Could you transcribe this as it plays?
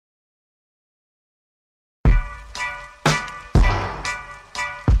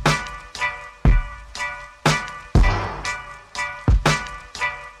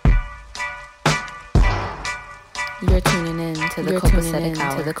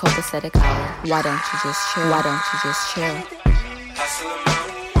to the copacetic hour. Why don't you just chill? Why don't you just chill?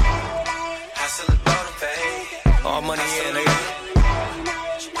 Hustle and motivate. All money in, nigga.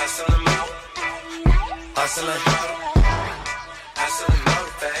 Hustle and motivate. Hustle and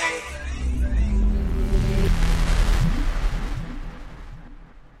motivate.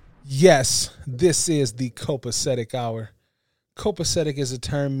 Yes, this is the copacetic hour. Copacetic is a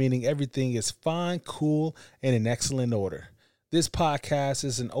term meaning everything is fine, cool, and in excellent order. This podcast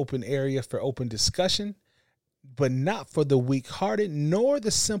is an open area for open discussion, but not for the weak-hearted nor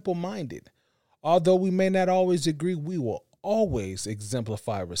the simple-minded. Although we may not always agree, we will always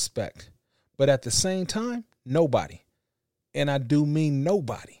exemplify respect. But at the same time, nobody, and I do mean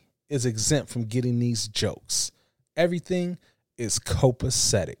nobody, is exempt from getting these jokes. Everything is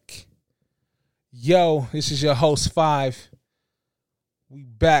copacetic. Yo, this is your host 5. We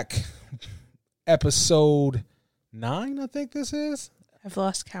back. Episode 9, I think this is. I've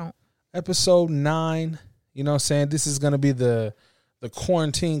lost count. Episode 9. You know what I'm saying? This is going to be the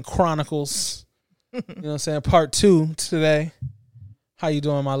Quarantine Chronicles. You know what I'm saying? Part 2 today. How you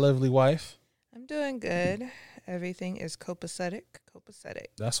doing, my lovely wife? I'm doing good. Everything is copacetic. Copacetic.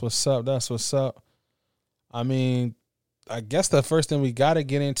 That's what's up. That's what's up. I mean, I guess the first thing we got to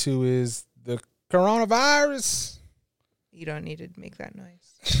get into is the coronavirus. You don't need to make that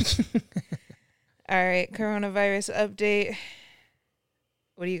noise. All right, coronavirus update.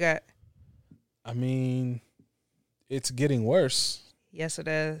 What do you got? I mean, it's getting worse. Yes, it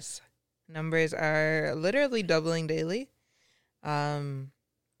is. Numbers are literally doubling daily.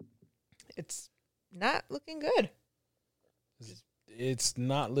 It's not looking good. It's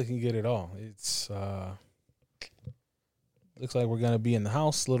not looking good at all. It's looks like we're gonna be in the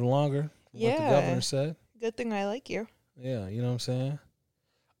house a little longer. What the governor said. Good thing I like you. Yeah, you know what I'm saying?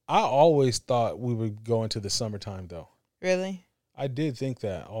 I always thought we would go into the summertime, though. Really? I did think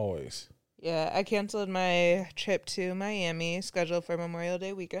that, always. Yeah, I canceled my trip to Miami, scheduled for Memorial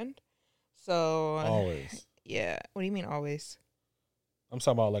Day weekend. So Always. Yeah. What do you mean always? I'm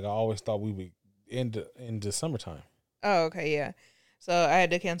talking about, like, I always thought we would end the summertime. Oh, okay, yeah. So I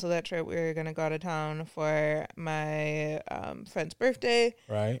had to cancel that trip. We were going to go out of town for my friend's birthday.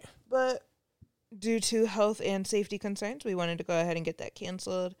 Right. But due to health and safety concerns, we wanted to go ahead and get that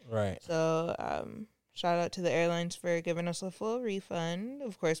canceled. Right. So shout out to the airlines for giving us a full refund.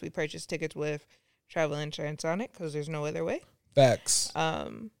 Of course, we purchased tickets with travel insurance on it because there's no other way. Facts.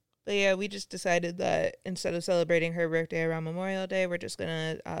 But yeah, we just decided that instead of celebrating her birthday around Memorial Day, we're just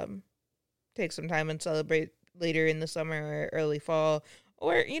going to take some time and celebrate later in the summer or early fall.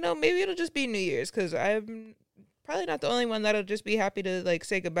 Or, you know, maybe it'll just be New Year's because I'm probably not the only one that'll just be happy to, like,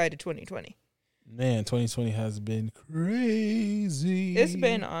 say goodbye to 2020. Man, 2020 has been crazy. It's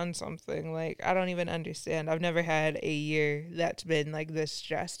been on something. Like, I don't even understand. I've never had a year that's been, like, this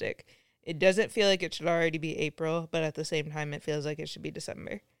drastic. It doesn't feel like it should already be April, but at the same time, it feels like it should be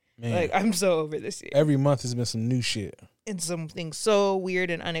December. Man. Like, I'm so over this year. Every month has been some new shit. And something so weird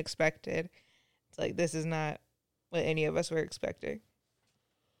and unexpected. It's like, this is not what any of us were expecting.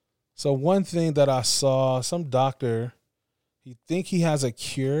 So one thing that I saw, some doctor, he think he has a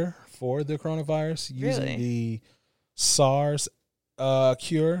cure for the coronavirus using the SARS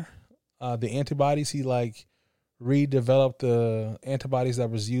cure, the antibodies. He, like, redeveloped the antibodies that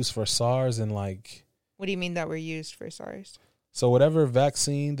was used for SARS and, like... What do you mean that were used for SARS? So whatever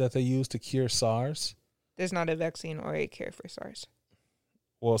vaccine that they used to cure SARS. There's not a vaccine or a cure for SARS.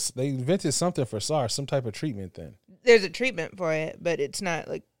 Well, they invented something for SARS, some type of treatment then. There's a treatment for it, but it's not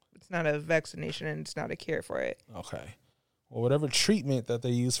a vaccination and it's not a cure for it. Okay. Well, whatever treatment that they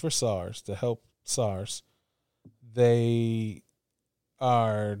use for SARS to help SARS, they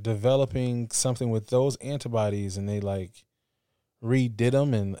are developing something with those antibodies and they, like, redid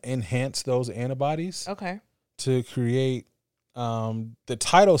them and enhanced those antibodies. Okay. To create, the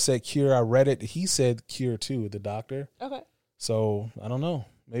title said cure. I read it. He said cure too, the doctor. Okay. So I don't know.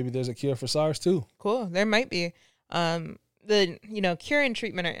 Maybe there's a cure for SARS too. Cool. There might be. The cure and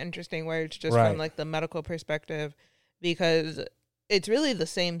treatment are interesting words just from, like, the medical perspective because it's really the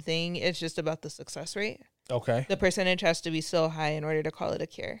same thing. It's just about the success rate. Okay. The percentage has to be so high in order to call it a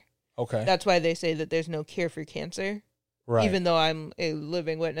cure. Okay. That's why they say that there's no cure for cancer. Right. Even though I'm a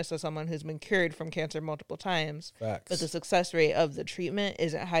living witness of someone who's been cured from cancer multiple times. Facts. But the success rate of the treatment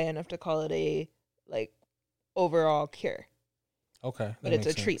isn't high enough to call it a, like, overall cure. Okay. But it's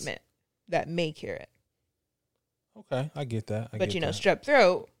a treatment that may cure it. Okay, I get that. But strep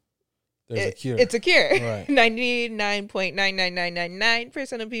throat, there's a cure. It's a cure. Right.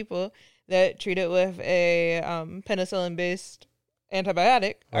 99.99999% of people that treat it with a penicillin-based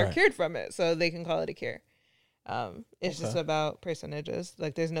antibiotic are cured from it, so they can call it a cure. It's just Okay. about percentages.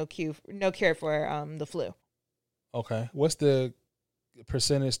 Like there's no cure for the flu. Okay. What's the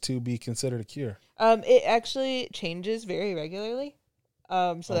percentage to be considered a cure? It actually changes very regularly.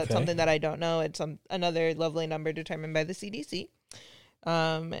 So that's Okay. something that I don't know. It's another lovely number determined by the CDC.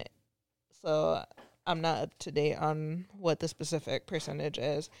 So I'm not up to date on what the specific percentage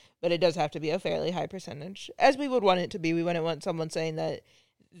is, but it does have to be a fairly high percentage, as we would want it to be. We wouldn't want someone saying that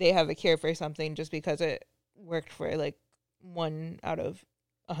they have a cure for something just because it worked for like 1 out of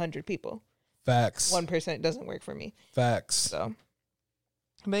 100 people. Facts. 1% doesn't work for me. Facts. So,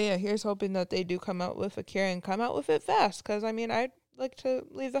 but yeah, here's hoping that they do come out with a cure and come out with it fast. Because I mean, I'd like to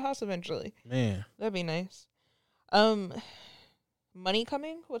leave the house eventually. Man. That'd be nice. Money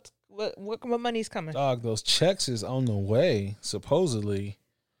coming? What money's coming? Dog, those checks is on the way, supposedly,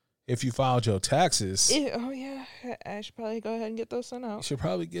 if you filed your taxes. Oh yeah, I should probably go ahead and get those sent You out. should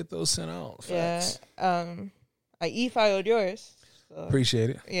probably get those sent out. Facts. Yeah. I e-filed yours. So, Appreciate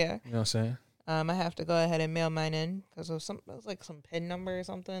it. yeah. You know what I'm saying? I have to go ahead and mail mine in because it was like some PIN number or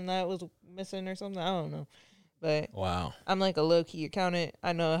something that was missing or something. I don't know. But Wow. I'm like a low-key accountant.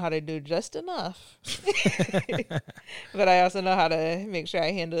 I know how to do just enough. But I also know how to make sure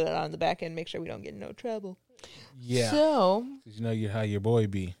I handle it on the back end, make sure we don't get in no trouble. Yeah. So, 'Cause you know how your boy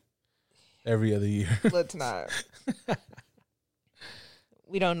be every other year. let's not.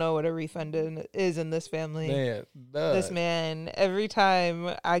 We don't know what a refund is in this family. Man, This man, every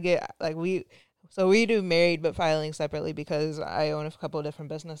time I get, like, we do married but filing separately because I own a couple of different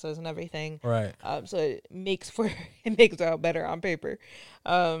businesses and everything. Right. So it makes out better on paper.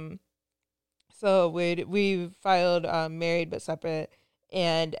 So we filed married but separate,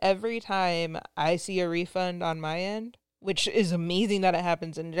 and every time I see a refund on my end, which is amazing that it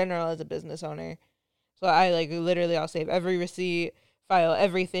happens in general as a business owner. So I like literally I'll save every receipt, file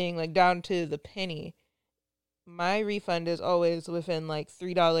everything like down to the penny. My refund is always within like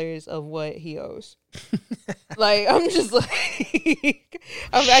 $3 of what he owes. Like I'm just like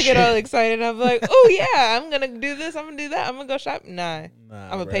I get all excited. I'm like, oh yeah, I'm gonna do this. I'm gonna do that. I'm gonna go shop. Nah, I'm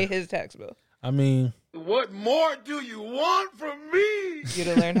gonna pay his tax bill. I mean, What more do you want from me? You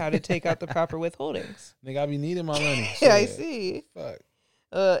to learn how to take out the proper withholdings. nigga, I be needing my money. Yeah, I Shit. see.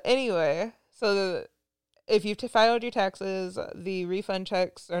 Fuck. Anyway, so if you've filed your taxes, the refund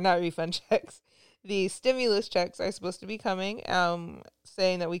checks, or not refund checks, the stimulus checks are supposed to be coming,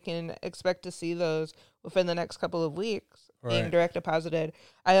 saying that we can expect to see those within the next couple of weeks being Right. direct deposited.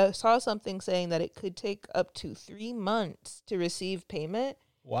 I saw something saying that it could take up to 3 months to receive payment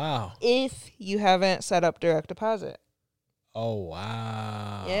Wow. if you haven't set up direct deposit. Oh,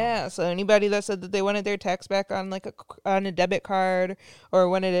 wow. Yeah, so anybody that said that they wanted their tax back on like on a debit card or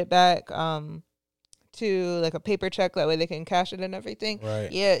wanted it back to like a paper check, that way they can cash it and everything.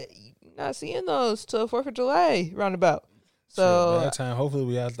 Right. Yeah, you're not seeing those till 4th of July roundabout. Shit, So by that time, hopefully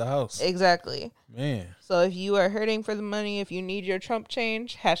we out the house. exactly. Man. So if you are hurting for the money, if you need your Trump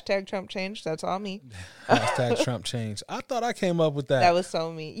change, hashtag Trump change, that's all me. Hashtag Trump change. I thought I came up with that. That was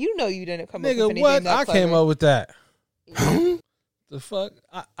so me. You know you didn't come up with Nigga, anything what? that I clever. came up with that. The fuck?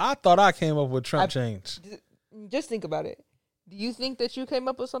 I thought I came up with Trump change. Just think about it. Do you think that you came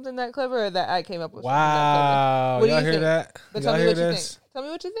up with something that clever, or that I came up with Wow. something that clever? What do Y'all you hear think? that? But Y'all tell me hear what you this? think. Tell me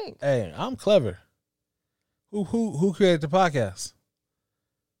what you think. Hey, I'm clever. Who created the podcast?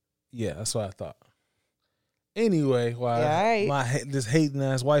 Yeah, that's what I thought. Anyway, why Yeah, all right. this hating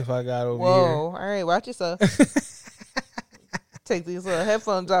ass wife I got over Whoa. All right, watch yourself. Take these little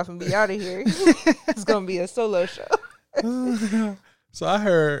headphones off and be out of here. It's going to be a solo show. here. So I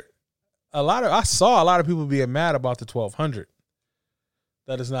heard I saw a lot of people being mad about the 1,200.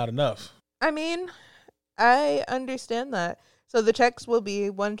 That is not enough. I mean, I understand that. So the checks will be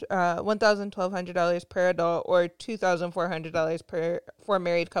 $1,200 per adult or $2,400 for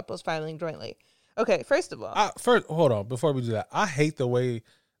married couples filing jointly. Okay, first of all, First, hold on. Before we do that, I hate the way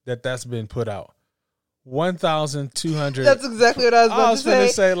that's been put out. 1,200. that's exactly what I was I about was to gonna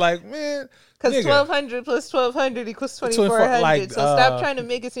say. say, like, man, Because nigga, 1,200 plus 1,200 equals 2,400. like, So stop trying to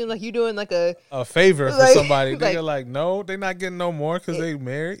make it seem like you're doing like a. a favor for Like- somebody. like- They're like, no, they're not getting no more because they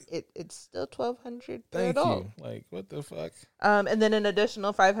married. It's still 1,200 per Thank adult. you. Like, what the fuck? And then an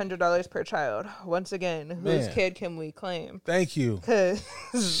additional $500 per child. Once again, whose Man. kid can we claim? Thank you. Because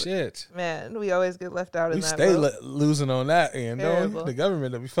Shit. man, we always get left out in We that. stay boat. losing on that end. No, Terrible. the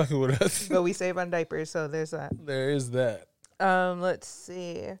government that be fucking with us. But we save on diapers, so there's that. There is that. Let's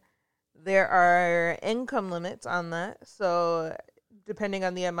see. There are income limits on that. So depending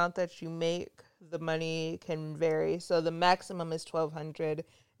on the amount that you make, the money can vary. So the maximum is $1,200,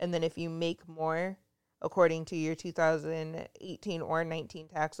 and then if you make more, according to your 2018 or 19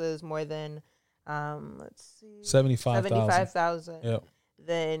 taxes, more than let's see, 75,000. Yep.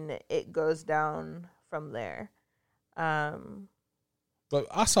 then it goes down from there. But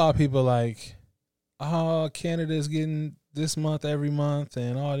I saw people like, oh, Canada's getting this month every month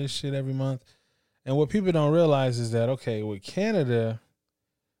and all this shit every month. And what people don't realize is that, okay, with Canada,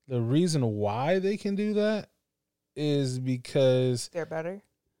 the reason why they can do that is because they're better.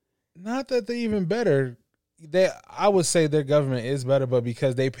 Not that they're even better. I would say their government is better, but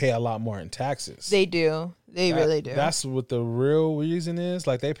because they pay a lot more in taxes. They do. They really do. That's what the real reason is.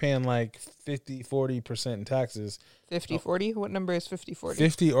 Like, they paying like 50-40% in taxes. 50-40? What number is 50-40?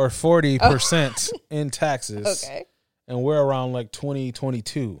 50 or 40% in taxes. Okay. And we're around like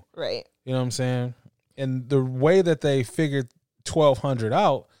 20-22. Right. You know what I'm saying? And the way that they figured 1,200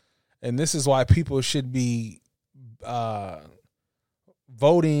 out, and this is why people should be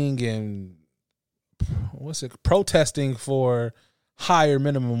voting and protesting for higher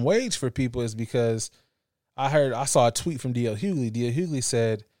minimum wage for people, is because I saw a tweet from D.L. Hughley. D.L. Hughley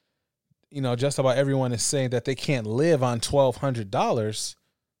said, you know, just about everyone is saying that they can't live on $1,200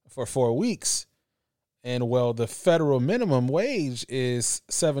 for 4 weeks. And well, the federal minimum wage is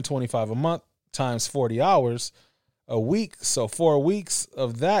 $7.25 a month times 40 hours a week. So 4 weeks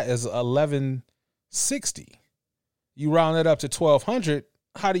of that is $11.60. You round it up to $1,200.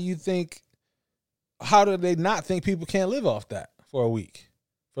 How do they not think people can't live off that for a week,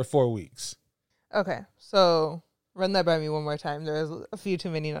 for 4 weeks? Okay, so run that by me one more time. There's a few too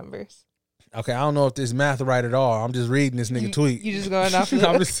many numbers. Okay, I don't know if this math right at all. I'm just reading this nigga tweet. You just going off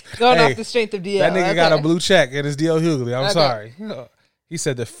off the strength of DL. That nigga got a blue check and it's DL Hughley. I'm sorry. Okay. He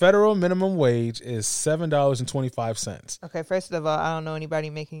said the federal minimum wage is $7.25. Okay, first of all, I don't know anybody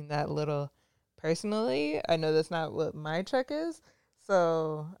making that little personally. I know that's not what my check is.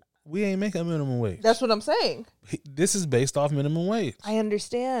 So we ain't making a minimum wage. That's what I'm saying. This is based off minimum wage. I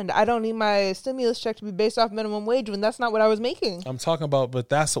understand. I don't need my stimulus check to be based off minimum wage when that's not what I was making. I'm talking about, but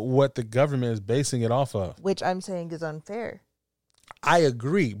that's what the government is basing it off of. Which I'm saying is unfair. I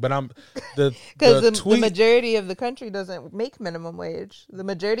agree, but because the majority of the country doesn't make minimum wage. The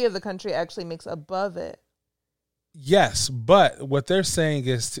majority of the country actually makes above it. Yes, but what they're saying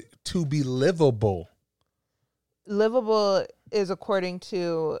is to be livable. Livable is according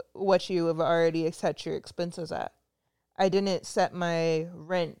to what you have already set your expenses at. I didn't set my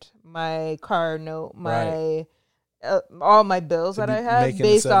rent, my car note, my all my bills that I have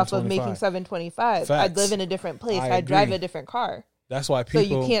based off of making $7.25. I'd live in a different place. I'd drive a different car. That's why people.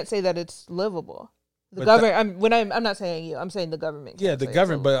 So you can't say that it's livable. The government. I'm not saying you. I'm saying the government. Yeah, the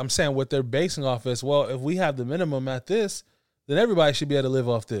government. But I'm saying what they're basing off is, well, if we have the minimum at this, then everybody should be able to live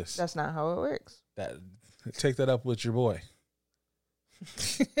off this. That's not how it works. Take that up with your boy.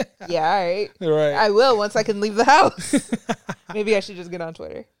 Yeah, all right. Right. I will once I can leave the house. Maybe I should just get on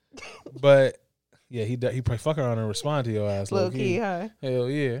Twitter. But yeah, he probably fuck around and respond to your ass. Low key, huh? Hell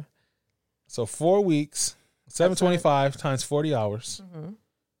yeah. So 4 weeks, $7.25 times 40 hours.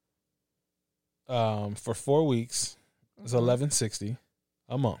 Mm-hmm. For 4 weeks is $11.60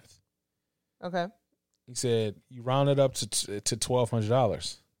 a month. Okay. He said you round it up to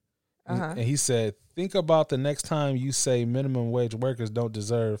 $1,200. And he said, think about the next time you say minimum wage workers don't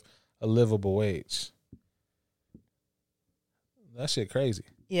deserve a livable wage. That shit crazy.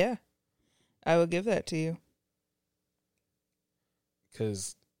 Yeah. I would give that to you.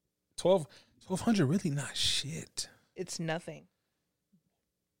 Because $1,200 really not shit. It's nothing.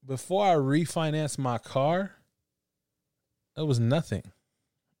 Before I refinanced my car, that was nothing.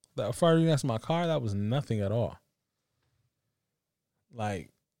 Before I refinanced my car, that was nothing at all. Like,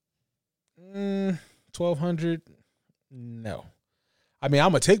 $1,200, no. I mean,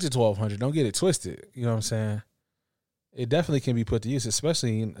 I'm gonna take the $1,200. Don't get it twisted. You know what I'm saying? It definitely can be put to use,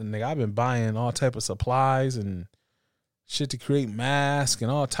 especially. Nigga, I've been buying all type of supplies and shit to create masks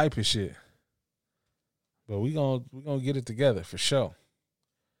and all type of shit. But we gonna get it together for sure.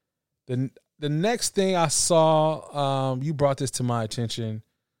 The next thing I saw, you brought this to my attention,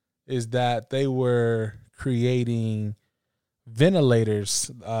 is that they were creating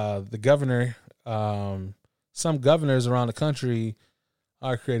ventilators. The governor, some governors around the country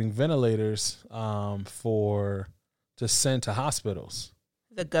are creating ventilators to send to hospitals.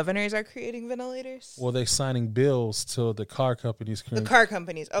 The governors are creating ventilators? Well, they're signing bills to the car companies. The car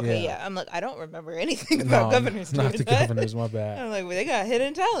companies. Okay, yeah. I'm like, I don't remember anything about governors doing not the that. governors, my bad. I'm like, well, they got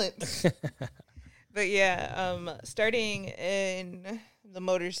hidden talent. But yeah, starting in the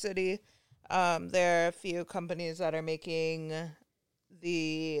Motor City, there are a few companies that are making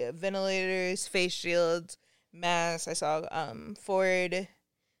the ventilators, face shields, masks. I saw Ford,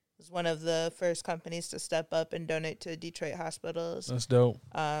 was one of the first companies to step up and donate to Detroit hospitals. That's dope.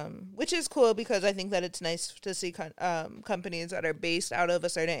 Which is cool because I think that it's nice to see companies that are based out of a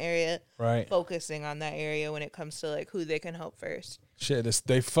certain area focusing on that area when it comes to like who they can help first. Shit,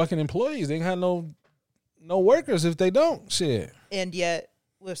 they fucking employees. They ain't have no workers if they don't. Shit. And yet,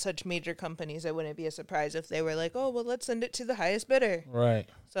 with such major companies, it wouldn't be a surprise if they were like, oh, well, let's send it to the highest bidder. Right.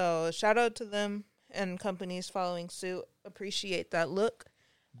 So shout out to them and companies following suit. Appreciate that look.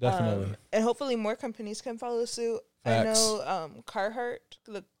 Definitely. And hopefully more companies can follow suit. Facts. I know Carhartt,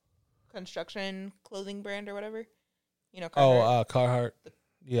 the construction clothing brand or whatever. You know, Carhartt. Carhartt.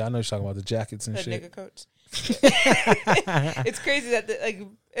 Yeah, I know you're talking about the jackets and the shit. nigga coats. It's crazy that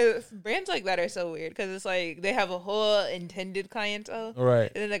brands like that are so weird because it's like they have a whole intended clientele,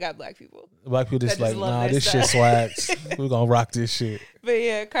 right? And then they got black people. Black people just like, nah, this stuff. shit swags. We're gonna rock this shit. But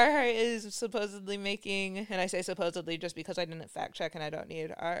yeah, Carhartt is supposedly making, and I say supposedly just because I didn't fact check and I don't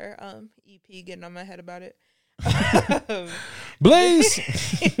need our EP getting on my head about it. Blaze.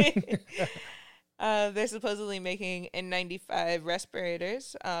 They're supposedly making N95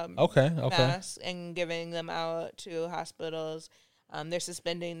 respirators, okay, masks, and giving them out to hospitals. They're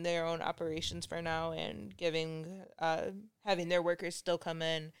suspending their own operations for now and having their workers still come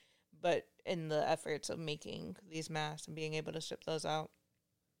in, but in the efforts of making these masks and being able to ship those out.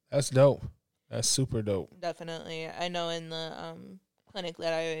 That's dope. That's super dope. Definitely. I know in the clinic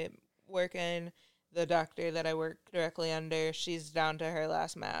that I work in, the doctor that I work directly under, she's down to her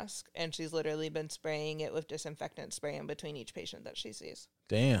last mask, and she's literally been spraying it with disinfectant spray in between each patient that she sees.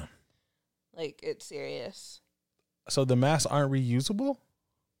 Damn. Like, it's serious. So the masks aren't reusable?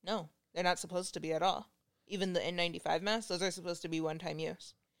 No, they're not supposed to be at all. Even the N95 masks, those are supposed to be one-time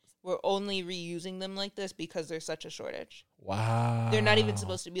use. We're only reusing them like this because there's such a shortage. Wow. They're not even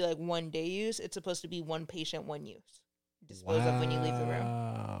supposed to be like one-day use. It's supposed to be one patient, one use. Dispose of when you leave the room.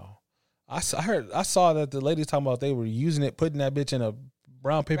 Wow. I saw that the lady talking about they were using it, putting that bitch in a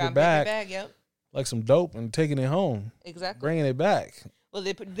brown paper bag, yep, like some dope, and taking it home. Exactly, bringing it back. Well,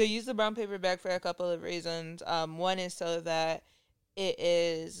 they use the brown paper bag for a couple of reasons. One is so that it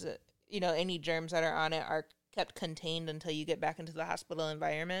is, any germs that are on it are kept contained until you get back into the hospital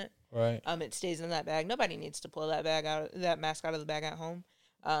environment. Right. It stays in that bag. Nobody needs to pull that mask out of the bag at home.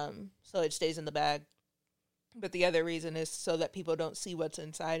 So it stays in the bag. But the other reason is so that people don't see what's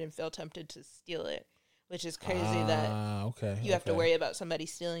inside and feel tempted to steal it, which is crazy that you have to worry about somebody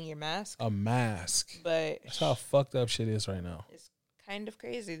stealing your mask. A mask. But that's how fucked up shit is right now. It's kind of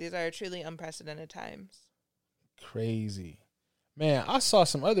crazy. These are truly unprecedented times. Crazy. Man, I saw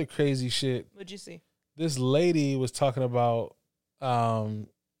some other crazy shit. What'd you see? This lady was talking about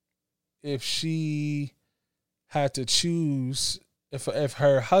if she had to choose, if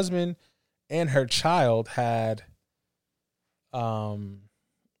her husband and her child had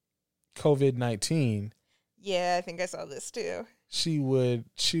COVID-19. Yeah, I think I saw this too. She would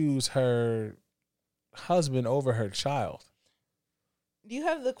choose her husband over her child. Do you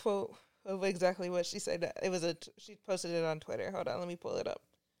have the quote of exactly what she said? She posted it on Twitter. Hold on, let me pull it up.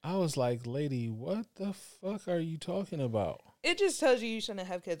 I was like, lady, what the fuck are you talking about? It just tells you shouldn't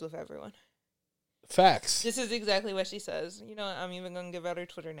have kids with everyone. Facts. This is exactly what she says. You know what? I'm even going to give out her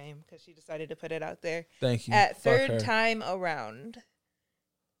Twitter name because she decided to put it out there. Thank you. At third time around,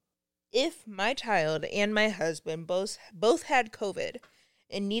 if my child and my husband both had COVID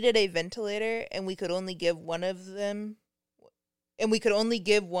and needed a ventilator and we could only give one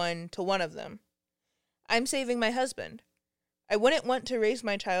to one of them, I'm saving my husband. I wouldn't want to raise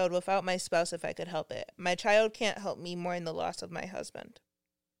my child without my spouse if I could help it. My child can't help me more in the loss of my husband.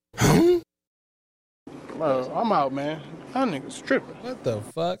 Well, I'm out, man. That nigga's tripping. What the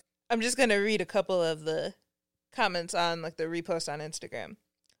fuck? I'm just going to read a couple of the comments on the repost on Instagram.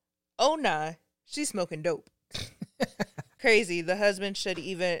 Oh, nah. She's smoking dope. Crazy. The husband shouldn't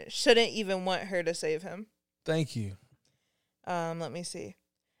even want her to save him. Thank you. Let me see.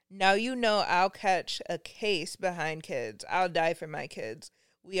 Now you know I'll catch a case behind kids. I'll die for my kids.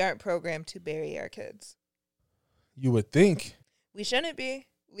 We aren't programmed to bury our kids. You would think. We shouldn't be.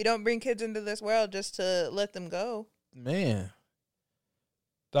 We don't bring kids into this world just to let them go. Man.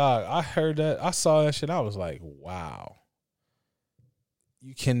 Dog, I heard that. I saw that shit. I was like, wow.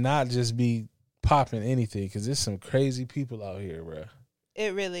 You cannot just be popping anything because there's some crazy people out here, bro.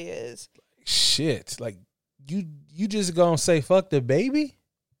 It really is. Shit. Like, you just gonna say fuck the baby?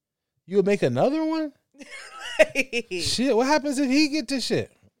 You would make another one? Shit, what happens if he get this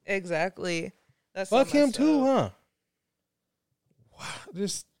shit? Exactly. That's fuck him too, huh? Wow,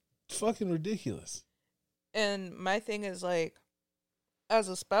 just fucking ridiculous. And my thing is as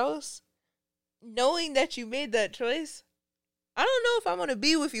a spouse, knowing that you made that choice, I don't know if I want to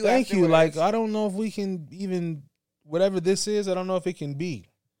be with you. Thank you. afterwards. Like, I don't know if we can even, whatever this is, I don't know if it can be.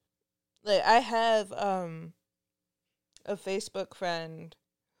 Like, I have a Facebook friend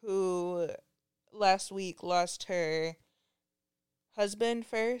who last week lost her husband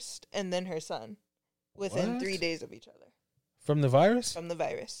first and then her son within What? 3 days of each other From the virus? from the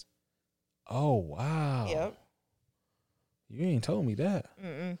virus. Oh, wow. Yep. You ain't told me that.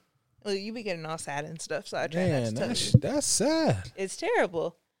 Mm-mm. Well, you be getting all sad and stuff, so I try not Man, to tell you. that's sad. It's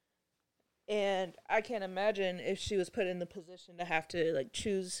terrible. And I can't imagine if she was put in the position to have to like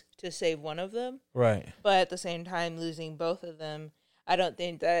choose to save one of them. Right. But at the same time, losing both of them, I don't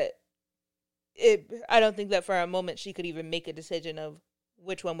think that for a moment she could even make a decision of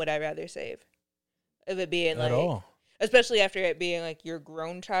which one would I rather save. Of it being At all. especially after it being like your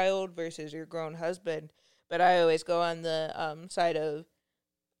grown child versus your grown husband. But I always go on the side of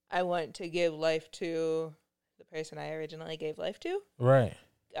I want to give life to the person I originally gave life to. Right.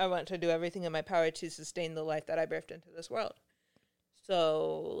 I want to do everything in my power to sustain the life that I birthed into this world.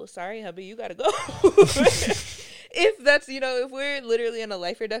 So, sorry, hubby, you gotta go. If that's, if we're literally in a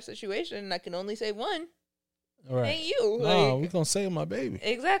life or death situation, I can only save one. Right. Ain't you? No, Like, we gonna save my baby.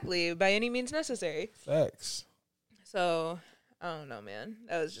 exactly, by any means necessary. Facts. So, I don't know, man.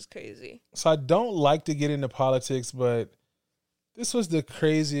 That was just crazy. So I don't like to get into politics, but this was the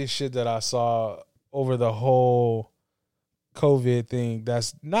craziest shit that I saw over the whole COVID thing.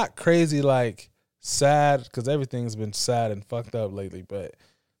 That's not crazy, like sad, because everything's been sad and fucked up lately. But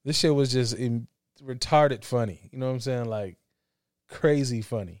this shit was just retarded funny. You know what I'm saying? Like crazy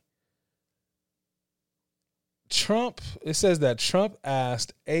funny. It says that Trump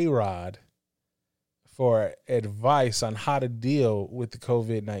asked A-Rod for advice on how to deal with the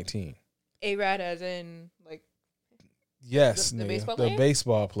COVID-19. A-Rod as in, like, Yes, The nigga, baseball the player?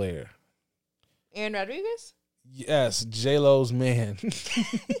 baseball player. Aaron Rodriguez? Yes, J-Lo's man.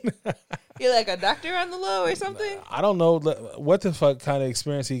 You're like a doctor on the low or something? I don't know what the fuck kind of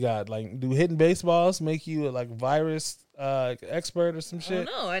experience he got. Like, do hitting baseballs make you a virus expert or some I shit?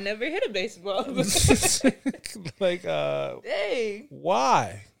 don't know. I never hit a baseball. Like, Dang.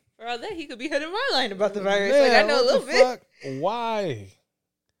 why? For all that, he could be hitting my line about the virus. Man, like, I know a what little the bit. fuck? Why?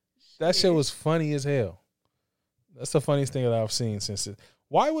 That shit was funny as hell. That's the funniest thing that I've seen since it.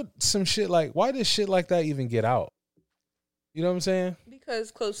 Why did shit like that even get out? You know what I'm saying? Because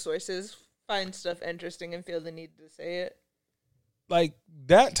close sources find stuff interesting and feel the need to say it. Like,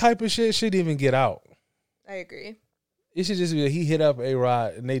 that type of shit shouldn't even get out. I agree. It should just be that he hit up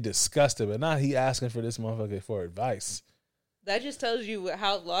A-Rod and they discussed it, but not he asking for this motherfucker for advice. That just tells you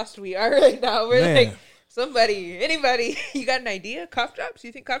how lost we are right now. We're Man. like, anybody, you got an idea? Cough drops?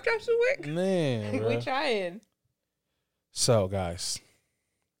 You think cough drops will work? Man, We bruh. trying. So, guys,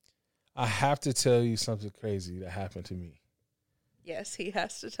 I have to tell you something crazy that happened to me. Yes, he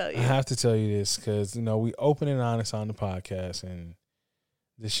has to tell I you. have to tell you this because, we open and honest on the podcast, and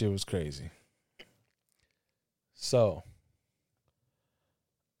this shit was crazy. So,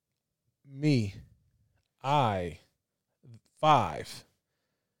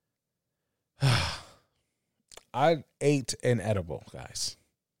 I ate an edible, guys.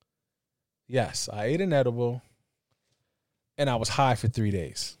 Yes, I ate an edible, and I was high for 3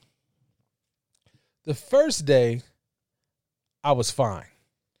 days. The first day, I was fine.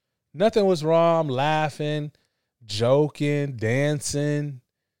 Nothing was wrong. I'm laughing, joking, dancing,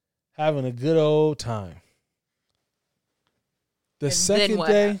 having a good old time. The And then second what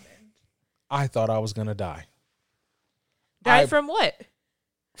day, happened? I thought I was going to die. Die from what?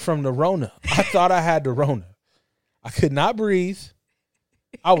 From the Rona. I thought I had the Rona. I could not breathe.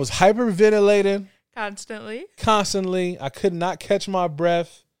 I was hyperventilating constantly. I could not catch my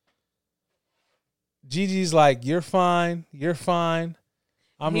breath. Gigi's like, "You're fine. You're fine."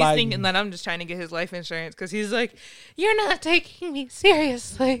 I'm He's like, thinking that I'm just trying to get his life insurance because he's like, "You're not taking me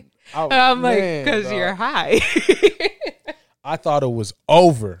seriously." And I'm like, man, "Because dog. you're high." I thought it was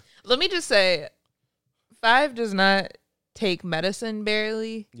over. Let me just say, 5 does not take medicine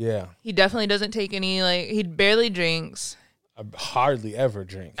barely. Yeah, He definitely doesn't take any, he barely drinks. I hardly ever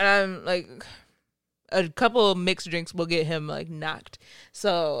drink. And I'm like, a couple of mixed drinks will get him knocked.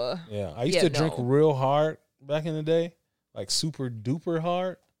 So, Yeah, I used to drink real hard back in the day, like super duper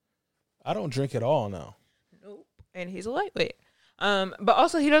hard. I don't drink at all now. nope. And he's a lightweight. But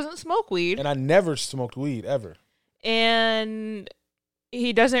also he doesn't smoke weed. And I never smoked weed ever. And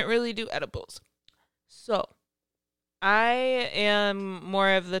he doesn't really do edibles. So, I am more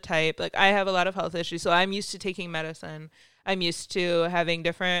of the type, I have a lot of health issues, so I'm used to taking medicine. I'm used to having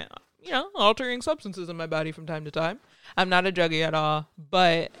different, altering substances in my body from time to time. I'm not a druggie at all,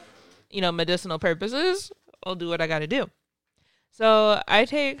 but, medicinal purposes, I'll do what I got to do. So I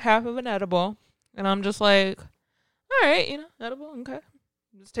take half of an edible, and I'm just like, all right, edible, okay.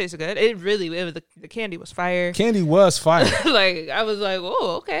 This tasted good. The candy was fire. Candy was fire. Like, I was like,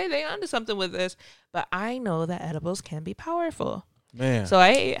 oh, okay, they onto something with this. But I know that edibles can be powerful. Man. So I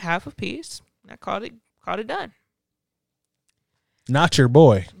ate half a piece. I called it done. Not your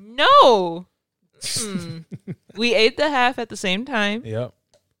boy. No. We ate the half at the same time. Yep.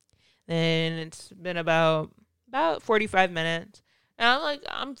 And it's been about 45 minutes. And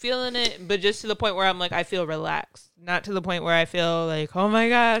I'm feeling it, but just to the point where I'm like, I feel relaxed. Not to the point where I feel like, oh my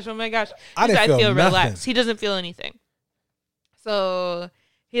gosh. I feel relaxed. He doesn't feel anything. So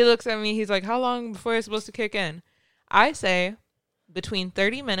he looks at me. He's like, how long before it's supposed to kick in? I say between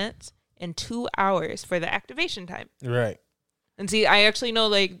 30 minutes and 2 hours for the activation time. Right. And see, I actually know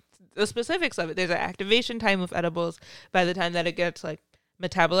like the specifics of it. There's an activation time of edibles by the time that it gets like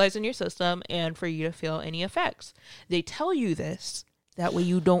metabolized in your system and for you to feel any effects. They tell you this. That way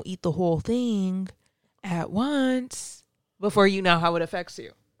you don't eat the whole thing at once before you know how it affects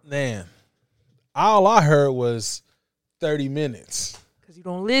you. Man, all I heard was 30 minutes. Because you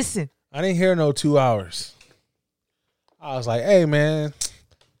don't listen. I didn't hear no 2 hours. I was like, hey, man,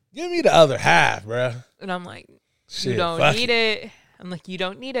 give me the other half, bro. And I'm like, Shit, you don't need it. I'm like, you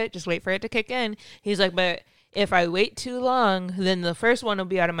don't need it. Just wait for it to kick in. He's like, but if I wait too long, then the first one will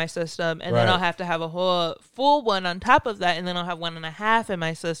be out of my system, and then I'll have to have a whole full one on top of that, and then I'll have 1.5 in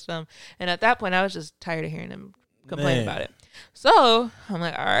my system. And at that point, I was just tired of hearing him complain about it. So I'm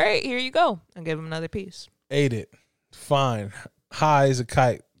like, all right, here you go. I gave him another piece. Ate it. Fine. High as a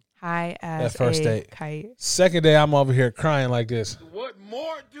kite. High as that first a date. kite. Second day, I'm over here crying like this. What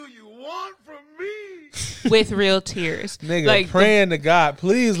more do you want from me? With real tears. Nigga, like praying to God,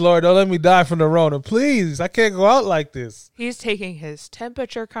 please, Lord, don't let me die from the Rona. Please, I can't go out like this. He's taking his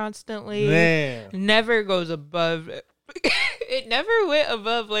temperature constantly. Man. Never goes above. It never went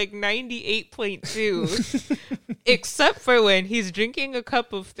above like 98.2. Except for when he's drinking a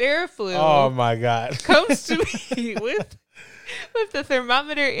cup of Theraflu. Oh, my God. Comes to me with the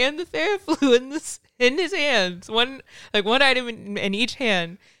thermometer and the Theraflu in his hands. One item in each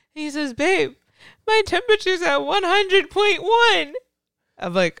hand. He says, babe, my temperature's at 100.1.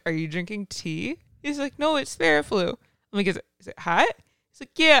 I'm like, are you drinking tea? He's like, no, it's Theraflu. I'm like, is it hot? He's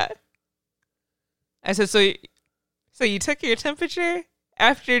like, yeah. I said, so you took your temperature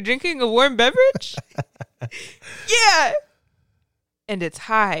after drinking a warm beverage? Yeah. And it's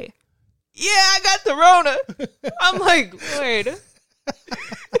high. Yeah, I got the Rona. I'm like, Lord.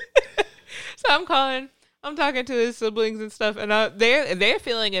 So I'm talking to his siblings and stuff, and they're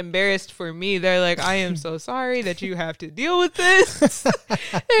feeling embarrassed for me. They're like, I am so sorry that you have to deal with this.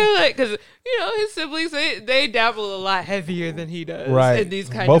 They're like, because his siblings they dabble a lot heavier than he does. Right. In these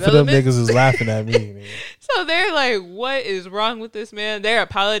kind Both of them elements. niggas is laughing at me. Man. So they're like, what is wrong with this man? They're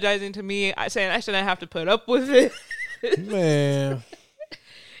apologizing to me, saying I shouldn't have to put up with it. Man.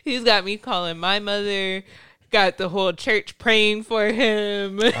 He's got me calling my mother. Got the whole church praying for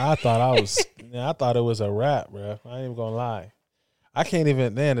him. I thought it was a rap, bro. I ain't even gonna lie. I can't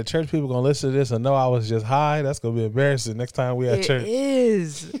even. Man, the church people gonna listen to this and know I was just high. That's gonna be embarrassing next time we at church. It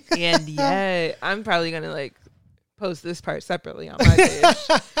is, and yeah, I'm probably gonna post this part separately on my page.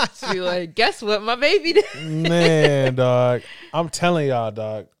 So be like, guess what, my baby did. Man, dog. I'm telling y'all,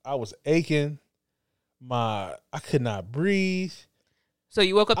 dog. I was aching. I could not breathe. So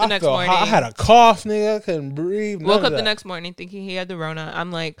you woke up the next morning. I had a cough, nigga. I couldn't breathe. Woke up the next morning thinking he had the Rona.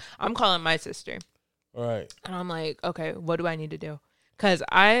 I'm like, I'm calling my sister. Right. And I'm like, okay, what do I need to do? Because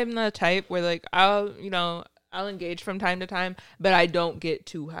I'm the type where I'll engage from time to time, but I don't get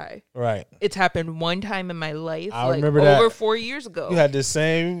too high. Right. It's happened one time in my life. I remember that. Over 4 years ago. You had the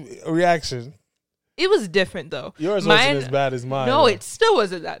same reaction. It was different though. Yours wasn't as bad as mine. No, it still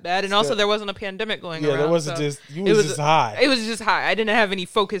wasn't that bad. And also there wasn't a pandemic going around. Yeah, there wasn't you was just high. It was just high. I didn't have any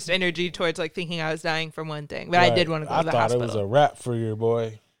focused energy towards thinking I was dying from one thing. But I did want to go to the hospital. I thought it was a rap for your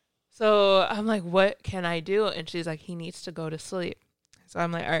boy. So I'm like, what can I do? And she's like, he needs to go to sleep. So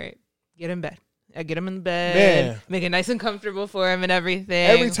I'm like, all right, get in bed. I get him in bed, make it nice and comfortable for him and everything.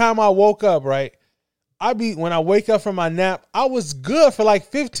 Every time I woke up, right? When I wake up from my nap, I was good for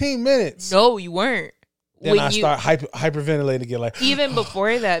 15 minutes. No, you weren't. Then I start hyperventilating again. Even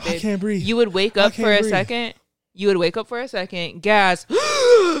before that, babe, I can't breathe. You would wake up for a second. Gas,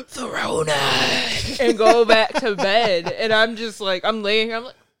 the Rona, and go back to bed. And I'm just I'm laying here. I'm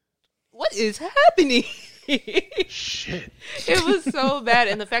like, what is happening? Shit. It was so bad.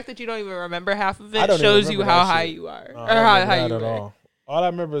 And the fact that you don't even remember half of it shows you how high you are. No, or how high you were. All I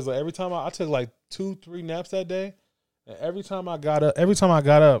remember is every time I took 2-3 naps that day. And every time I got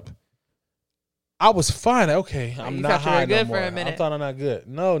up, I was fine. Okay, I'm you not thought you were high no good more. for a minute. I thought I'm not good.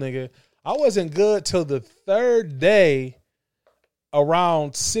 No, nigga. I wasn't good till the third day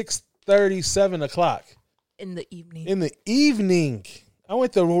around 6:30, 7 o'clock. In the evening. In the evening. I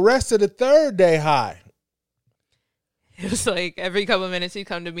went the rest of the third day high. It was like every couple of minutes he'd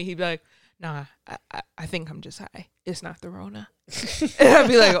come to me, he'd be like, nah, I think I'm just high. It's not the Rona. And I'd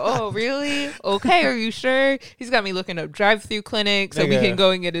be like, oh, really? Okay, are you sure? He's got me looking up drive-through clinics so we can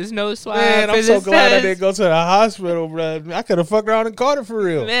go and get his nose swab. Man, for I'm so this glad test. I didn't go to the hospital, bro. I could have fucked around and caught it for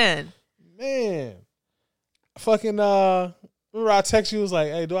real. Man. Fucking, remember I text you, was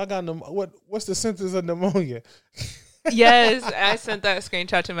like, hey, do I got what's the symptoms of pneumonia? Yes, I sent that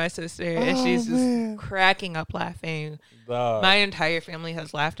screenshot to my sister, and she's just man. cracking up laughing. Dog. My entire family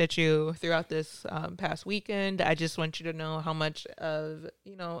has laughed at you throughout this past weekend. I just want you to know how much of,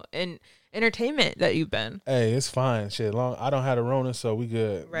 entertainment that you've been. Hey, it's fine. Shit, I don't have the Rona, so we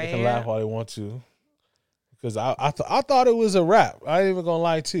good. Right. They can laugh all they want to. Because I thought it was a wrap. I ain't even gonna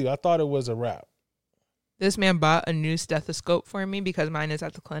lie to you. I thought it was a wrap. This man bought a new stethoscope for me because mine is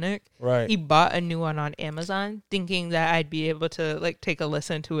at the clinic. Right. He bought a new one on Amazon thinking that I'd be able to take a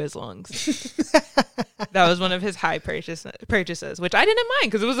listen to his lungs. That was one of his high purchases, which I didn't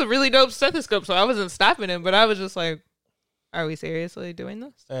mind because it was a really dope stethoscope. So I wasn't stopping him, but I was just like, are we seriously doing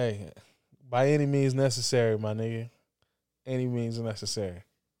this? Hey, by any means necessary, my nigga. Any means necessary.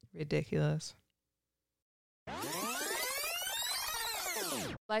 Ridiculous.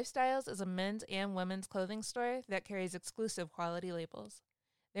 Lifestyles is a men's and women's clothing store that carries exclusive quality labels.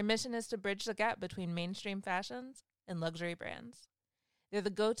 Their mission is to bridge the gap between mainstream fashions and luxury brands. They're the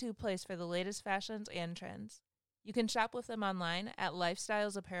go-to place for the latest fashions and trends. You can shop with them online at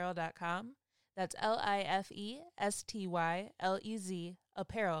lifestylesapparel.com. That's LIFESTYLEZ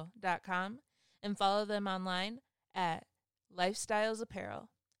apparel.com. And follow them online at lifestylesapparel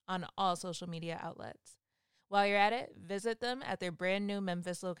on all social media outlets. While you're at it, visit them at their brand new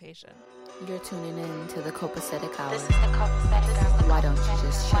Memphis location. You're tuning in to the Copacetic Hour. This is the Copacetic Hour. Why don't you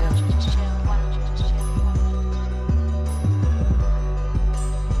just Why don't you chill? just chill? Why don't you just chill?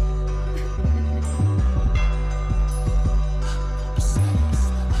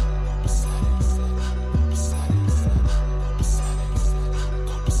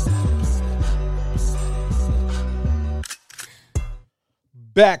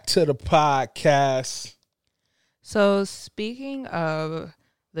 Back to the podcast. So speaking of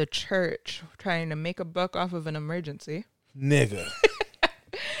the church trying to make a buck off of an emergency, Nigga.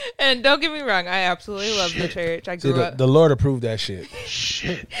 and don't get me wrong, I absolutely love the church. I See, grew up. the Lord approved that shit.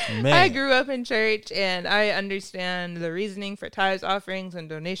 Man. I grew up in church, and I understand the reasoning for tithes, offerings, and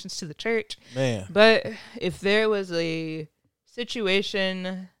donations to the church. Man. But if there was a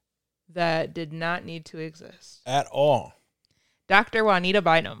situation that did not need to exist, At all. Dr. Juanita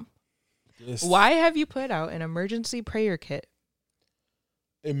Bynum, This why have you put out an emergency prayer kit?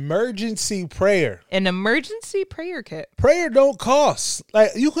 emergency prayer. An emergency prayer kit. Prayer don't cost. Like,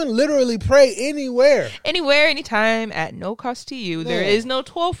 you can literally pray anywhere. Anywhere, anytime, at no cost to you. There Yeah. is no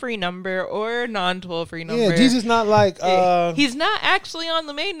toll-free number or non-toll-free number. Yeah, Jesus not like He's not actually on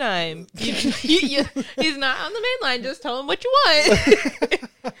the main line. He's not on the main line. Just tell him what you want.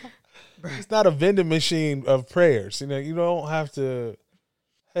 it's not a vending machine of prayers. You know, you don't have to.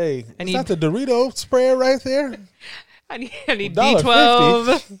 Hey, is that the Doritos prayer right there? I need $1.50.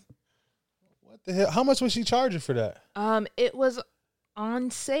 B12. What the hell? How much was she charging for that? It was on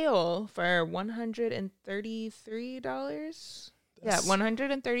sale for $133. Yeah,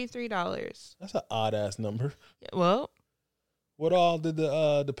 $133. That's an odd ass number. Well, What all did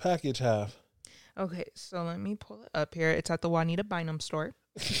the package have? okay, so let me pull it up here. It's at the Juanita Bynum store.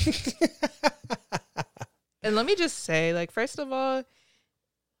 And let me just say, like, first of all,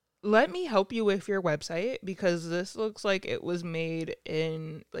 let me help you with your website, because this looks like it was made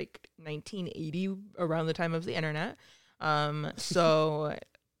in like 1980, around the time of the internet. So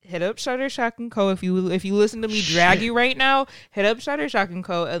hit up Shutterstock & Co. If you listen to me drag you right now, hit up Shutterstock &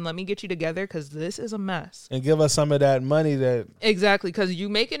 Co. and let me get you together, because this is a mess. And give us some of that money that. Exactly, because you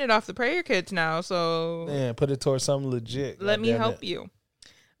making it off the prayer kits now. So Man, put it towards something legit. let me Goddamn help it. you.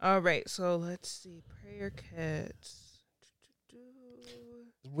 All right, so let's see, prayer kits.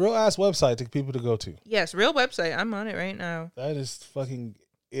 Real ass website to people to go to. Yes, real website. I'm on it right now. That is fucking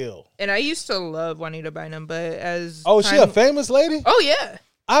ill. And I used to love Juanita Bynum, but as Oh, she a famous lady? Oh yeah.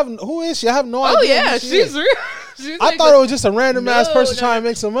 Who is she? I have no Oh idea. yeah, who she she's is. real. She's I like thought it was just a random ass No, person no, trying no. to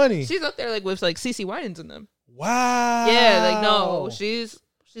make some money. She's up there like with like CeCe Winans in them. Wow. Yeah, like no, she's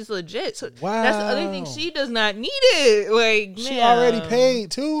legit. So that's the other thing. Wow. She does not need it. Like She ma'am. already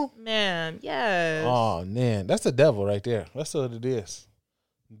paid too? Man, yes. Oh man, that's the devil right there. That's what it is.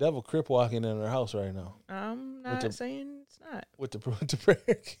 Devil crip walking in her house right now I'm not saying it's not. with the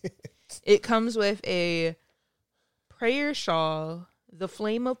prayer kit. It comes with a prayer shawl, the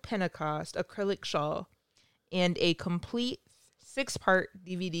Flame of Pentecost acrylic shawl, and a complete 6-part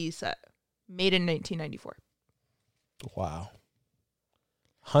DVD set made in 1994. Wow.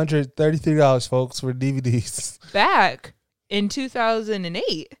 $133, folks, for DVDs. Back in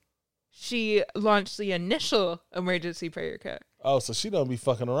 2008, she launched the initial emergency prayer kit. Oh, so she don't be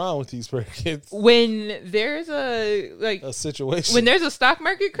fucking around with these prayer kits. When there's a situation. when there's a stock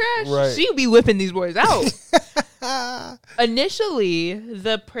market crash, Right. she'll be whipping these boys out. Initially,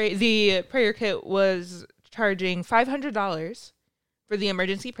 the prayer kit was charging $500 for the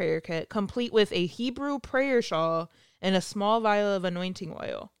emergency prayer kit, complete with a Hebrew prayer shawl and a small vial of anointing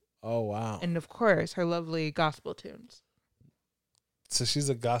oil. Oh, wow. And of course, her lovely gospel tunes. So she's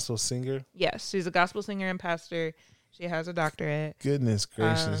a gospel singer? Yes, she's a gospel singer and pastor. She has a doctorate. Goodness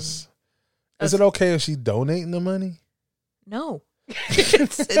gracious. Is it okay if she donating the money? No,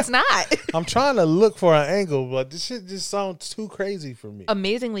 it's not. I'm trying to look for an angle, but this shit just sounds too crazy for me.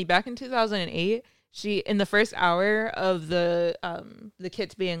 Amazingly, back in 2008, she, in the first hour of the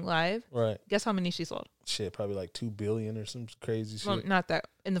kits being live, Right. guess how many she sold? Shit, probably like 2 billion or some crazy shit. Well, not that.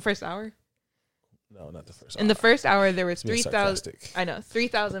 In the first hour? No, not the first. In the first hour, there was Being 3,000. sarcastic. I know,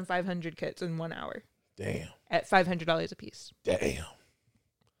 3,500 kits in 1 hour Damn. at $500 a piece. Damn.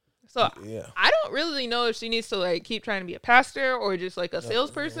 So Yeah. I don't really know if she needs to like keep trying to be a pastor or just like a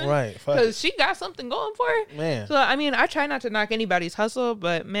salesperson, Right. Fuck because she got something going for her. it. Man. So I mean, I try not to knock anybody's hustle,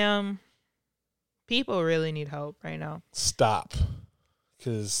 but ma'am, people really need help right now. Stop.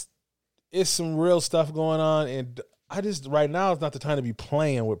 Because it's some real stuff going on, and I just, right now is not the time to be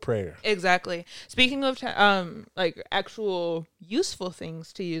playing with prayer. Exactly. Speaking of like actual useful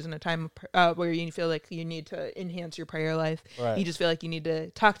things to use in a time of where you feel like you need to enhance your prayer life, Right. you just feel like you need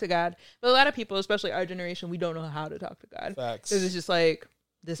to talk to God. But a lot of people, especially our generation, we don't know how to talk to God. Facts. Because it's just like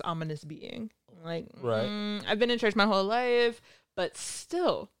this ominous being. Like, Right. I've been in church my whole life, but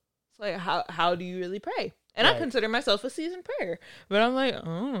still, it's like, how do you really pray? And I Right. consider myself a seasoned prayer, but I'm like,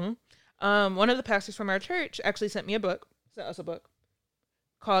 oh. One of the pastors from our church actually sent us a book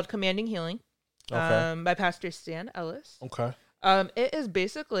called Commanding Healing, Okay. by Pastor Stan Ellis. Okay. It is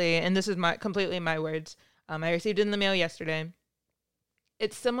basically, and this is completely my words, I received it in the mail yesterday.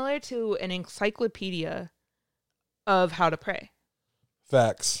 It's similar to an encyclopedia of how to pray.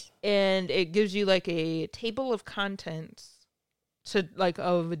 Facts. And it gives you like a table of contents to like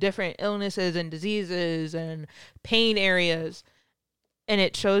of different illnesses and diseases and pain areas. And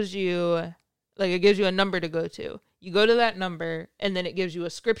it shows you, like, it gives you a number to go to. You go to that number, and then it gives you a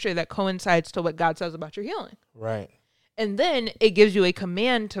scripture that coincides to what God says about your healing. Right. And then it gives you a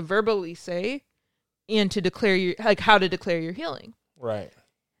command to verbally say and to declare how to declare your healing. Right.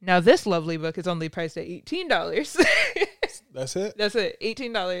 Now, this lovely book is only priced at $18. That's it? That's it,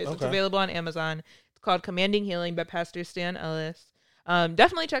 $18. It's Okay. available on Amazon. It's called Commanding Healing by Pastor Stan Ellis.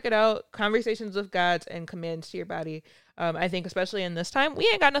 Definitely check it out. Conversations with God and Commands to Your Body. I think especially in this time, we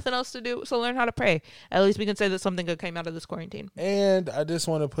ain't got nothing else to do, so learn how to pray. At least we can say that something good came out of this quarantine. And I just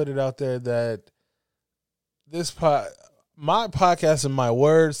want to put it out there that my podcast and my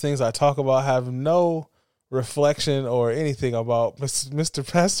words, things I talk about, have no reflection or anything about Mr.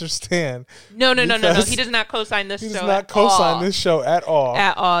 Pastor Stan. No. Because He does not co-sign this He show does not at co-sign all. this show at all.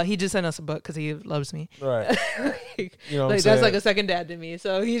 At all. He just sent us a book because he loves me. Right. Like, You know what I'm that's saying? like a second dad to me.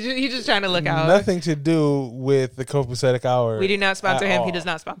 So he's just trying to look out. Nothing to do with the Copacetic Hour. We do not sponsor at him. all. He does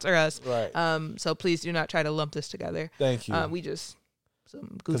not sponsor us. Right. So please do not try to lump this together. Thank you. We just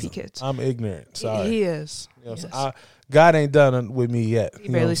some goofy kids. I'm ignorant. Sorry. He is. You know what I'm Yes. saying? God ain't done with me yet. He You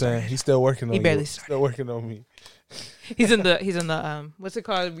know what barely I'm saying? started. He's still working on He you. barely started. Still working on me. He's in the what's it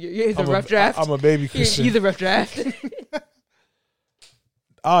called? He's a I'm rough draft. I'm a baby Christian. He's a rough draft. Did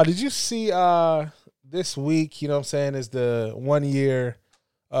you see this week, you know what I'm saying, is the 1 year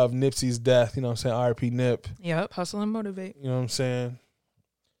of Nipsey's death, you know what I'm saying, RP Nip. Yep, hustle and motivate. You know what I'm saying?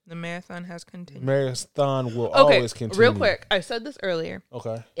 The marathon has continued. Marathon will Okay, always continue. real quick. I said this earlier,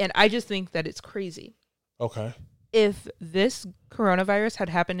 Okay. and I just think that it's crazy. Okay. If this coronavirus had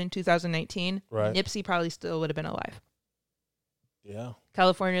happened in 2019, Right. Nipsey probably still would have been alive. Yeah.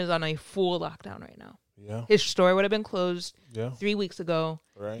 California is on a full lockdown right now. Yeah. His store would have been closed Yeah. 3 weeks ago.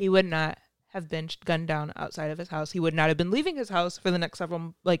 Right. He would not have been gunned down outside of his house. He would not have been leaving his house for the next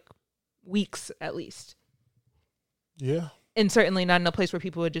several weeks at least. Yeah. And certainly not in a place where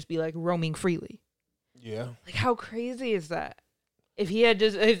people would just be like roaming freely. Yeah. Like, how crazy is that? If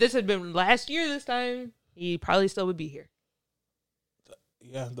this had been last year this time, he probably still would be here.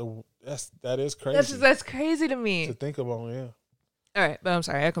 Yeah. That is crazy That's crazy to me. to think about. Yeah. All right, but I'm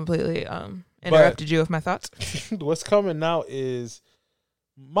sorry, I completely interrupted you with my thoughts. What's coming out is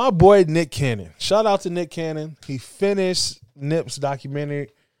my boy Nick Cannon. Shout out to Nick Cannon. He finished Nip's documentary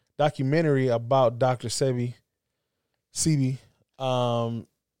about Dr. Sebi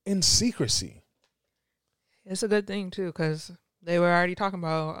in secrecy. It's a good thing too, because they were already talking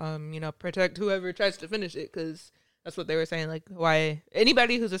about, protect whoever tries to finish it, because that's what they were saying. Like, why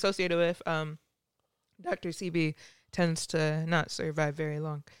anybody who's associated with Dr. CB tends to not survive very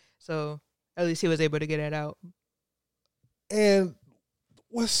long. So at least he was able to get it out. And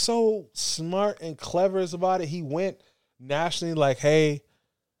what's so smart and clever is about it, he went nationally like, hey,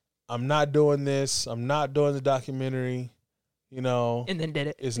 I'm not doing this. I'm not doing the documentary. And then did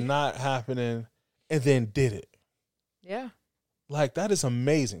it. It's not happening. And then did it. Yeah. Like, that is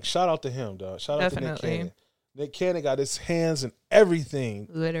amazing. Shout out to him, dog. Shout out to Nick Definitely. Cannon. Nick Cannon got his hands in everything.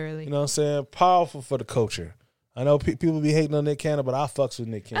 Literally. You know what I'm saying? Powerful for the culture. I know people be hating on Nick Cannon, but I fucks with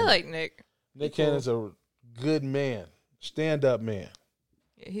Nick Cannon. I like Nick. Nick Cannon's a good man. Stand-up man.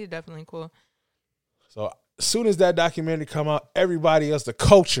 Yeah, he's definitely cool. So as soon as that documentary come out, everybody else, the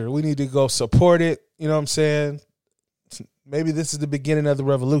culture, we need to go support it. You know what I'm saying? Maybe this is the beginning of the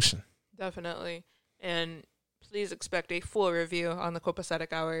revolution. Definitely. And please expect a full review on the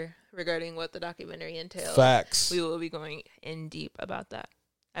Copacetic Hour regarding what the documentary entails. Facts. We will be going in deep about that.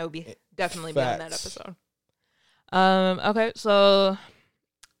 I will be definitely be on that episode. Okay, so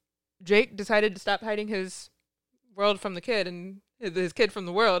Drake decided to stop hiding his world from the kid and his kid from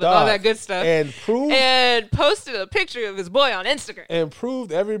the world and all that good stuff. And posted a picture of his boy on Instagram. And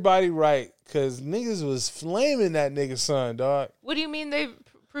proved everybody right, because niggas was flaming that nigga's son, dog. What do you mean they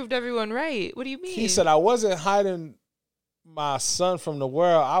proved everyone right? What do you mean? He said, I wasn't hiding my son from the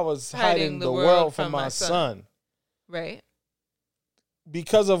world. I was hiding the world from my son. Right.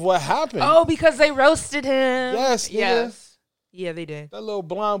 Because of what happened. Oh, because they roasted him. Yes, nigga. Yes. Yeah, they did. That little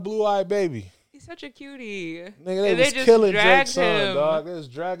blonde, blue-eyed baby. He's such a cutie. Nigga, they was just killing dragged Drake's son, him. dog. They was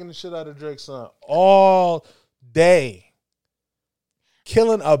dragging the shit out of Drake's son all day.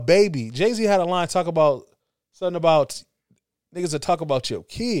 Killing a baby. Jay-Z had a line talking about something about niggas that talk about your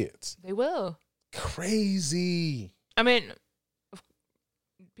kids. They will. Crazy. I mean,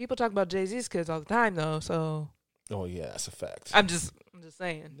 people talk about Jay-Z's kids all the time, though, so. Oh, yeah, that's a fact. I'm just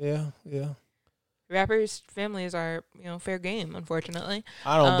saying. Yeah. Rappers' families are, fair game, unfortunately.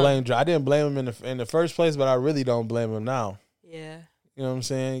 I don't blame Drake. I didn't blame him in the first place, but I really don't blame him now. Yeah. You know what I'm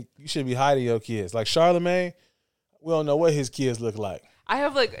saying? You should be hiding your kids. Like Charlamagne, we don't know what his kids look like. I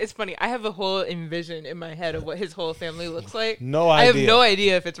have it's funny. I have a whole envision in my head of what his whole family looks like. No idea. I have no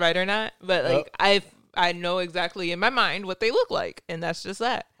idea if it's right or not, but I know exactly in my mind what they look like, and that's just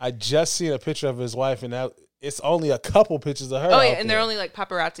that. I just seen a picture of his wife, and it's only a couple pictures of her. Oh yeah, and they're only like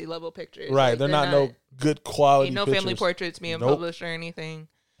paparazzi level pictures. Right, Like, they're not no good quality. Ain't no pictures. family portraits being published or anything.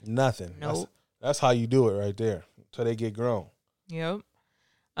 Nothing. Nope. That's how you do it right there until they get grown. Yep.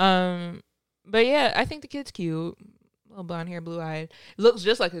 But yeah, I think the kid's cute. Little blonde hair, blue eyed. Looks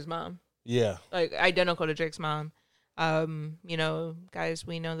just like his mom. Yeah. Like identical to Drake's mom. Guys,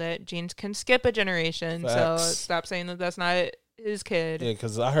 we know that genes can skip a generation. Facts. So stop saying that that's not his kid. Yeah,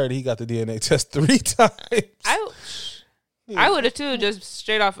 because I heard he got the DNA test 3 times. I would have too, just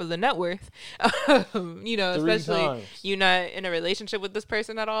straight off of the net worth. Especially times. you're not in a relationship with this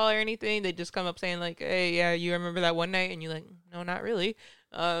person at all or anything. They just come up saying like, "Hey, yeah, you remember that one night?" And you're like, "No, not really."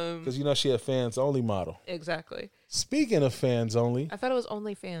 Because she a fans only model. Exactly. Speaking of fans only, I thought it was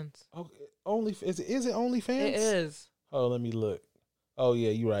OnlyFans. is it OnlyFans? It is. Oh, let me look. Oh yeah,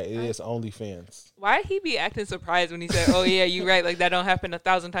 you're right. It is OnlyFans. Why'd he be acting surprised when he said, "Oh yeah, you're right"? Like that don't happen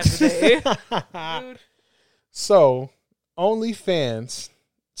 1,000 times a day. Dude. So, OnlyFans,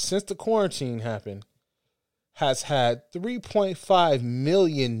 since the quarantine happened, has had 3.5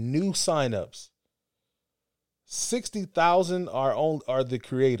 million new signups. 60,000 are the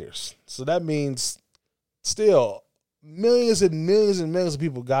creators. So that means still millions and millions and millions of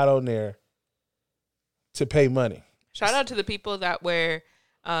people got on there to pay money. Shout out to the people that were,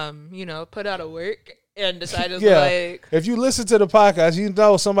 put out of work and decided If you listen to the podcast, you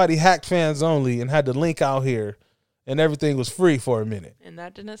know somebody hacked fans only and had the link out here and everything was free for a minute. And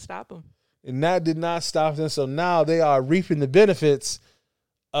that didn't stop them. And that did not stop them. So now they are reaping the benefits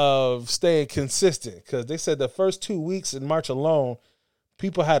of staying consistent, because they said the first 2 weeks in March alone,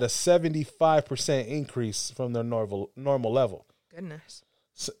 people had a 75% increase from their normal level. Goodness.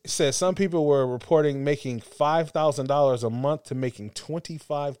 It says some people were reporting making $5,000 a month to making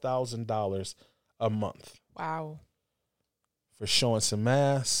 $25,000 a month. Wow. For showing some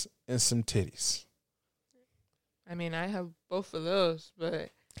ass and some titties. I mean, I have both of those, but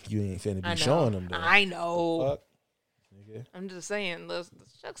You ain't finna be showing them though. I know. Fuck. Yeah. I'm just saying, the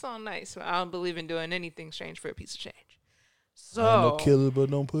checks all nice, but I don't believe in doing anything strange for a piece of change. So I ain't no killer,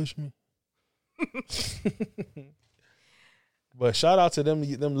 but don't push me. But shout out to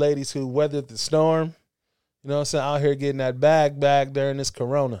them ladies who weathered the storm. You know what I'm saying? Out here getting that bag back during this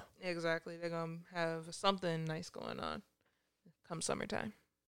corona. Exactly. They're going to have something nice going on come summertime.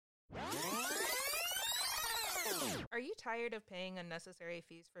 Are you tired of paying unnecessary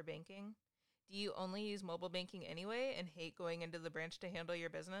fees for banking? Do you only use mobile banking anyway and hate going into the branch to handle your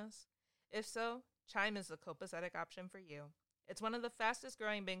business? If so, Chime is the copacetic option for you. It's one of the fastest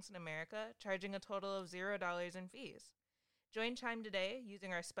growing banks in America, charging a total of $0 in fees. Join Chime today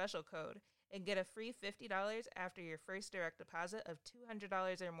using our special code and get a free $50 after your first direct deposit of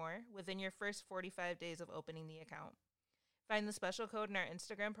 $200 or more within your first 45 days of opening the account. Find the special code in our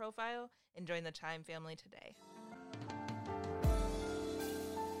Instagram profile and join the Chime family today.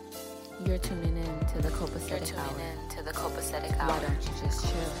 You're tuning in to the Copacetic Hour. Why don't you just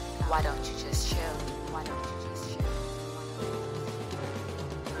chill? Why don't you just chill? Why don't you just chill?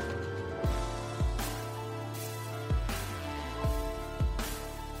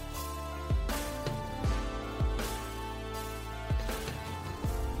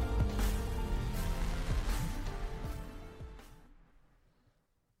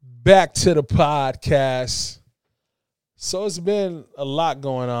 Back to the podcast. So it's been a lot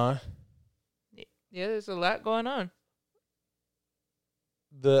going on. Yeah, there's a lot going on.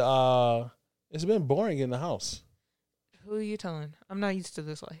 It's been boring in the house. Who are you telling? I'm not used to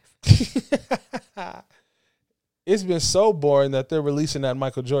this life. It's been so boring that they're releasing that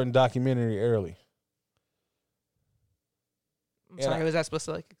Michael Jordan documentary early. I'm sorry, was that supposed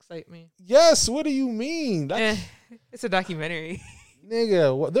to excite me? Yes, what do you mean? It's a documentary.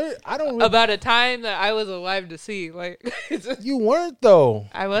 Nigga, I don't about a time that I was alive to see. You weren't though.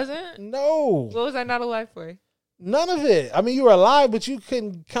 I wasn't? No. What was I not alive for? None of it. I mean, you were alive, but you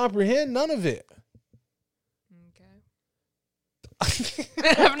couldn't comprehend none of it. Okay.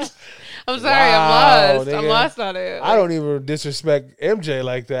 I'm sorry, Wow, I'm lost. nigga. I'm lost on it. I don't even disrespect MJ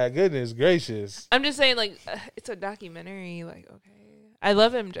like that. Goodness gracious. I'm just saying, it's a documentary. Okay, I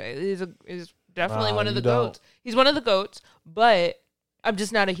love MJ. He's definitely one of the goats. He's one of the goats, but I'm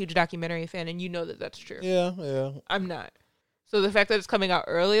just not a huge documentary fan, and you know that that's true. Yeah. I'm not. So the fact that it's coming out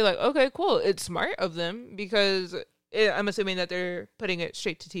early, okay, cool. It's smart of them because I'm assuming that they're putting it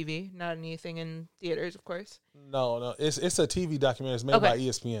straight to TV, not anything in theaters, of course. No. It's a TV documentary. It's made by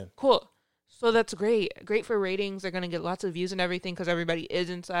ESPN. Cool. So that's great. Great for ratings. They're going to get lots of views and everything because everybody is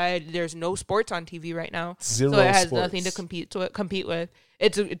inside. There's no sports on TV right now. Zero so it has sports. nothing to compete with.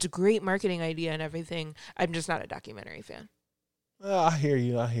 It's a great marketing idea and everything. I'm just not a documentary fan. I hear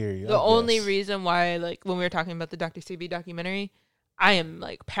you. The only reason why, when we were talking about the Dr. CB documentary, I am,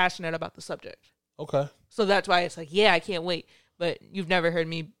 passionate about the subject. Okay. So that's why it's I can't wait. But you've never heard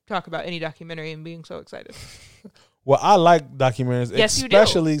me talk about any documentary and being so excited. Well, I like documentaries, yes,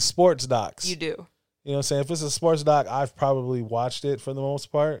 especially sports docs. You do. You know what I'm saying? If it's a sports doc, I've probably watched it for the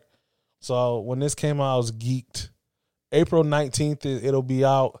most part. So when this came out, I was geeked. April 19th, it'll be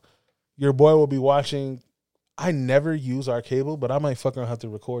out. Your boy will be watching. I never use our cable, but I might fucking have to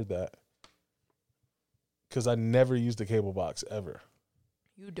record that. Because I never use the cable box ever.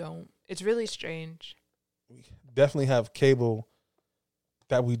 You don't. It's really strange. We definitely have cable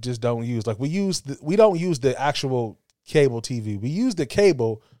that we just don't use. We don't use the actual cable TV. We use the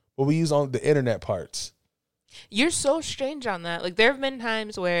cable, but we use on the internet parts. You're so strange on that. There have been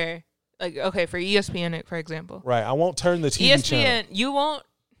times where, for ESPN, for example. Right. I won't turn the TV channel. You won't.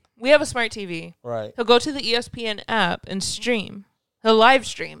 We have a smart TV. Right. He'll go to the ESPN app and stream. He'll live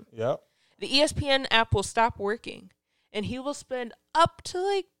stream. Yep. The ESPN app will stop working, and he will spend up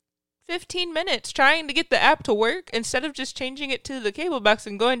to 15 minutes trying to get the app to work instead of just changing it to the cable box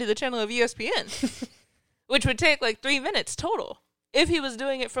and going to the channel of ESPN, which would take 3 minutes total if he was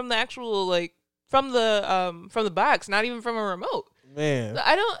doing it from the actual from the box, not even from a remote. Man,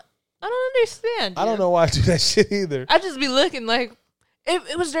 I don't understand. I don't know why I do that shit either. I just be looking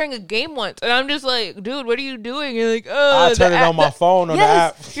it was during a game once, and I'm just dude, what are you doing? You're I turn it on my phone on the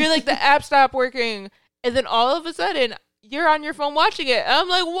app. You're the app stopped working, and then all of a sudden you're on your phone watching it.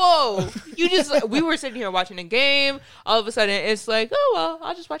 And I'm whoa! You just we were sitting here watching a game. All of a sudden it's oh well,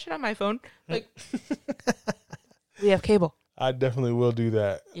 I'll just watch it on my phone. We have cable. I definitely will do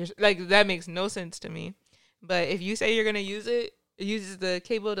that. That makes no sense to me. But if you say you're gonna use the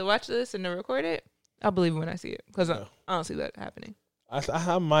cable to watch this and to record it, I'll believe it when I see it because I don't see that happening.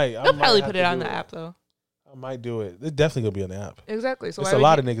 I might. They'll probably put it on the app though. I might do it. It's definitely gonna be on the app. Exactly. So it's a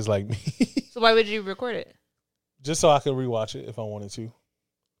lot of niggas like me. So why would you record it? Just so I can rewatch it if I wanted to.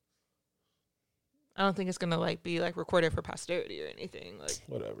 I don't think it's gonna like be like recorded for posterity or anything. Like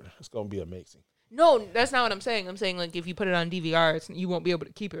Whatever. It's gonna be amazing. no, that's not what I'm saying. I'm saying like if you put it on DVR, you won't be able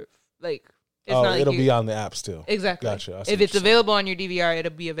to keep it. Like it's not like it'll be on the app still. Exactly. Gotcha. I see If what it's you're saying. available on your DVR,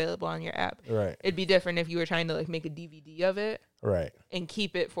 it'll be available on your app. Right. It'd be different if you were trying to like make a DVD of it Right. and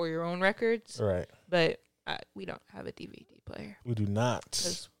keep it for your own records. Right. But we don't have a DVD player We do not.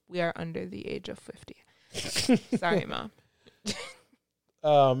 because we are under the age of 50. Sorry, Mom.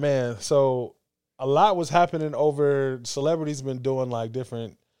 Oh man. So a lot was happening over celebrities been doing like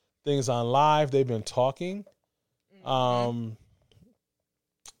different things on live. They've been talking.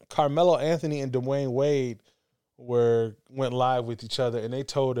 Carmelo Anthony and Dwayne Wade went live with each other and they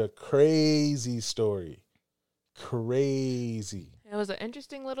told a crazy story. Crazy. It was an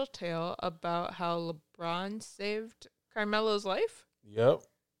interesting little tale about how LeBron saved Carmelo's life. Yep.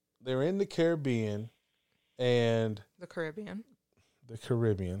 They're in the Caribbean and The Caribbean.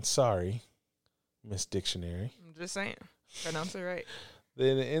 Sorry, Miss Dictionary. I'm just saying. Pronounce it right.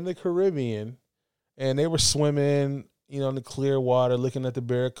 Then in the Caribbean, and they were swimming, in the clear water, looking at the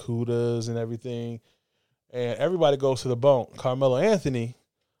barracudas and everything. And everybody goes to the boat. Carmelo Anthony,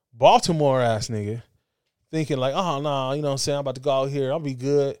 Baltimore ass nigga, thinking like, oh no, you know what I'm saying? I'm about to go out here, I'll be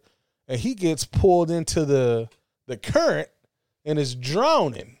good. And he gets pulled into the current and is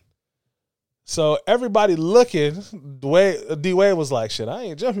drowning. So everybody looking, D Wade was like, shit, I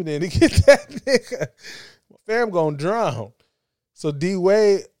ain't jumping in to get that nigga. My fam gonna drown. So D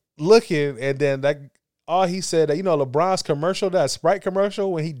Wade looking, and then all he said that, LeBron's commercial, that Sprite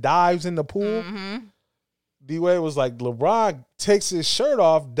commercial, when he dives in the pool, D Wade was like, LeBron takes his shirt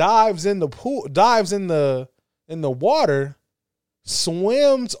off, dives in the pool, dives in the water,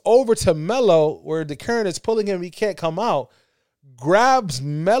 swims over to Melo where the current is pulling him, he can't come out, grabs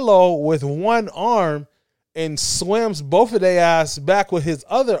Melo with one arm and swims both of their ass back with his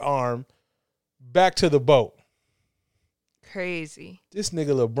other arm back to the boat. Crazy. This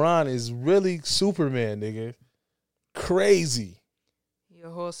nigga LeBron is really Superman, nigga. Crazy. You're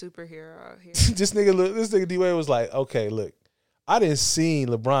a whole superhero out here. This nigga D-Wade was like, okay, look, I didn't see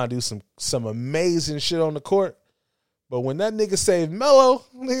LeBron do some amazing shit on the court, but when that nigga saved Melo,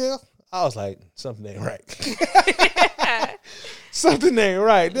 nigga, I was like, something ain't right. Something ain't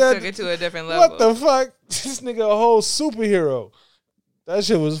right. Took it to a different level. What the fuck? This nigga a whole superhero. That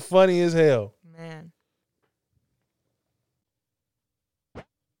shit was funny as hell. Man.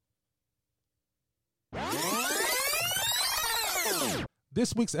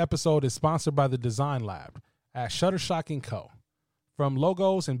 This week's episode is sponsored by the Design Lab at Shutterstock & Co. From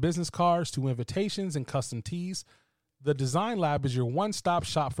logos and business cards to invitations and custom tees, the Design Lab is your one-stop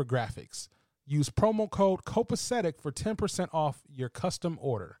shop for graphics. Use promo code COPACETIC for 10% off your custom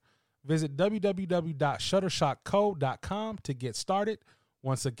order. Visit www.shutterstockco.com to get started.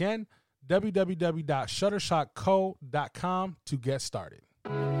 Once again, www.shutterstockco.com to get started.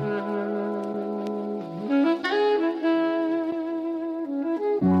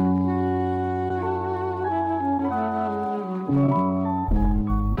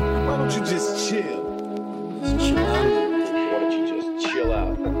 Why don't you just chill? Chill out. Why don't you just chill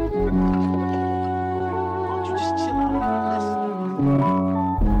out? Why don't you just chill out?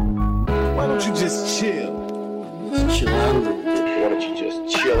 Why don't you just chill? Chill out a little bit. Why don't you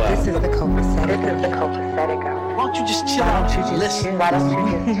just chill out? This is the copacetic hour. Why don't you just chill out? Listen. Why don't you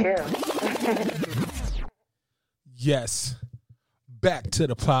just chill? Yes, back to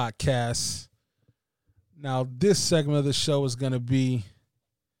the podcast. Now, this segment of the show is going to be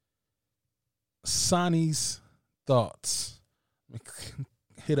Sonny's thoughts. Let me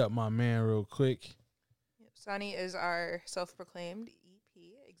hit up my man real quick. Sonny is our self-proclaimed EP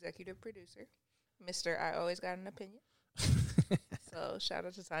executive producer. Mr. I Always Got an Opinion. So shout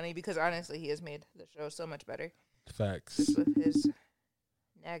out to Sonny because honestly he has made the show so much better. Facts. Just with his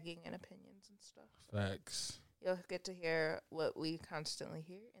nagging and opinions and stuff. Facts. You'll get to hear what we constantly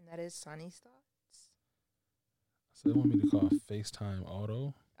hear, and that is Sonny's thoughts. So they want me to call FaceTime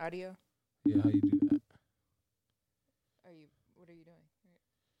Auto. Audio? Yeah, how you do that? What are you doing?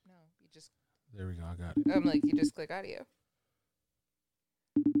 No, you just, There we go. I got it. I'm like, you just click audio.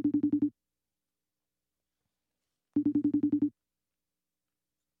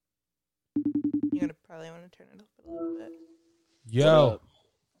 You're gonna probably want to turn it up a little bit. Yo.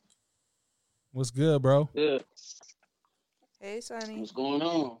 What's good, bro? Good. Hey, Sonny. What's going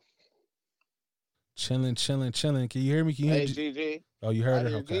on? Chilling. Can you hear me? Can you Hey, hear me? GG. Oh, you I heard it?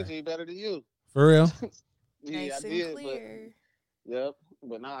 hear Okay. GG better than you. For real? Yeah, Nice I and did, clear. but yep.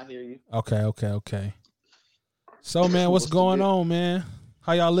 But now I hear you. Okay. So, man, what's What's the going deal? on, man?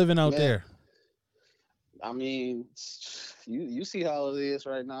 How y'all living out Man. there? I mean, you see how it is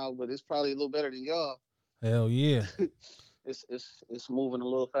right now, but it's probably a little better than y'all. Hell yeah. It's moving a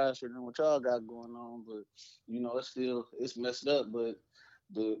little faster than what y'all got going on, but it's messed up. But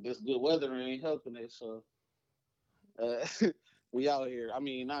this good weather ain't helping it, so uh, we out here. I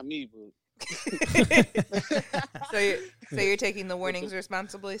mean, not me, but So you're taking the warnings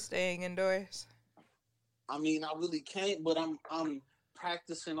responsibly, staying indoors. I mean, I really can't. But I'm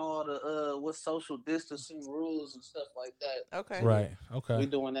practicing all the what social distancing rules and stuff like that. Okay. Right. Okay. We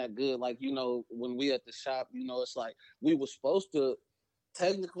doing that good. Like, when we at the shop, it's like we was supposed to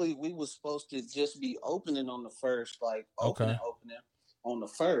technically we was supposed to just be opening on the first, like opening on the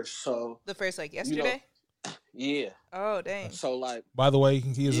first. So The first, like, yesterday? yeah. Oh, dang. So like By the way,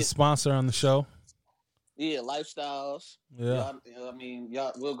 he is a sponsor on the show. yeah, lifestyles. Yeah.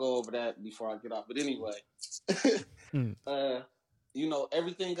 Y'all we'll go over that before I get off. But anyway.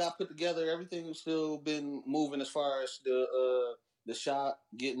 Everything got put together. Everything's still been moving as far as the shop,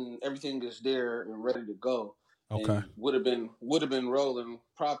 getting everything is there and ready to go. Okay. Would have been rolling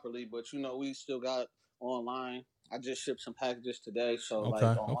properly, but we still got online. I just shipped some packages today, so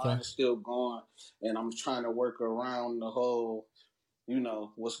online is still going, and I'm trying to work around the whole,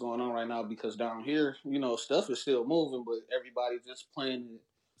 what's going on right now, because down here, stuff is still moving, but everybody's just playing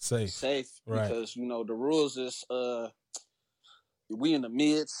it safe, right? Because the rules is we in the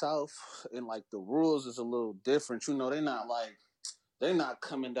mid south, and like the rules is a little different. They're not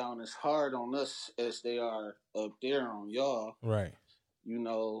coming down as hard on us as they are up there on y'all. Right.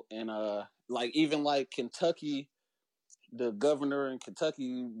 And like even like Kentucky, the governor in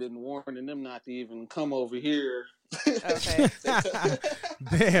Kentucky been warning them not to even come over here. Okay.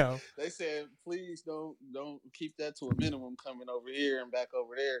 Damn. They said, please don't keep that to a minimum coming over here and back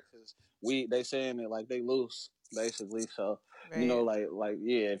over there, because they saying it like they loose basically. So right. like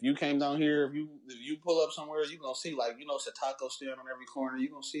yeah, if you came down here, if you pull up somewhere, you gonna see it's a taco stand on every corner. You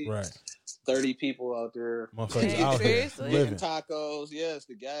gonna see 30 people out there. Motherfuckers out here living tacos. Yes,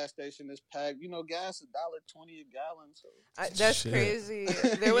 the gas station is packed. Gas $1.20 a gallon. So that's crazy.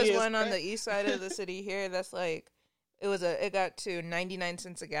 There was one on the east side of the city here. That's like it got to 99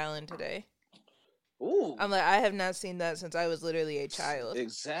 cents a gallon today. Ooh. I'm like, I have not seen that since I was literally a child.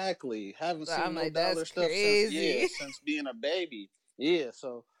 Exactly. Haven't seen no like, dollar stuff crazy. since being a baby. Yeah,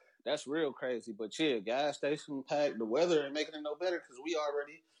 so that's real crazy. But yeah, gas station packed. The weather ain't making it no better, because we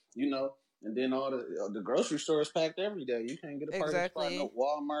already, and then all the grocery stores packed every day. You can't get a parking spot. No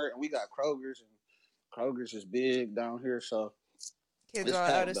Walmart, and we got Kroger's, and Kroger's is big down here, so kids all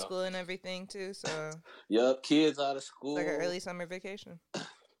out of school and everything too. So yep, kids out of school. It's like an early summer vacation.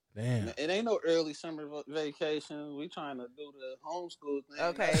 Damn. It ain't no early summer vacation. We trying to do the homeschool thing.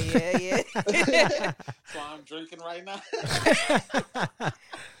 Okay, yeah. So I'm drinking right now.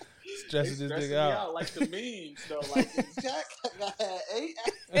 Stressing this nigga out. Like the memes, though. Like, Jack, I had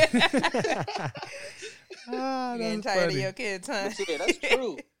 8. Getting tired of your kids, huh? But yeah, that's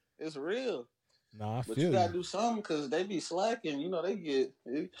true. It's real. Nah, I but feel you gotta do something, because they be slacking.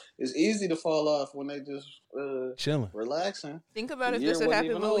 It's easy to fall off when they just chilling, relaxing. Think about if this had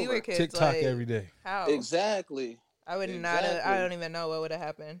happened when we were kids. TikTok every day. How? Exactly. I would not have. I don't even know what would have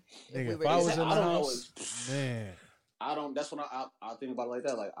happened. If I was in the house, man. That's when I think about it like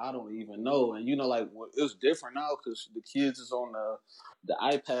that. Like, I don't even know. And it's different now, because the kids is on the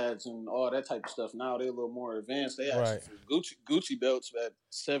iPads and all that type of stuff. Now they're a little more advanced. They actually Gucci belts at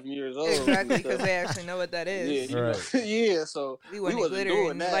 7 years old. Exactly, because they actually know what that is. Yeah, yeah. So we wasn't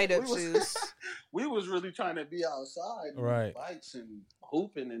doing that. Light up shoes. We was really trying to be outside, right? Bikes and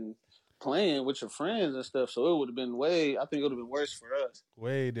hooping and playing with your friends and stuff. So it would have been I think it would have been worse for us.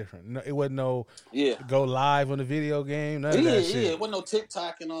 Way different. No, it wasn't go live on the video game. None of that shit. Yeah, it wasn't no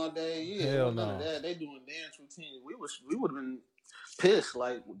TikToking all day. Yeah, hell none of that. They doing dance routines. We would have been pissed.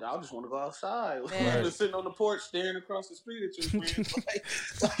 Like, I just want to go outside. We were sitting on the porch staring across the street at your friends.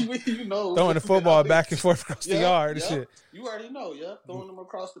 throwing the football back and forth across the yard and shit. You already know, throwing them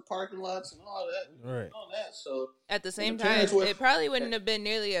across the parking lots and all that. Right. All that. So at the same time, it probably wouldn't have been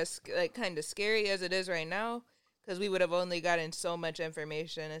nearly as kind of scary as it is right now, because we would have only gotten so much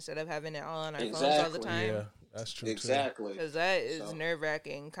information instead of having it all on our phones all the time. Yeah, that's true. Exactly. Because that is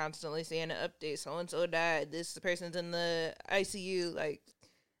nerve-wracking, constantly seeing an update. So-and-so died. This person's in the ICU. Like,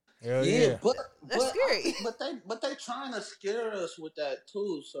 hell yeah. But that's scary. But they trying to scare us with that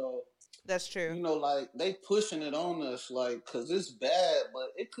too. So that's true. Like, they pushing it on us, like, because it's bad, but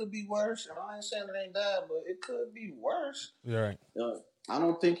it could be worse. And I ain't saying it ain't bad, but it could be worse. You're right. I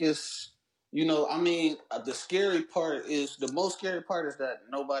don't think it's, the scary part is, the most scary part is that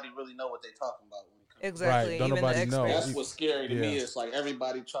nobody really know what they talking about when it Exactly. Right. Don't Even nobody the know. experts. That's what's scary to me. It's like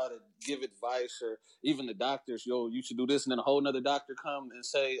everybody try to give advice, or even the doctors, yo, you should do this, and then a whole nother doctor come and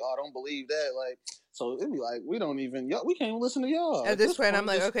say, oh, I don't believe that. Like, so it'd be like, we can't even listen to y'all. At this point, I'm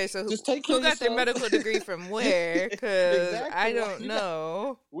like, okay, so just take care who got of their yourself. medical degree from where? Because Exactly. I don't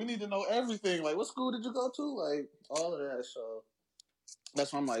know. We need to know everything. Like, what school did you go to? Like, all of that. So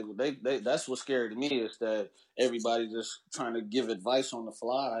that's why I'm like, that's what's scary to me, is that everybody just trying to give advice on the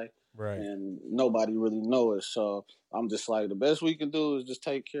fly. Right. And nobody really knows it. So I'm just like, the best we can do is just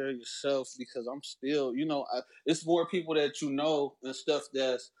take care of yourself, because I'm still, it's more people that and stuff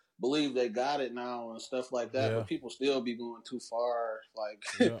that's believe they got it now and stuff like that. But people still be going too far. Like,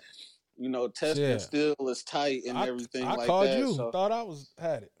 testing still is tight and everything like that. I called you. So. Thought I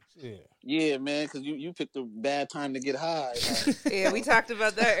had it. Yeah, man, because you picked a bad time to get high. Like. Yeah, we talked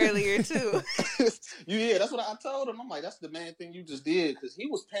about that earlier, too. Yeah, that's what I told him. I'm like, that's the main thing you just did, because he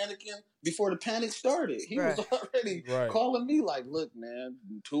was panicking before the panic started. He was already calling me like, look, man,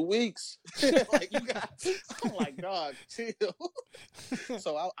 2 weeks. Like, I'm like, dog, chill.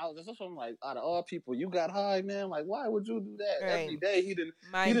 So that's what I'm like, out of all people, you got high, man. Like, why would you do that? Right. Every day he didn't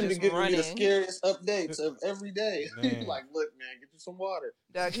be giving me the scariest updates of every day. He's like, look, man, get you some water.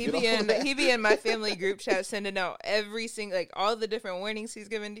 Dog, he be in my family group chat sending out every single, like, all the different warnings he's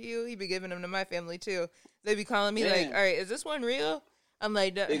giving to you. He be giving them to my family too. They be calling me like, all right, is this one real? I'm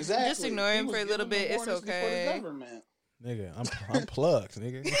like, just ignore him for a little bit. It's okay. Nigga, I'm plugged,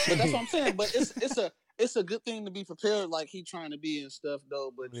 nigga. But that's what I'm saying. But it's a good thing to be prepared, like he trying to be and stuff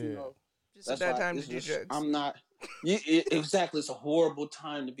though. But just at that time to do drugs. I'm not. Exactly. It's a horrible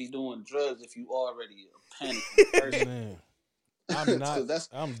time to be doing drugs if you already a panicking person. Man. I'm not.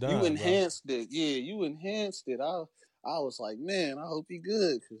 I'm done. You enhanced it. Yeah, you enhanced it. I was like, man, I hope he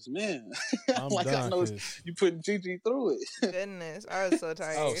good, because, man, like, I know you putting Gigi through it. Goodness, I was so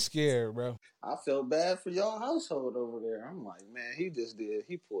tired. I was scared, bro. I felt bad for y'all household over there. I'm like, man, he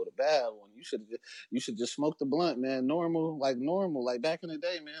pulled a bad one. You should just smoke the blunt, man. Normal, like back in the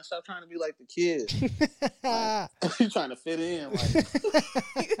day, man. Stop trying to be like the kids. Like, you trying to fit in.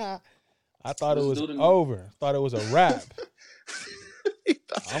 Like, I thought it was over. Thought it was a wrap.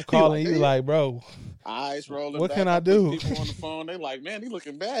 I'm calling you like, bro. Eyes rolling. What back. can I do? People on the phone, they like, man, he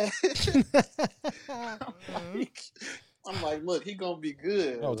looking bad. I'm like, look, he gonna be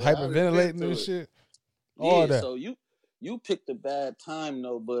good. I was hyperventilating and shit. All that. So you picked a bad time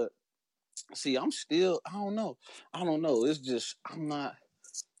though, but see, I don't know. It's just I'm not.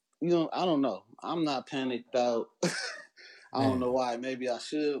 I don't know. I'm not panicked out. I don't know why. Maybe I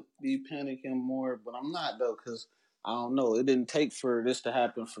should be panicking more, but I'm not though, because I don't know. It didn't take for this to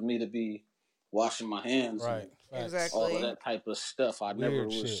happen for me to be washing my hands. Right. Exactly. All of that type of stuff. I Weird never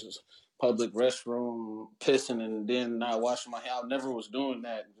was public restroom pissing and then not washing my hands. I never was doing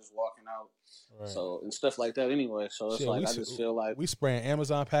that and just walking out. Right. So, and stuff like that anyway. So it's like, I just feel like we spraying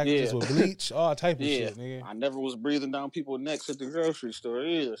Amazon packages with bleach, all type of shit, nigga. I never was breathing down people's necks at the grocery store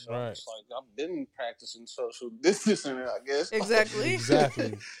either. So right. It's like, I've been practicing social distancing, I guess. Exactly.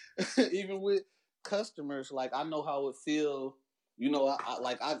 Even with customers, like, I know how it feel.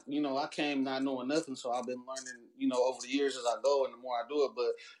 I came not knowing nothing, so I've been learning, over the years as I go, and the more I do it.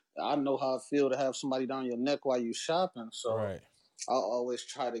 But I know how it feel to have somebody down your neck while you shopping. So I always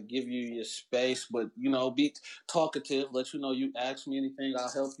try to give you your space, but be talkative. Let you know you ask me anything, I'll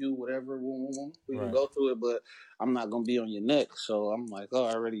help you. Whatever, we can go through it. But I'm not gonna be on your neck. So I'm like, I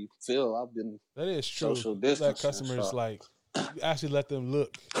already feel I've been. That is true. Social distancing. Let customers you actually let them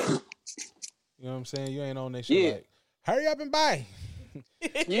look. You know what I'm saying? You ain't on that shit like, hurry up and buy.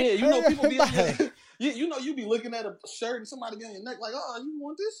 Yeah, people be like, you be looking at a shirt and somebody be on your neck like, oh, you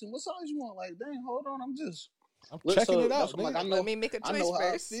want this? And what size you want? Like, dang, hold on, I'm checking it out. Like, let me make a choice first.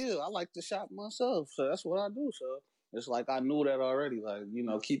 How I feel. I like to shop myself, so that's what I do. So it's like I knew that already. Like,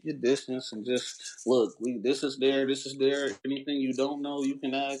 keep your distance and just look. This is there. Anything you don't know, you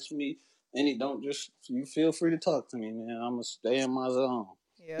can ask me. You feel free to talk to me, man. I'm gonna stay in my zone.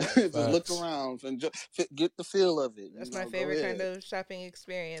 Yeah, just look around and just get the feel of it. That's my favorite kind of shopping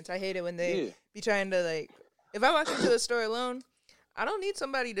experience. I hate it when they be trying to if I walk into a store alone, I don't need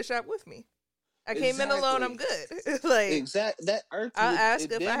somebody to shop with me. I came in alone. I'm good. Exactly. That irks me. I'll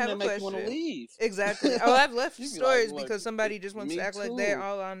ask if I have a question. You want to leave. Exactly. Oh, I've left stores because somebody just wants to act like they're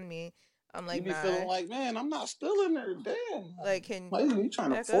all on me. I'm like, you be feeling like, man, I'm not still in there. Damn. Like, you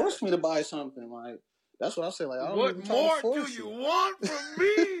trying to force me to buy something? Like, that's what I say. Like, I don't what more do you want from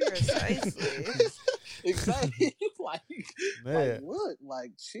me? Precisely. Exactly. Like what?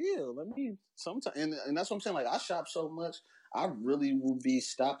 Like chill. Let me sometimes, and that's what I'm saying. Like I shop so much, I really will be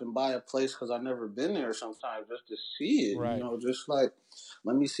stopping by a place because I've never been there. Sometimes just to see it, Right. you know, just like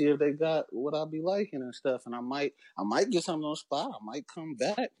let me see if they got what I be liking and stuff. And I might get something on the spot. I might come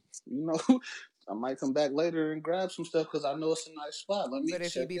back, you know. I might come back later and grab some stuff because I know it's a nice spot. Let me. But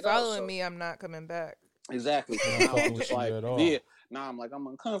if you check be it following out. me, I'm not coming back. Exactly. I'm Now not fucking I'm with just you like, at all. yeah. Now I'm like, I'm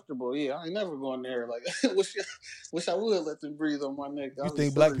uncomfortable. Yeah, I ain't never going there. Like, wish I would let them breathe on my neck. You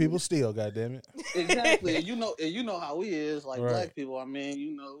think black people steal? Goddamn it! Exactly. And you know how we is like Right. black people. I mean,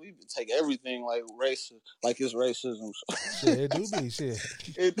 you know, we take everything like racist, like it's racism. Shit, it do be shit.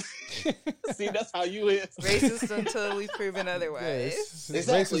 See, that's how you is. Racist until we've proven otherwise. It's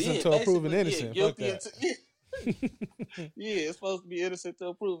Exactly. racist until proven innocent. Fuck Guilty that. yeah, it's supposed to be innocent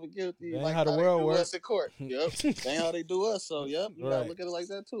until proven guilty. That like ain't how the they world do works. us in court. Yep. That ain't how they do us. So yep, you gotta Right. look at it like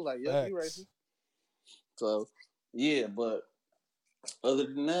that too. Like, yep, you Facts. racist. So yeah, but other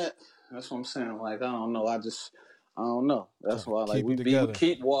than that, that's what I'm saying. Like, I don't know. I don't know. That's why like we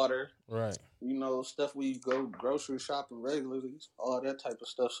keep water. Right. You know, stuff we go grocery shopping regularly, all that type of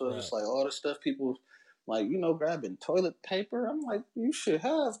stuff. So it's like all the stuff people like, you know, grabbing toilet paper. I'm like, you should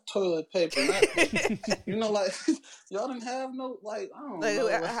have toilet paper. Not, you know, like y'all didn't have no like I don't know.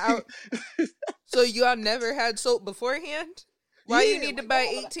 Like, how, so y'all never had soap beforehand? Why you need to buy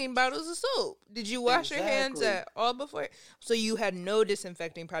 18 bottles of soap? Did you wash your hands at all before? So you had no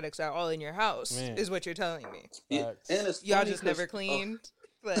disinfecting products at all in your house, is what you're telling me. Yeah, and it's y'all just never cleaned.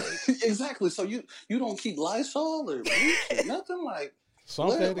 Like exactly. So you don't keep Lysol or bleach, nothing like.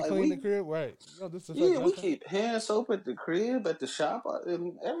 Something to clean the crib, right? We keep hand soap at the crib, at the shop,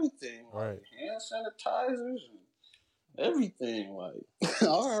 and everything. Right. Like hand sanitizers and everything. Like I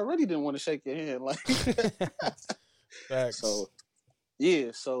already didn't want to shake your hand. Like Facts. So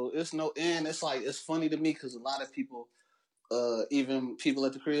yeah, so it's no and it's like it's funny to me because a lot of people, even people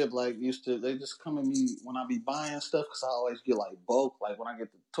at the crib, like they just come at me when I be buying stuff because I always get like bulk. Like when I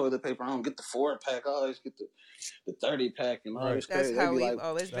get the toilet paper, I don't get the 4-pack. I always get the 30-pack and all this crazy. That's how we've like,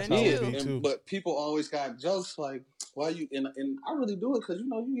 always been too. But people always got jokes like, why you and I really do it because you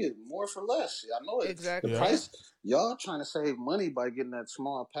know you get more for less. I know it. Exactly. The price, y'all trying to save money by getting that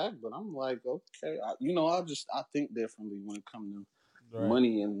small pack, but I'm like, okay, I think differently when it comes to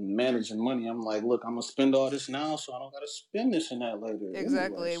money and managing money. I'm like, look, I'm gonna spend all this now, so I don't gotta spend this and that later.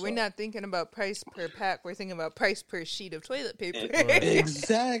 Exactly. Anyway, we're not thinking about price per pack. We're thinking about price per sheet of toilet paper.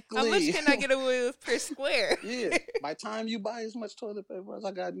 Exactly. How much can I get away with per square? Yeah. By the time you buy as much toilet paper as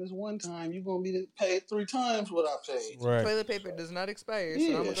I got in this one time, you're gonna be paid 3 times what I paid. Right. Toilet paper does not expire, so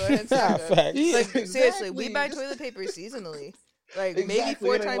I'm gonna go ahead and say that. Like seriously, we buy toilet paper seasonally. Like maybe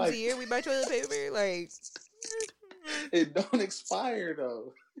 4 times a year we buy toilet paper. Like it don't expire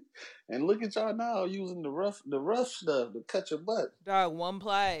though. And look at y'all now using the rough stuff to cut your butt. Dog, 1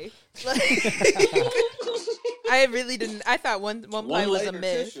 ply. Like, I really didn't. I thought one ply was a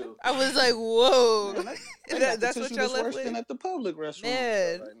myth. Tissue. I was like, whoa. Man, that's what y'all left with. At the public restaurant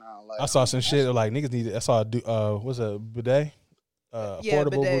Man. right now. Like, I saw some shit like niggas need. I saw what's a bidet,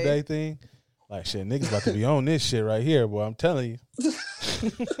 affordable bidet thing. Like shit, niggas about to be on this shit right here, boy. I'm telling you.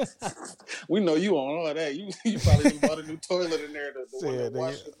 We know you on all that. You probably bought a new toilet in there to one that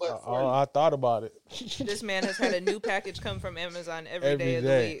wash your butt for you. I thought about it. This man has had a new package come from Amazon every day of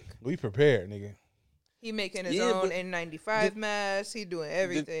the week. We prepared, nigga. He making his own N95 mask. He doing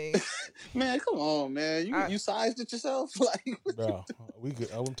everything. Man, come on, man. You sized it yourself? Like, bro,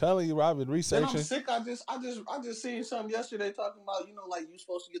 I'm telling you, I've been researching. And I'm sick. I just seen something yesterday talking about, you know, like you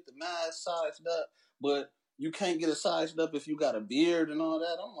supposed to get the mask sized up, but you can't get it sized up if you got a beard and all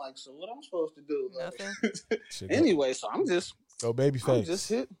that. I'm like, so what I'm supposed to do? Nothing. Anyway, so I'm just go baby face. I'm just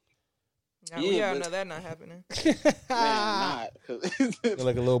hit. Now we all know that not happening. Man, not. Feel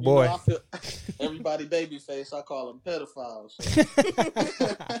like a little boy. I feel, everybody baby face. I call them pedophiles.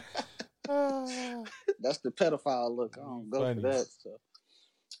 So. That's the pedophile look. I don't go for that. So.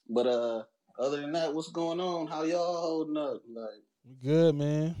 But other than that, what's going on? How y'all holding up? Like, we good,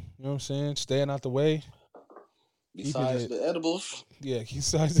 man. You know what I'm saying? Staying out the way. Besides the edibles. Yeah,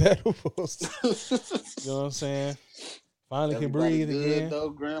 besides the edibles. You know what I'm saying? Finally everybody can breathe good, again. Though,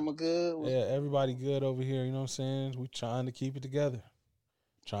 grandma good. Yeah, everybody good over here. You know what I'm saying? We trying to keep it together.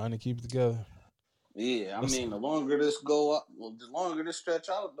 Yeah, I mean, the longer this go up, the longer this stretch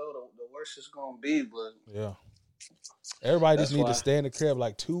out, though, the worse it's gonna be. But yeah, everybody just need to stay in the crib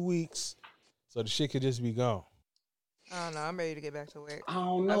like 2 weeks, so the shit could just be gone. I don't know. I'm ready to get back to work. I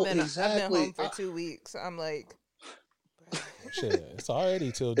don't know exactly. I've been home for 2 weeks. I'm like, shit, it's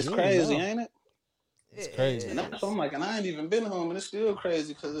already till June. It's crazy, now. ain't it? It's crazy. And so I'm like, and I ain't even been home, and it's still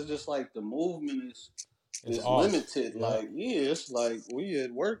crazy because it's just like the movement It's off. limited. Yeah. Like, it's like we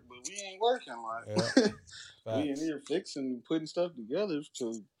at work, but we ain't working. Like, we in here fixing, putting stuff together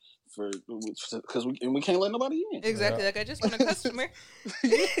because we can't let nobody in. Exactly. Like, I just want a customer.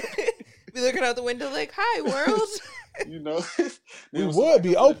 Be looking out the window like, "Hi, world." We would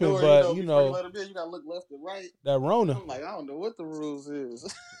be open, door, but you let them in, you gotta look left and right. That Rona. I'm like, I don't know what the rules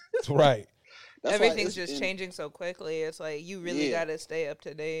is. Right. Everything's just changing so quickly. It's like you really gotta stay up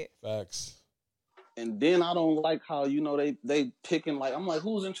to date. Facts. And then I don't like how they picking, like, I'm like,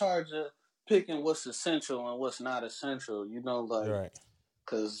 who's in charge of picking what's essential and what's not essential? Right.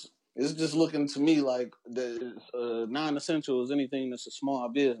 Because it's just looking to me like the non-essential is anything that's a small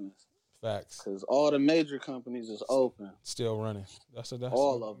business. Facts. Because all the major companies is open, still running. That's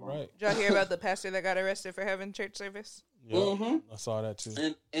all of them. Right. Did y'all hear about the pastor that got arrested for having church service? Yeah, I saw that too.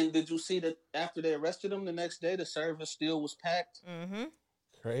 And did you see that after they arrested him the next day, the service still was packed? Mm-hmm.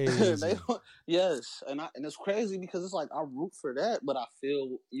 Crazy. Yes, and it's crazy because it's like I root for that, but I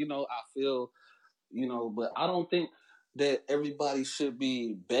feel, but I don't think that everybody should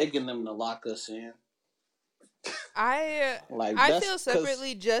be begging them to lock us in. I feel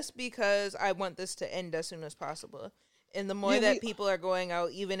separately just because I want this to end as soon as possible. And the more that people are going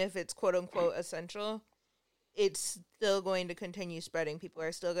out, even if it's quote unquote essential, it's still going to continue spreading. People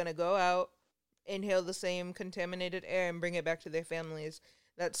are still going to go out, inhale the same contaminated air, and bring it back to their families.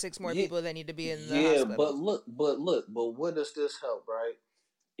 That's 6 more people that need to be in the hospital. but what does this help, right?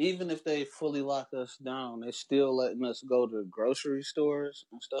 Even if they fully lock us down, they're still letting us go to grocery stores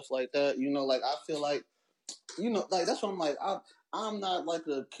and stuff like that. Like, I feel like, like, that's what I'm like. I'm not like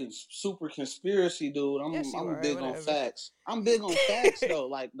a super conspiracy dude. I'm big on facts. I'm big on facts, though.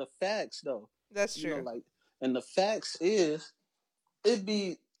 Like, the facts, though. That's true. And the facts is, it'd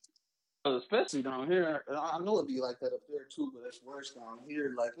be, especially down here, I know it'd be like that up there too, but it's worse down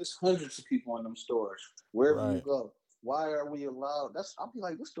here. Like, there's hundreds of people in them stores wherever you go. Why are we allowed? I'll be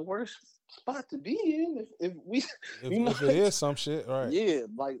like, this the worst spot to be in if it is some shit, right? Yeah,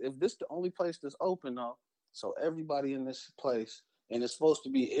 like, if this the only place that's open though, so everybody in this place, and it's supposed to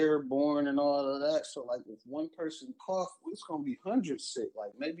be airborne and all of that. So, like, if one person cough, it's gonna be hundreds sick,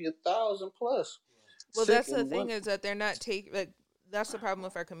 like maybe 1,000 plus. Well, that's the thing is that they're not taking, like, that's the problem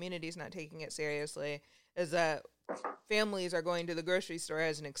with our communities not taking it seriously, is that families are going to the grocery store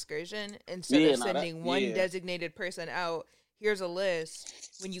as an excursion instead of sending one designated person out. Here's a list.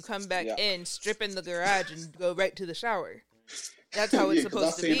 When you come back in, strip in the garage and go right to the shower. That's how it's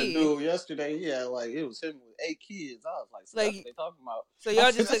supposed to be. I seen a dude yesterday. Yeah, like, it was him with 8 kids. I was like, so that's what they talking about. So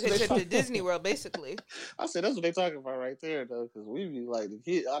y'all just took a trip to Disney World, basically. I said, that's what they talking about right there, though, because we be like, the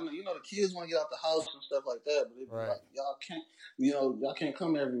kids, the kids want to get out the house and stuff like that, but they be like, y'all can't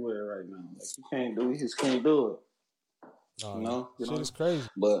come everywhere right now. Like, we just can't do it. Shit is crazy.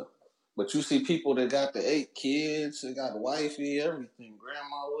 But you see people that got the 8 kids, they got a wifey, everything,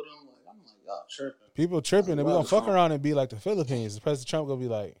 grandma with them. Like, I'm like, y'all tripping. People tripping, and we gonna fuck around and be like the Philippines. President Trump gonna be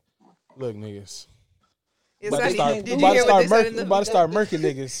like, look, niggas. Did you hear what they said in the about to start murking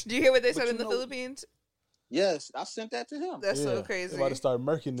niggas. Do you hear what they said in the Philippines? Yes, I sent that to him. That's so crazy. They're about to start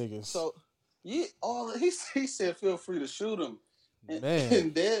murking niggas. So, he said feel free to shoot him. Man.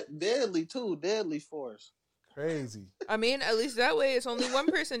 And deadly too, deadly force. Crazy. I mean, at least that way it's only one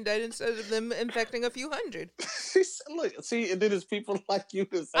person dead instead of them infecting a few hundred. Look, see, and then there's people like you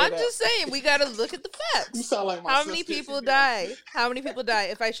to say I'm just saying, we gotta look at the facts. You sound like my How many people die? How many people die?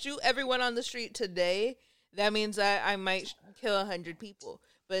 If I shoot everyone on the street today, that means that I might kill 100 people.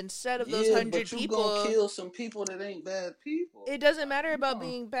 But instead of those 100 people, gonna kill some people that ain't bad people. It doesn't matter about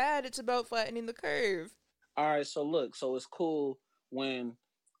being bad. It's about flattening the curve. All right, so look, so it's cool when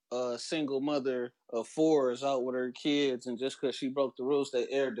a single mother of 4 is out with her kids, and just because she broke the rules, they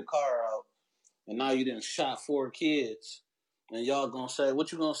aired the car out, and now you done shot 4 kids, and y'all gonna say,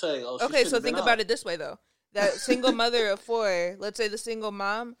 what you gonna say? Oh, okay, so think about it this way, though. That single mother of 4, let's say the single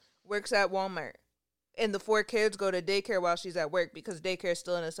mom works at Walmart, and the 4 kids go to daycare while she's at work because daycare is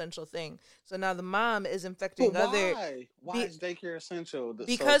still an essential thing. So now the mom is infecting other... Why is daycare essential?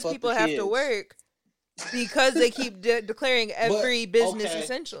 Because people have to work. Because they keep declaring every business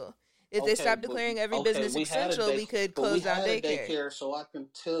essential. If they stop declaring every business essential, we could close down daycare. So I can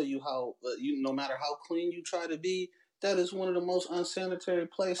tell you how, no matter how clean you try to be, that is one of the most unsanitary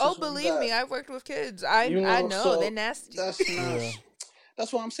places. Oh, believe me, I've worked with kids. I know so they're nasty.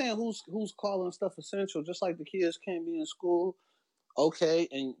 That's what I'm saying. Who's calling stuff essential? Just like the kids can't be in school, okay,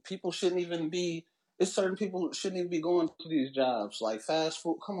 and people shouldn't even be. It's certain people who shouldn't even be going to these jobs, like fast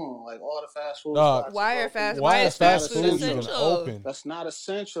food. Come on, like all the fast food. Why is fast food essential? Open? That's not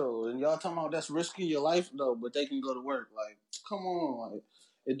essential. And y'all talking about that's risking your life though, but they can go to work. Like, come on, like,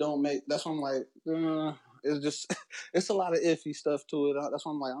 it don't make. That's why I'm like, it's just it's a lot of iffy stuff to it. That's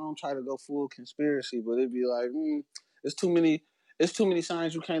why I'm like, I don't try to go full conspiracy, but it'd be like, it's too many. It's too many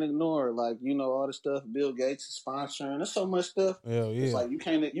signs you can't ignore. Like, all the stuff Bill Gates is sponsoring. There's so much stuff. Hell yeah. It's like you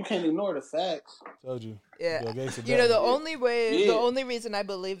can't ignore the facts. Told you. Yeah. Bill Gates The only reason I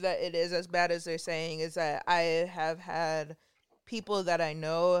believe that it is as bad as they're saying is that I have had people that I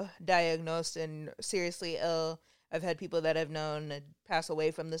know diagnosed and seriously ill. I've had people that I've known pass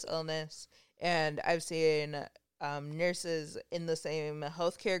away from this illness, and I've seen nurses in the same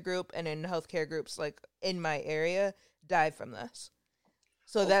healthcare group and in healthcare groups like in my area die from this.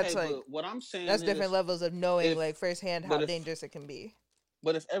 So that's like what I'm saying. That's different levels of knowing like firsthand how dangerous it can be.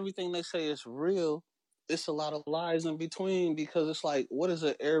 But if everything they say is real, it's a lot of lies in between because it's like, what is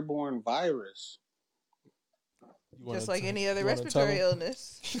an airborne virus? Just like any other respiratory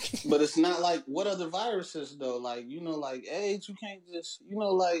illness. But it's not like what other viruses though? Like, like AIDS, you can't just,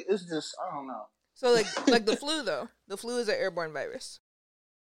 like it's just, I don't know. So like the flu though. The flu is an airborne virus.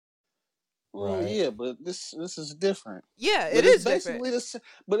 Well, yeah, but this is different. Yeah, it is basically different.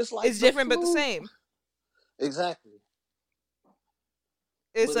 But it's like it's different but the same. Exactly.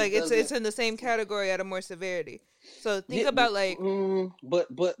 It's like it's in the same category at a more severity. So think about like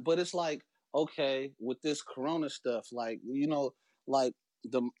but it's like, okay, with this corona stuff, like like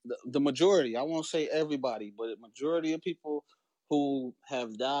the majority, I won't say everybody, but the majority of people who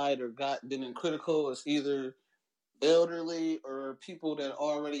have died or been in critical is either elderly or people that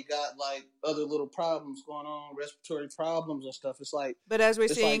already got like other little problems going on, respiratory problems and stuff. It's like, but as we're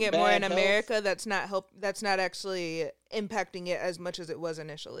seeing like it more in health. America, that's not actually impacting it as much as it was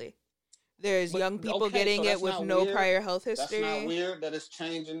initially. There's young people getting it with no prior health history. That's not weird that it's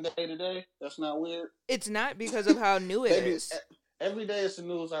changing day to day. That's not weird. It's not because of how new it is. Every day it's a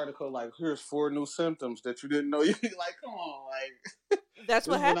news article like, here's 4 new symptoms that you didn't know. You like, come on, like. That's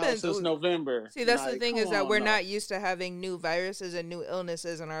what happens since November. See, that's the thing is that we're not used to having new viruses and new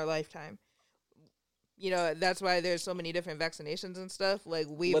illnesses in our lifetime. That's why there's so many different vaccinations and stuff. Like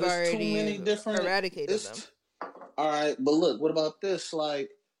we've already eradicated them. All right, but look, what about this? Like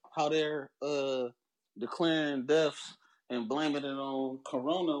how they're declaring deaths and blaming it on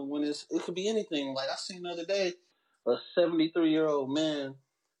corona when it could be anything. Like I seen the other day a 73-year-old man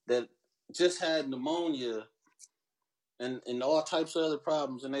that just had pneumonia and all types of other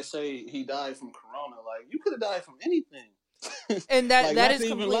problems, and they say he died from corona. Like, you could have died from anything. And that is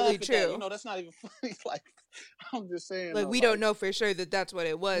completely true. That's not even funny. Like, I'm just saying. Like, we don't know for sure that that's what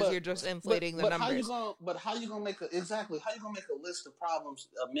it was. You're just inflating the numbers. How you gonna make a list of problems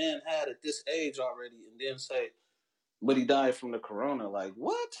a man had at this age already, and then say, but he died from the corona? Like,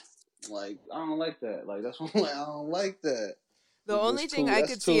 what? Like, I don't like that. Like, that's what I don't like that. The only thing I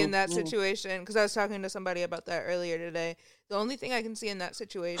could see in that situation, because I was talking to somebody about that earlier today, the only thing I can see in that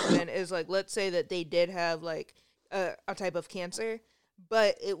situation is, like, let's say that they did have, like, a type of cancer,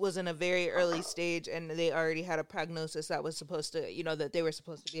 but it was in a very early stage and they already had a prognosis that was supposed to, that they were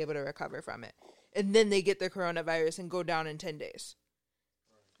supposed to be able to recover from it. And then they get the coronavirus and go down in 10 days.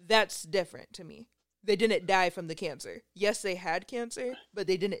 That's different to me. They didn't die from the cancer. Yes, they had cancer, but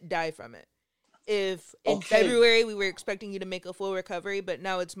they didn't die from it. If in February we were expecting you to make a full recovery, but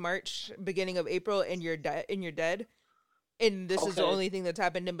now it's March, beginning of April, and you're dead, and this is the only thing that's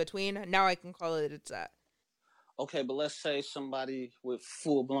happened in between, now I can call it's that. Okay, but let's say somebody with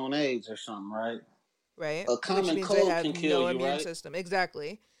full-blown AIDS or something, right? Right. A common cold can kill you, immune right? system.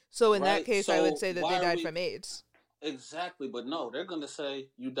 Exactly. So in that case, I would say that they died from AIDS. Exactly, but no, they're going to say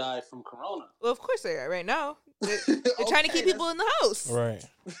you died from corona. Well, of course they are right now. They're trying to keep people in the house. Right.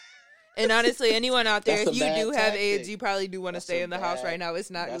 And honestly, anyone out there, if you do have AIDS, you probably do want to stay in the house right now. It's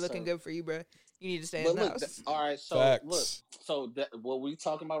not looking good for you, bro. You need to stay in the house. All right, so Facts. Look, so what we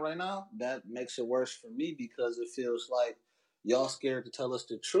talking about right now, that makes it worse for me because it feels like y'all scared to tell us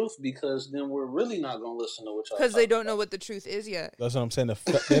the truth because then we're really not going to listen to what y'all because they don't know what the truth is yet. That's what I'm saying.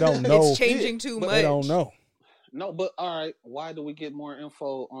 They don't know. It's changing too much. They don't know. No, but all right, why do we get more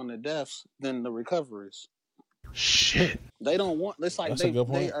info on the deaths than the recoveries? Shit. They don't want. It's like That's a good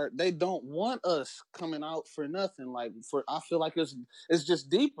point. they don't want us coming out for nothing. Like I feel like it's just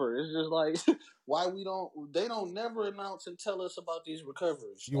deeper. It's just like why they don't never announce and tell us about these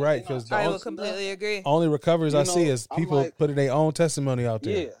recoveries. You're right, because I will completely agree. Only recoveries I see is people putting their own testimony out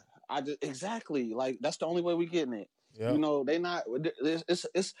there. Yeah, exactly. Like that's the only way we getting it. Yep. They not.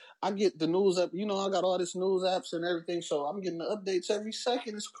 It's. I get the news up. I got all this news apps and everything, so I'm getting the updates every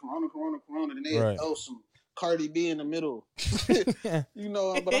second. It's corona, and they some Cardi B in the middle.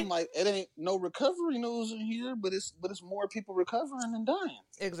 But I'm like, it ain't no recovery news in here, but it's more people recovering than dying.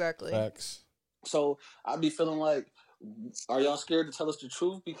 Exactly. Facts. So I be feeling like Are y'all scared to tell us the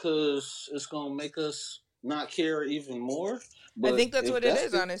truth because it's gonna make us not care even more? I think that's what it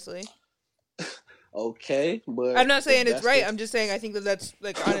is, honestly. Okay, but I'm not saying it's right. I'm just saying I think that's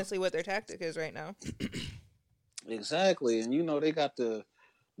like honestly what their tactic is right now. Exactly, and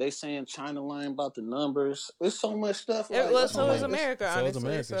they saying China lying about the numbers. There's so much stuff. Well, so is America,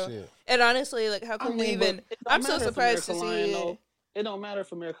 honestly. And honestly, like, how come we even? I'm so surprised to see. It don't matter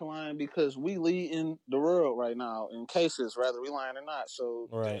if America lying because we lead in the world right now in cases, whether we lying or not. So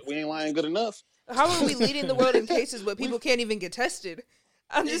we ain't lying good enough. How are we leading the world in cases, but people can't even get tested?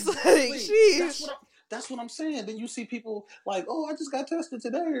 I'm just like, sheesh. That's what I'm saying. Then you see people like, oh, I just got tested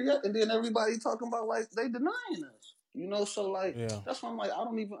today, and then everybody talking about like they denying us. You know, so like that's why I'm like, I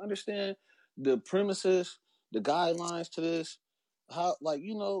don't even understand the premises, the guidelines to this. How, like,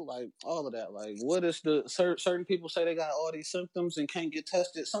 you know, like all of that. Like, what is the certain people say they got all these symptoms and can't get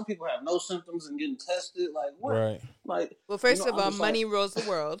tested. Some people have no symptoms and getting tested. Like, what? Right. Like, well, first of all, money rules the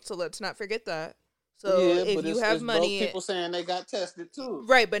world, so let's not forget that. So if you have money, people saying they got tested too,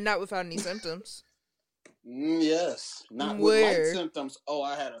 right, but not without any symptoms. Yes, not with light symptoms. Oh,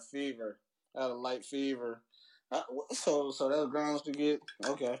 I had a fever. I had a light fever. So that was grounds to get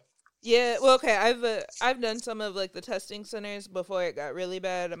okay. Yeah, well, okay. I've done some of like the testing centers before it got really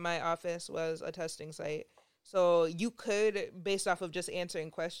bad. My office was a testing site, so you could, based off of just answering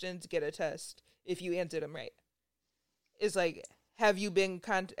questions, get a test if you answered them right. It's like, have you been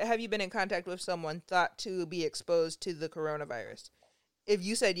in contact with someone thought to be exposed to the coronavirus? If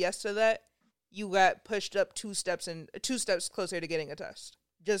you said yes to that, you got pushed up 2 steps closer to getting a test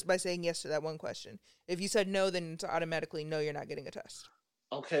just by saying yes to that one question. If you said no, then it's automatically no, you're not getting a test.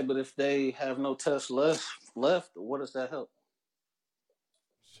 Okay, but if they have no tests left, what does that help?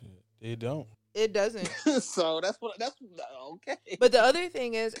 Shit, they don't. It doesn't. So that's okay. But the other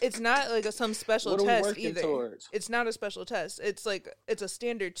thing is, it's not like some special test either. Towards? It's not a special test. It's like it's a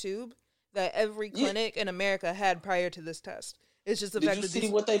standard tube that every clinic in America had prior to this test. It's just the fact that Did you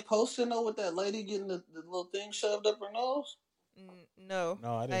see what they posted though with that lady getting the little thing shoved up her nose? No,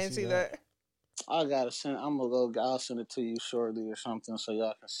 I didn't see that. I gotta send. I'll send it to you shortly or something so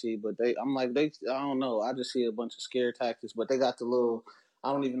y'all can see. But I don't know. I just see a bunch of scare tactics. But they got the little.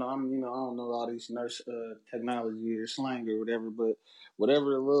 I don't even know. I don't know all these nurse technology or slang or whatever. But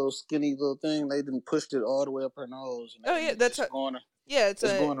whatever the little skinny little thing, they done pushed it all the way up her nose. Oh yeah, that's going. Yeah, it's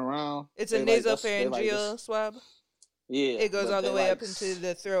going around. It's a nasopharyngeal swab. Yeah, it goes all the way up into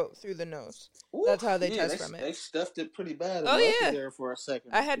the throat through the nose. Ooh, that's how they test from it. They stuffed it pretty bad. There for a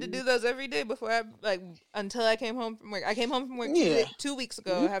second. I had to do those every day before until I came home from work. I came home from work 2 weeks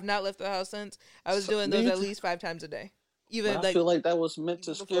ago. Mm-hmm. I have not left the house since. I was doing those at least 5 times a day. I feel like that was meant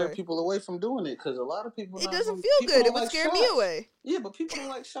to scare people away from doing it because a lot of people. It doesn't feel good. It would scare me away. Yeah, but people don't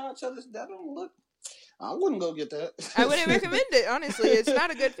like shots. That don't look. I wouldn't go get that. I wouldn't recommend it. Honestly, it's not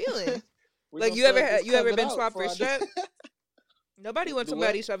a good feeling. Like you ever been swabbed for strep? Nobody wants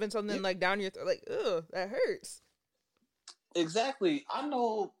somebody shoving something like down your throat. Like, ugh, that hurts. Exactly. I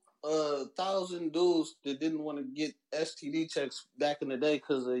know 1,000 dudes that didn't want to get STD checks back in the day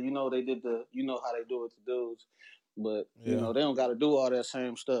because they did how they do it to dudes, but they don't got to do all that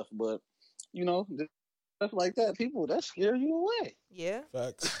same stuff. But stuff like that, people that scare you away. Yeah,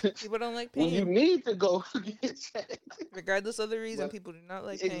 facts. People don't like pain. When you need to go get checked, regardless of the reason, people do not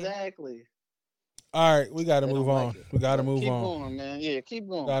like pain. Exactly. All right, we got to move on. We got to move on. Keep going, man. Yeah, keep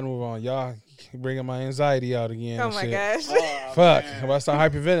going. Got to move on. Y'all bringing my anxiety out again. Oh, my gosh. Fuck. I'm about to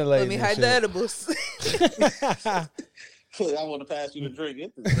start hyperventilating. Let me hide the edibles. I want to pass you the drink.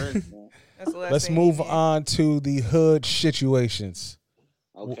 Get the drink, man. That's the last Let's move on to the hood situations.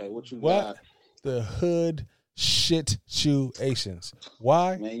 Okay, what you got? The hood situations.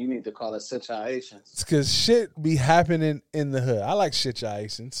 Why? Man, you need to call it situations. It's because shit be happening in the hood. I like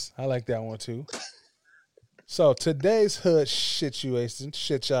situations. I like that one too. So today's hood situations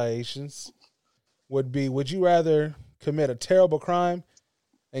would be: would you rather commit a terrible crime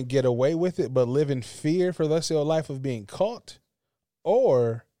and get away with it, but live in fear for the rest of your life of being caught,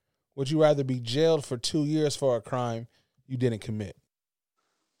 or would you rather be jailed for 2 years for a crime you didn't commit?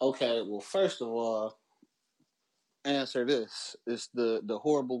 Okay, well, first of all, answer this: it's the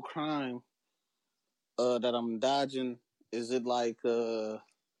horrible crime that I'm dodging. Is it like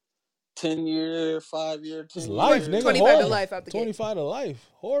 10-year, 5-year, 10 It's life, nigga. 25 horrible. to life out the 25 to life.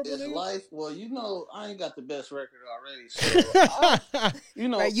 Horrible, it's nigga. life. Well, I ain't got the best record already.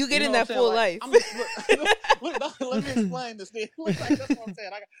 So right, you get in that full life. Let me explain this thing. That's what I'm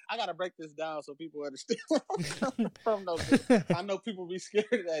saying. I got to break this down so people understand where I'm coming from. I know people be scared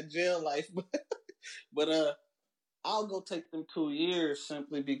of that jail life, but I'll go take them 2 years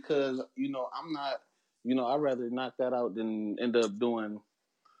simply because I'm not I'd rather knock that out than end up doing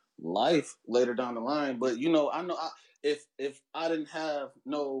life later down the line. But if I didn't have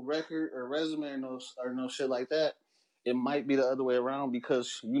no record or resume or no shit like that, it might be the other way around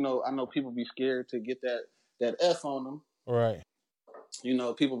because I know people be scared to get that F on them. Right.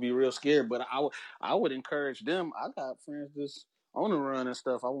 People be real scared, but I would encourage them. I got friends that's on the run and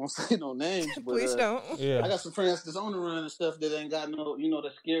stuff. I won't say no names, but please don't. Yeah. I got some friends that's on the run and stuff that ain't got no,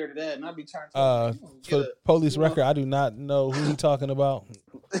 they're scared of that, and I be trying to. For police record, I do not know who he talking about.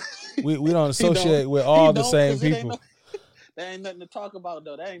 We don't associate with all the same people. There ain't nothing to talk about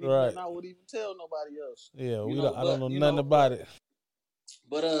though. That ain't even Right. nothing I would even tell nobody else. Yeah, I don't know nothing about it.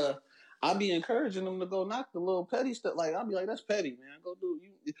 But I be encouraging them to go knock the little petty stuff. Like I'll be like, that's petty, man. Go do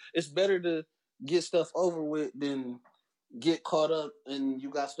it. It's better to get stuff over with than get caught up and you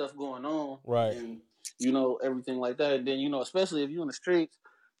got stuff going on. Right. And everything like that. And then, especially if you're in the streets,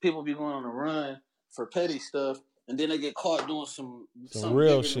 people be going on a run for petty stuff. And then they get caught doing some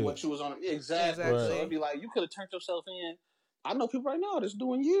real shit. What you was on. Exactly. Right. So it'd be like, you could have turned yourself in. I know people right now that's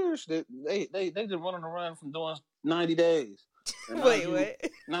doing years that they just running around from doing 90 days. Wait.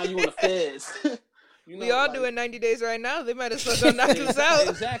 Now you in the feds. We all doing 90 days right now. They might as well go knock us out.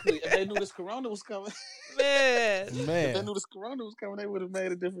 Exactly. If they knew this corona was coming. Man. If they knew this corona was coming, they would have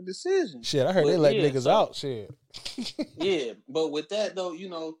made a different decision. Shit, I heard they let niggas out. Shit. Yeah, but with that though,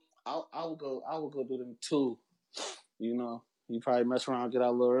 I would go do them too. You probably mess around, get out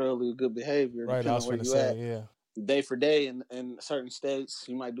a little early, good behavior. Right, I was going to say, yeah. Day for day in certain states,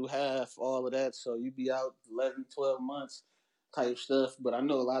 you might do half, all of that. So you be out 11, 12 months type stuff. But I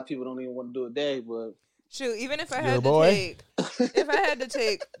know a lot of people don't even want to do a day, but... Shoot, even if I had to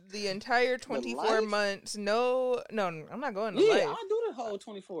take the entire 24 months, no, I'm not going to life. I'll do the whole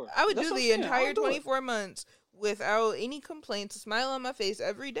 24. I would do the entire 24 months without any complaints, a smile on my face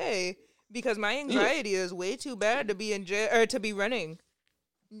every day, because my anxiety is way too bad to be in jail or to be running.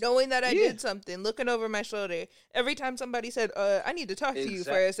 Knowing that I did something, looking over my shoulder. Every time somebody said, I need to talk to you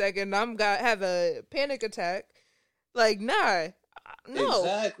for a second, have a panic attack. Like, nah. No.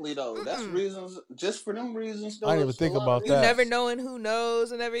 Exactly, though. That's reasons, just for them reasons, though. I didn't even think about that. You never knowing who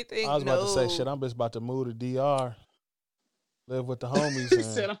knows and everything. I was about to say, shit, I'm just about to move to DR. Live with the homies. He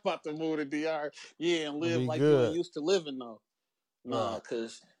said, I'm about to move to DR. Yeah, and live like you used to living, though. Nah,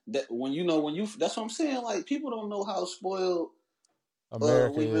 because that's what I'm saying. Like, people don't know how spoiled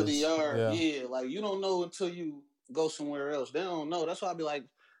America we really is. are. Yeah, like you don't know until you go somewhere else. They don't know. That's why I be like,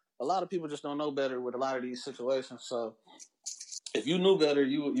 a lot of people just don't know better with a lot of these situations. So if you knew better,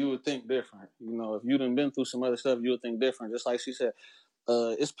 you would think different. If you done been through some other stuff, you would think different. Just like she said,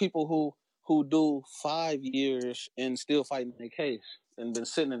 it's people who do 5 years and still fighting their case and been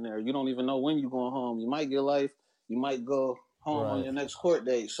sitting in there. You don't even know when you're going home. You might get life. You might go home on your next court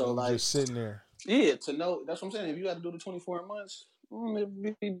date. So like just sitting there. Yeah, to know. That's what I'm saying. If you got to do the 24 months. It'd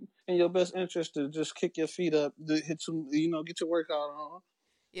be in your best interest to just kick your feet up, to hit some, get your workout on.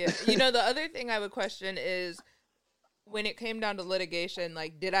 Yeah, the other thing I would question is when it came down to litigation,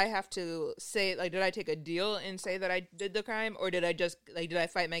 like, did I have to say, like, did I take a deal and say that I did the crime, or did I just, like, did I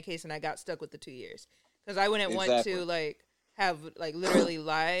fight my case and I got stuck with the 2 years? Because I wouldn't want to, like, have, like, literally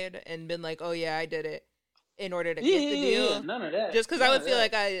lied and been like, oh, yeah, I did it. In order to get the deal, yeah, none of that. Just because I would feel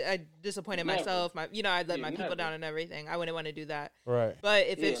like I disappointed myself, I'd let my people down and everything. I wouldn't want to do that. Right. But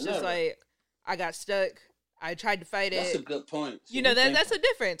if it's just like I got stuck, I tried to fight that's a good point. That's a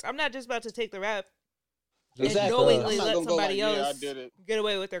difference. I'm not just about to take the rap and exactly. knowingly let somebody else I did it. get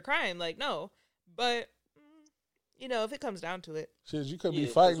away with their crime. Like, no. But if it comes down to it, shit, you could be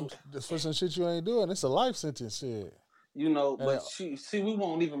fighting for some shit you ain't doing. It's a life sentence, shit. But we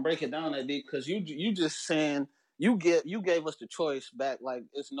won't even break it down that deep because you just saying you gave us the choice back, like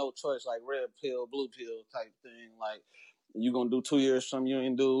it's no choice, like red pill, blue pill type thing. Like you gonna do 2 years, something you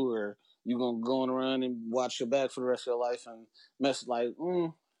ain't do, or you gonna go on around and watch your back for the rest of your life and mess like,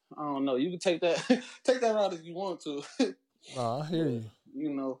 I don't know. You can take that route if you want to. I hear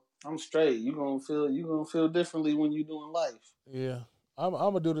you. I'm straight. You gonna feel differently when you doing life. Yeah. I'm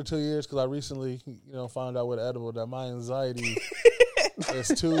gonna do the 2 years because I recently, found out with edible that my anxiety is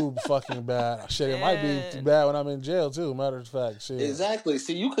too fucking bad. Shit, it might be bad when I'm in jail too. Matter of fact, shit. Exactly.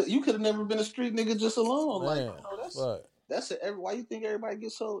 See, you could have never been a street nigga just alone. Man, that's why you think everybody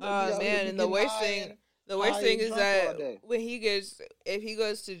gets so. Man, and the worst thing is that if he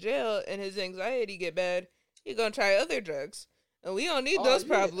goes to jail and his anxiety get bad, he gonna try other drugs. And we don't need those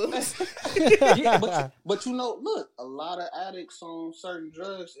problems. but look, a lot of addicts on certain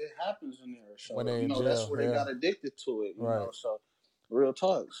drugs, it happens in there. So, when they in jail, that's where they got addicted to it. Right. So real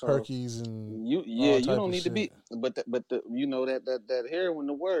talk. So Perkies and you don't need to be, but that heroin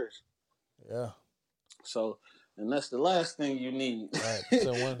the worst. Yeah. So, and that's the last thing you need. Right.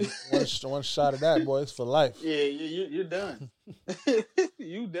 So one shot of that, boy, it's for life. Yeah, you're done.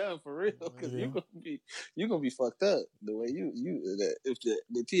 You done for real because you're gonna be fucked up the way you if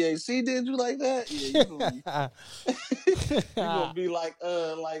the THC did you like that, yeah, you're gonna be like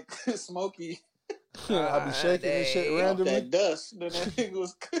Smokey. I'll be shaking this shit randomly. That dust, then that nigga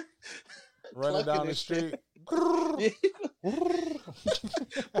was running down the street. All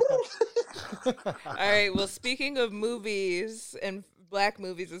right. Well, speaking of movies and black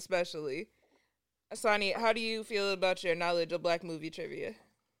movies especially, Asani, how do you feel about your knowledge of black movie trivia?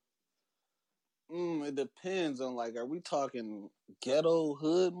 It depends on are we talking ghetto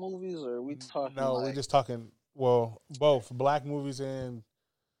hood movies or are we talking? No, we're just talking. Well, both black movies and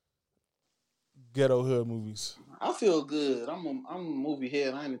ghetto hood movies. I feel good. I'm a movie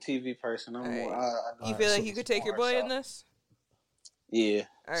head. I ain't a TV person. I'm more. You feel like you could take your boy in this? Yeah.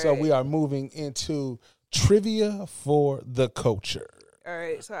 So we are moving into trivia for the culture. All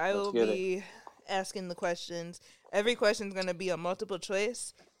right. So I will be asking the questions. Every question is going to be a multiple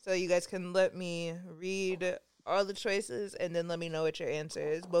choice. So you guys can let me read all the choices and then let me know what your answer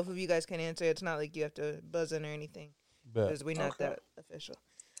is. Both of you guys can answer. It's not like you have to buzz in or anything because we're not that official.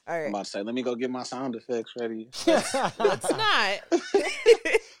 All right. I'm about to say, let me go get my sound effects ready. Let's not.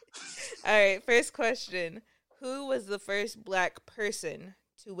 All right. First question. Who was the first black person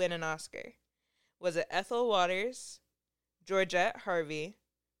to win an Oscar? Was it Ethel Waters, Georgette Harvey,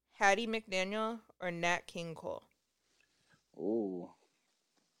 Hattie McDaniel, or Nat King Cole? Ooh.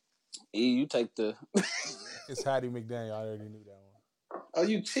 E, you take the... It's Hattie McDaniel. I already knew that one. Oh,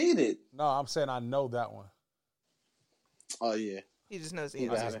 you cheated. No, I'm saying I know that one. Oh, yeah. He just knows the He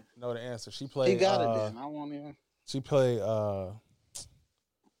answer. got it. Know the answer. She played... He got it then. I won't even... She played, the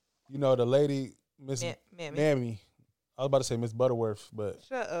lady, Miss Mammy. I was about to say Miss Butterworth, but...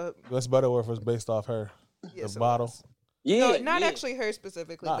 Shut up. Miss Butterworth was based off her. Yes, the bottle. Was. Yeah, no, not actually her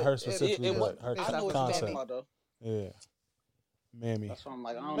specifically. Not her specifically, but her I know what you're talking about, though. Yeah. Mammy. That's why I'm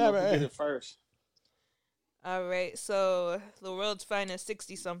like, I don't know who did it first. All right, so the world's finest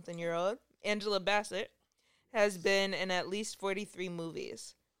 60-something-year-old, Angela Bassett, has been in at least 43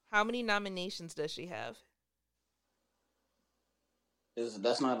 movies. How many nominations does she have?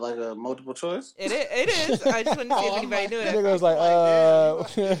 That's not like a multiple choice? It is. I just wanted to see if anybody knew it. Nigga was like,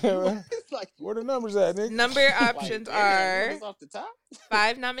 where the numbers at, nigga? Number options are off the top?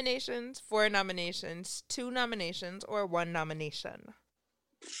 5 nominations, 4 nominations, 2 nominations, or 1 nomination.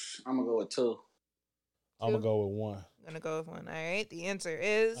 I'm going to go with 2. I'm going to go with 1. I'm going to go with 1. All right. The answer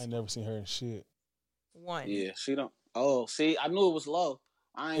is... I ain't never seen her in shit. 1. Yeah, she don't... Oh, see, I knew it was low.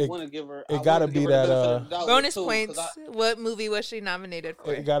 I ain't want to give her... It got to be that... bonus points. What movie was she nominated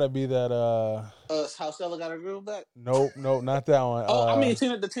for? It got to be that... How Stella Got Her Groove Back? Nope, not that one. I mean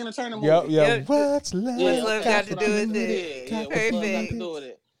the Tina Turner movie. Yep. What's love? What's love got to do with it? Yeah, Perfect. What's love got to do with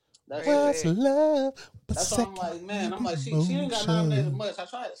it? What's love? That's why I'm like, man, she ain't got nominated much. I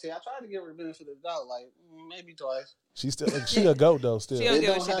tried to give her the benefit of the doubt, like maybe twice. She a goat though. Still, she don't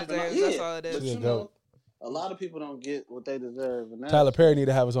get what she deserves. That's all it is. She a goat. A lot of people don't get what they deserve. And Tyler Perry need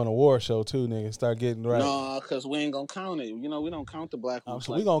to have us on a award show too, nigga. Start getting right. No, because we ain't gonna count it. We don't count the black ones.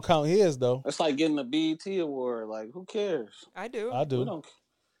 So we gonna count his though. It's like getting a BET award. Like, who cares? I do. We don't.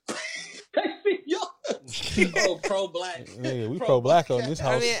 Oh, pro black. Nigga, we pro black on this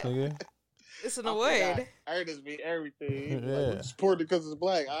house, nigga. It's an award. Artists be everything. Yeah. Like, support it because it's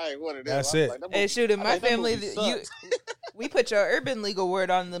black. I ain't one of them. That's it. Like, hey, shoot, in my family, we put your Urban League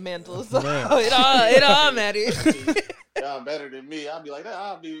award on the mantle, so it all matters. Y'all better than me. I'll be like that.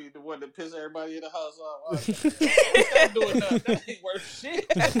 I'll be the one that piss everybody in the house off. I'm doing that. That ain't worth shit.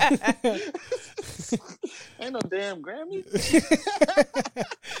 Ain't no damn Grammy.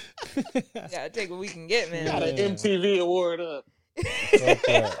 Gotta take what we can get, man. Got an MTV award up.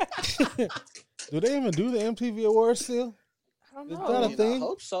 Do they even do the MTV Awards still? I don't know. Is that a thing? I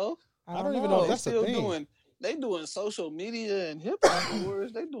hope so. I don't even know if that's a thing. They doing social media and hip hop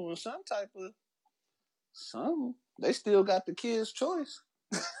awards. They doing some type of something. They still got the Kids' Choice.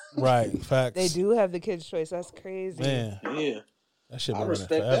 Right, facts. They do have the Kids' Choice. That's crazy. Man, yeah, that shit. I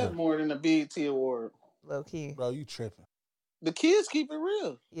respect that more than the BET award. Low key, bro. You tripping? The kids keep it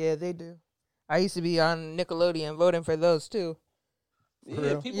real. Yeah, they do. I used to be on Nickelodeon voting for those too.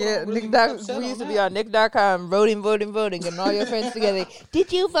 Yeah, we used to be on Nick.com voting, getting all your friends together.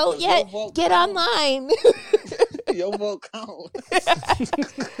 Did you vote yet? Get online. Your vote counts.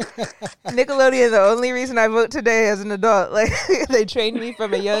 Nickelodeon, the only reason I vote today as an adult. Like, they trained me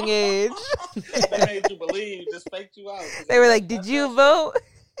from a young age. They made you believe, just faked you out. They were like, did you vote?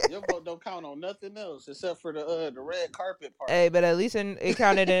 Your vote don't count on nothing else except for the red carpet part. Hey, but at least it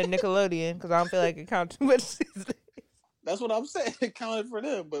counted in Nickelodeon because I don't feel like it counts too much these days. That's what I'm saying. It counted for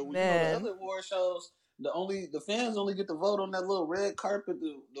them, but you know the other award shows, the fans only get to vote on that little red carpet.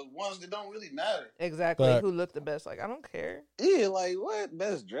 The ones that don't really matter. Exactly. But, who looked the best? Like I don't care. Yeah, like what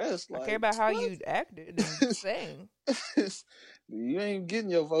best dressed? Like, I care about how what? you acted and sang. You ain't getting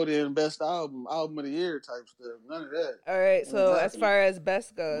your vote in best album of the year type stuff. None of that. All right. So Exactly. as far as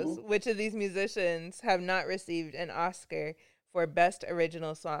best goes, which of these musicians have not received an Oscar for best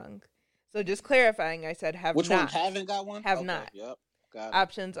original song? So just clarifying, I said have Which not. ones haven't got one? Have Okay, not. Yep. Got it.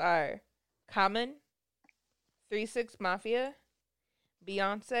 Options are Common, 3-6 Mafia,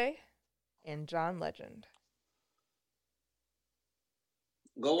 Beyonce, and John Legend.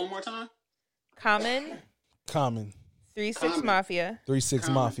 Go one more time. Common, 3-6 Mafia. 3-6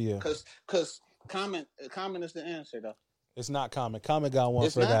 Mafia. Because Common is the answer though. It's not Common. Common got one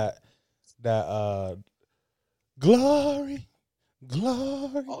It's for not? that glory.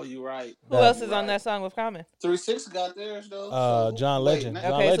 Oh, you right. Who else is on that song with Common? 3-6 got theirs though. John Legend. now-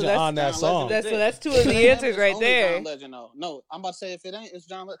 John Okay, so Legend that's on that John song. Legend. That's two of the answers right Only there. John Legend, though. No, I'm about to say if it ain't, it's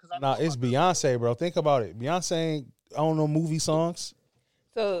John Legend. Nah, it's Beyonce, bro. Think about it. Beyonce ain't on no movie songs.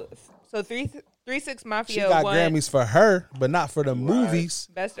 So 3-6 She Mafia got won Grammys for her, but not for the movies.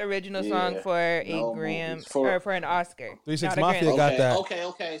 best original song for a movies. or for an Oscar. 3-6 Not a Mafia Grammy. got that.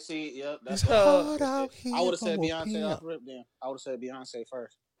 Okay. See, yep. That's It's So- hard out here I would have said for a Beyonce pimp. off rip then. I would have said Beyonce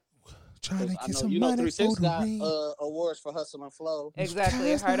first. Trying to I get know some you know money 3-6 for the got ring. awards for Hustle and Flow. Exactly.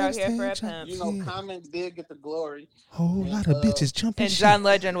 Cast Hard out here for a nice pimp. You know, Yeah. Common did get the glory. Whole lot of bitches jumping And shit. John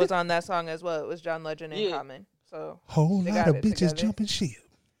Legend was on that song as well. It was John Legend and Yeah. Common. So Whole they lot got of it bitches together. jumping shit.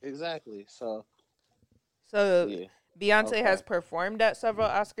 Exactly. So yeah. Beyonce Okay. has performed at several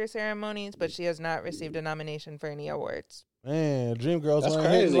Oscar ceremonies, but she has not received a nomination for any awards. Man, Dreamgirls that's weren't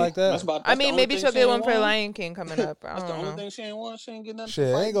hitting crazy. like that. I mean, maybe she'll get one for Lion King coming up. I That's the don't only know. thing she ain't won. She ain't get nothing.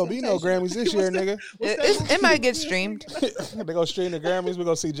 Shit, for ain't gonna be no Temptation. Grammys this year, nigga. It might get streamed. They gonna stream the Grammys. We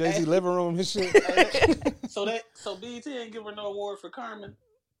gonna see Jay-Z living room and shit. So BET ain't give her no award for Carmen.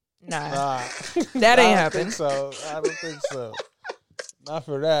 Nah, Nah, that I ain't don't happen. think so. I don't think so. Not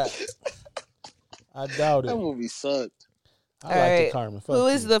for that. I doubt That it. movie sucked. I All like right. the Carmen. Fuck Who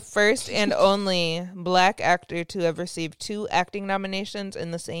is you. the first and only black actor to have received 2 acting nominations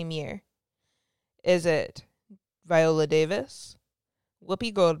in the same year? Is it Viola Davis,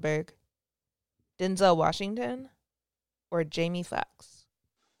 Whoopi Goldberg, Denzel Washington, or Jamie Foxx?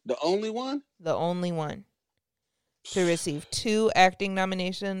 The only one? The only one to receive 2 acting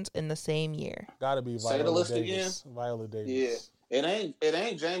nominations in the same year. Gotta be Say the Viola list Davis. Viola Davis. Yeah. It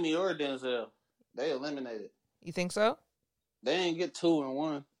ain't Jamie or Denzel. They eliminated. You think so? They ain't get 2 and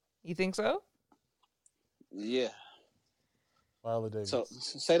 1. You think so? Yeah. Viola Davis. So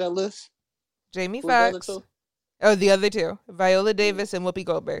say that list. Jamie Who's the other Foxx. two? Oh, the other 2. Viola Davis and Whoopi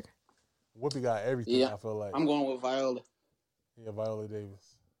Goldberg. Whoopi got everything. Yeah. I feel like. I'm going with Viola. Yeah, Viola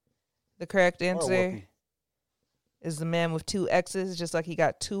Davis. The correct Or answer Whoopi. is the man with 2 X's, just like he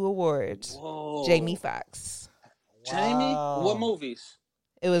got 2 awards. Whoa. Jamie Foxx. Jamie? Wow. What movies?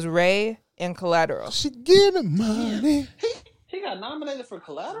 It was Ray and Collateral. She giving money He got nominated for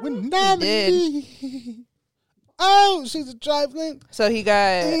Collateral? with nominee. Oh, she's a trifling. So he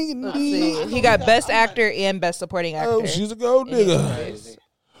got, let's see, he got Best Actor and Best Supporting Actor. Oh, she's a gold digger. Crazy.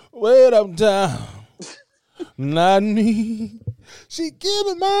 Wait up down. Not me. She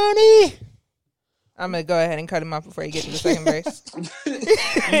giving money. I'm going to go ahead and cut him off before you get to the second verse.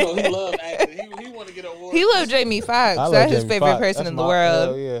 You know, he love acting. He want to get an award. He loved Jamie Foxx. I love That's his Jamie favorite Foxx. person That's in the my- world.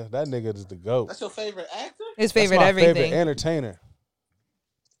 Hell yeah, that nigga is the GOAT. That's your favorite actor? His That's favorite my everything. favorite entertainer.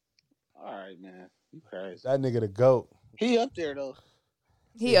 All right, man. You crazy. That nigga the GOAT. He up there, though.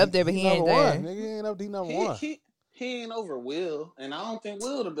 He up there, but he ain't number there. one. Nigga, he ain't up. He number one. He ain't over Will, and I don't think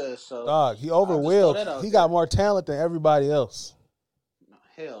Will the best. So Dog, he over I'll just Will. throw that out He there. got more talent than everybody else. No,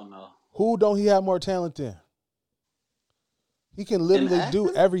 hell no. Who don't he have more talent than? He can literally do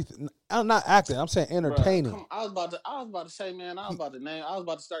acting? everything. I'm not acting. I'm saying Bruh, entertaining. come- I was about to say, man. I was about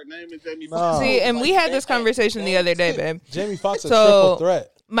to start naming Jamie No. Foxx. See, and we had this Like, conversation the other day, babe. Jamie Foxx a So- triple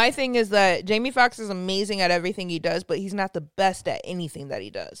threat. My thing is that Jamie Foxx is amazing at everything he does, but he's not the best at anything that he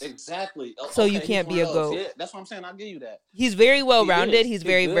does. Exactly. So you he's can't one be of a those. GOAT. Yeah, that's what I'm saying. I'll give you that. He's very well He rounded. is. He's He's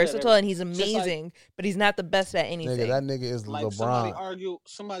very good at versatile, and he's everything. Just like- amazing. But he's not the best at anything. Nigga, that nigga is Like LeBron.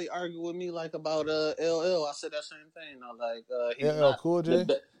 somebody argue with me like about LL. I said that same thing. I was like, he's LL not Cool J?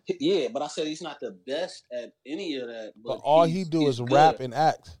 yeah, but I said he's not the best at any of that. But all he do he's is good. rap and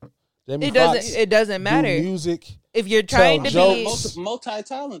act. Jamie It Foxx doesn't. It doesn't do matter music. if you're trying to tell be. jokes.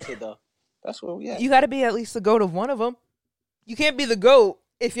 Multi-talented though. That's where we at. You got to be at least the goat of one of them. You can't be the goat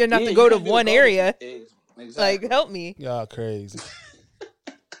if you're not Yeah, to you go to can't get one a area. Exactly. Like, help me. Y'all crazy.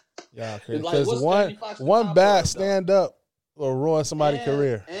 Y'all crazy. Like, Because what's one Jamie Foxx one top bad of, though? stand up will ruin somebody's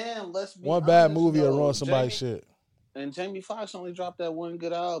career. And let's be One bad honest, movie will though, ruin somebody's shit. And Jamie Foxx only dropped that one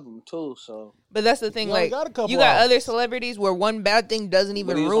good album too. So, But that's the thing. You only Like, got a couple you got albums. other celebrities where one bad thing doesn't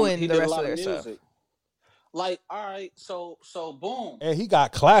even ruin he the did a rest lot of their music. stuff. Like, all right, so boom. And he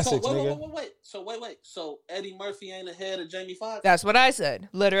got classics, So nigga. wait. So Eddie Murphy ain't ahead of Jamie Foxx. That's what I said.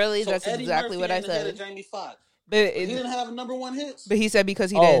 Literally, So that's Eddie exactly Murphy what I ain't ahead of said. Jamie Foxx. But He didn't have number one hits. But he said because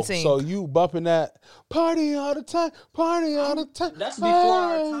he didn't sing. So you bumping that party all the time, party all the time. That's before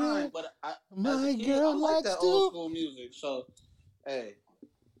our time. But My as a kid, girl I like likes that to. old school music. So, hey.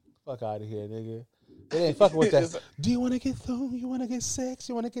 Fuck out of here, nigga. They ain't fucking with that. Do you want to get through? You want to get sex?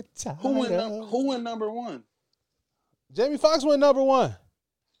 You want to get tired? Who went number one? Jamie Foxx went number one.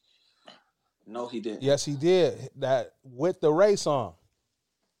 No, he didn't. Yes, he did. That with the Ray song.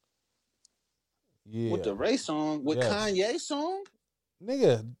 Yeah. With the Ray song? With Yes. Kanye song?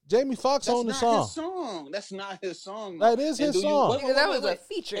 Nigga, Jamie Foxx on the song. His song. That's not his song. That is his song. Nigga, that was a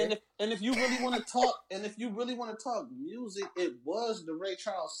feature. And if you really want to talk, music, it was the Ray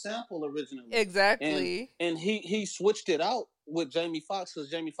Charles sample originally. Exactly. And he switched it out with Jamie Foxx because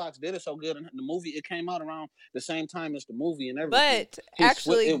Jamie Foxx did it so good in the movie. It came out around the same time as the movie and everything. But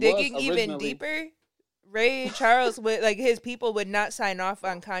actually, digging even deeper, Ray Charles would his people would not sign off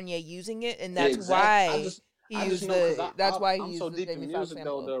on Kanye using it, and that's why he used the. That's why he used the Jamie Foxx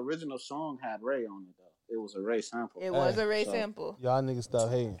sample. The original song had Ray on it though. It was a Ray sample. It was a Ray sample. Y'all niggas stop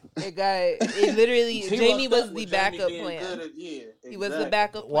hating. It literally. Jamie was the backup plan. He was the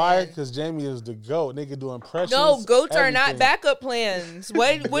backup plan. Why? Because Jamie is the GOAT. Nigga do impressions. No, goats are not everything. backup plans.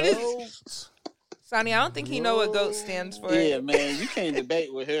 What is? Sonny, I don't think he know what GOAT stands for. Yeah, man, you can't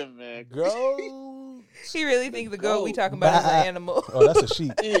debate with him, man. GOAT. He really thinks the goat we talking about is an animal. Oh, that's a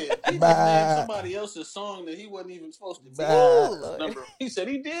sheep. Yeah, he just named somebody else's song that he wasn't even supposed to be. He said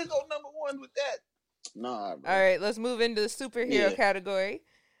he did go number one with that. Nah, bro. All right, let's move into the superhero category.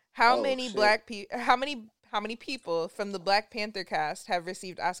 How many people from the Black Panther cast have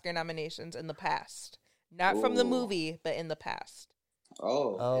received Oscar nominations in the past? Not from the movie, but in the past.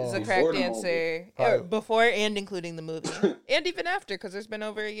 Is the correct answer. Before and including the movie. And even after, because there's been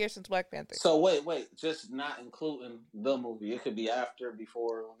over a year since Black Panther. So wait. Just not including the movie. It could be after,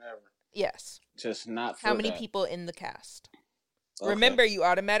 before, whenever. Yes. Just not for How many that. people in the cast? Okay. Remember, you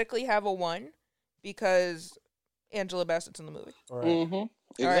automatically have a 1 because Angela Bassett's in the movie. Right. Mm-hmm.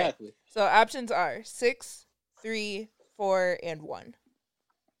 Exactly. Right. So options are 6, 3, 4, and 1.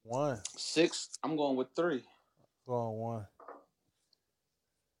 1. 6. I'm going with 3. Going 1.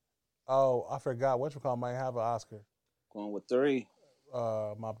 Oh, I forgot. Whatchamacallit might have an Oscar. Going with 3.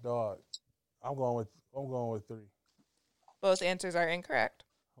 My dog. I'm going with 3. Both answers are incorrect.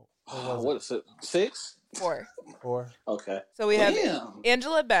 What is it? 6? 4. 4. Okay. So we have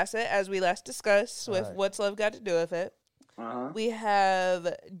Angela Bassett, as we last discussed, with Right. What's Love Got to Do with It. Uh-huh. We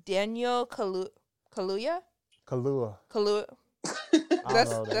have Daniel Kaluuya. That's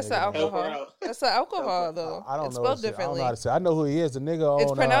the alcohol. That's the alcohol, though. I don't it's know. spelled I don't differently. know how to say. I know who he is. The nigga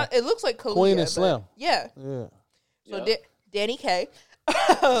It's on pronounced. It looks like Kaluuya, Queen and but- Slim. Yeah. Yeah. So Danny Kaye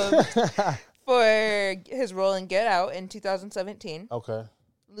for his role in Get Out in 2017. Okay.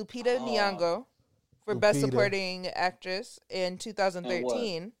 Lupita Nyong'o for Best Lupita. Supporting Actress in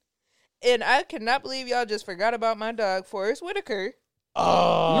 2013. And I cannot believe y'all just forgot about my dog, Forrest Whitaker. Oh.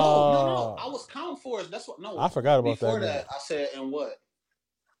 No. I was counting Forrest. That's what. No, I forgot about before that. I said, and what?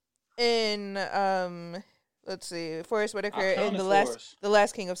 In let's see, Forrest Whitaker I in counted the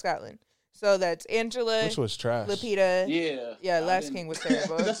last King of Scotland. So that's Angela, Which was trash. Lupita. Yeah. Last King was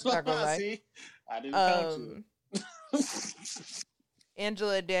terrible. That's Not gonna what I lie. see. I didn't count you.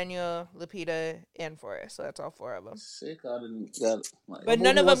 Angela, Daniel, Lupita, and Forrest. So that's all 4 of them. Sick. I didn't got. But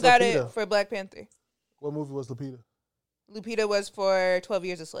none of them got it for Black Panther. What movie was Lupita? Lupita was for 12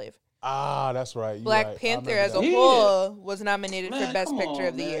 Years a Slave. Ah, that's right. You Black right. Panther as a that. whole was nominated Man, for Best come Picture on,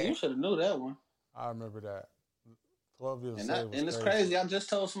 of the man. Year. You should have knew that one. I remember that. 12 Years a And, Slave was and it's crazy. I just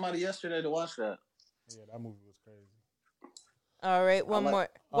told somebody yesterday to watch that. Yeah, that movie was crazy. All right, one more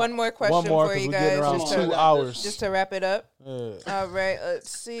question One more, for 'cause you we're getting guys, around just 2 to, hours. just to wrap it up. Yeah. All right,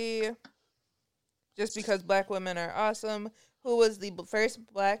 let's see. Just because Black women are awesome, who was the first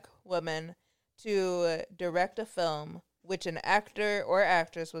Black woman to direct a film which an actor or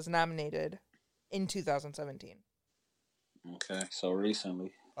actress was nominated in 2017? Okay, so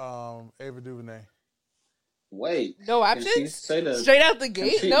recently. Ava DuVernay. Wait. No Can she options? say the- Straight out the can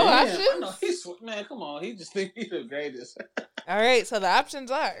gate? she- No Damn, options? I know, man, come on. He just think he's the greatest. All right, so the options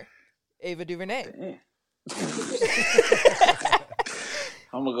are Ava DuVernay, Damn.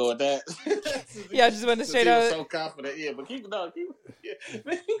 I'm gonna go with that. Yeah, I just want to straight out. out. So confident, yeah. But keep. Yeah.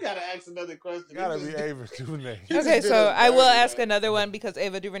 Man, you gotta ask another question. Gotta be Ava DuVernay. Okay, so I will ask another one because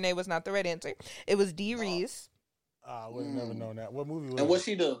Ava DuVernay was not the right answer. It was Dee Reese. I would have never known that. What movie was it? And what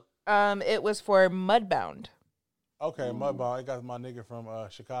she do? It was for Mudbound. Okay, Mudbound. It got my nigga from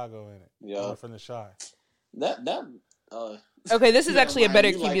Chicago in it. Yeah, from the Shy. Okay, this is actually a better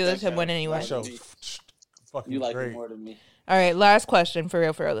you like cumulative one anyway. That show, fucking You like great. it more than me. All right, last question for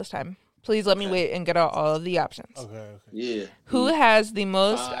real this time. Please let me wait and get out all of the options. Okay. Yeah. Who has the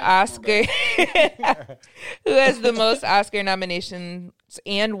most Oscar? Who has the most Oscar nominations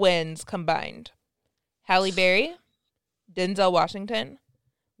and wins combined? Halle Berry, Denzel Washington,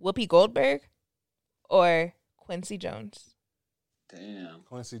 Whoopi Goldberg, or Quincy Jones? Damn.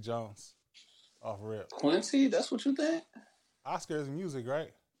 Quincy Jones. Off rip. Quincy, that's what you think? Oscars music,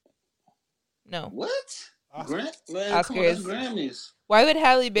 right? No. What? Oscars. Man, come on, that's Grammys. Why would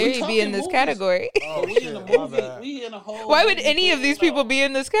Halle Berry be in this category? Oh, we in a movie. We in a whole. Why would any of these people be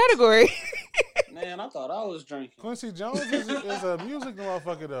in this category? Man, I thought I was drinking. Quincy Jones is a music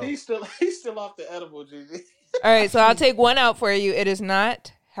motherfucker though. He's still off the edible, GG. All right, so I'll take one out for you. It is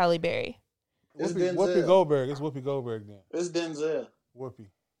not Halle Berry. Whoopi Goldberg. It's Whoopi Goldberg then. It's Denzel. Whoopi.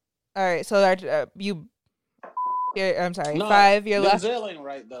 All right, so I'm sorry. No, 5. You're Denzel ain't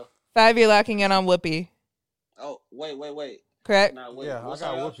right though. 5. You're locking in on Whoopi. Oh, wait. Correct. Nah, wait. Yeah, I got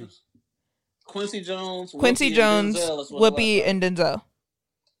Whoopi. Options? Quincy Jones, Whoopi, and Denzel.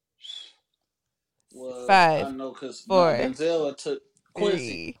 Well, 5. I know because 4. Denzel took Quincy.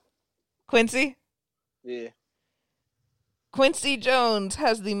 3. Quincy? Yeah. Quincy Jones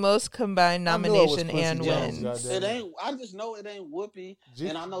has the most combined nomination and Jones, wins. It ain't. I just know it ain't Whoopi,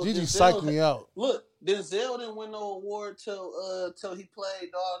 and I know Gigi Denzel psyched me out. Look, Denzel didn't win no award till he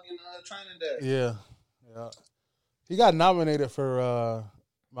played Dog in Training Day. Yeah. He got nominated for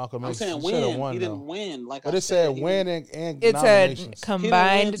Malcolm X. I'm saying win. He didn't win. Like, but I it said win and it nominations. Said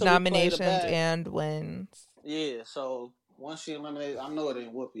combined nominations and wins. Yeah. So once she eliminated, I know it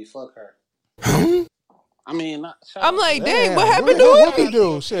ain't Whoopi. Fuck her. I mean, I'm like, dang, what happened to Whoopi?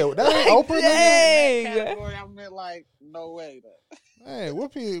 Do shit? That ain't open. Dang. That category, I meant like, no way. Hey,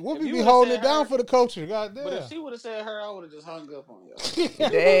 Whoopi be holding it down for the culture. Goddamn. But if she would have said her, I would have just hung up on y'all.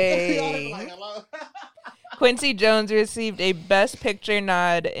 Dang. Quincy Jones received a Best Picture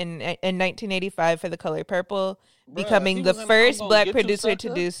nod in 1985 for The Color Purple, becoming the first black producer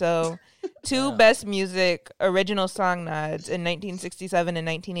to do so. 2 Best Music Original Song nods in 1967 and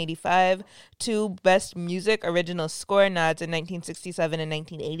 1985. 2 Best Music Original Score nods in 1967 and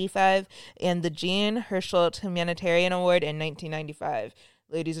 1985. And the Jean Hersholt Humanitarian Award in 1995.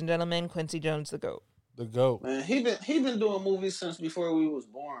 Ladies and gentlemen, Quincy Jones, the GOAT. The GOAT. Man, he been doing movies since before we was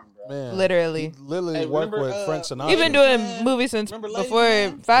born, bro. Man, literally worked with Frank Sinatra. He's been doing movies since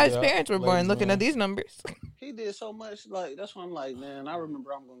before Five's parents were born. Looking at these numbers, he did so much. Like, that's why I'm like, man, I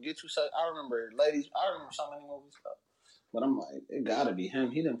remember I'm gonna get you. So I remember Ladies. I remember so many movies, but I'm like, it gotta be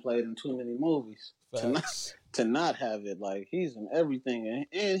him. He done played in too many movies to not have it. Like, he's in everything,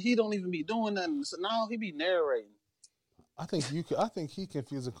 and he don't even be doing nothing. So now he be narrating. I think he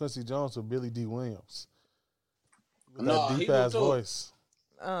confusing Quincy Jones with Billy D. Williams. With no, that deep ass voice.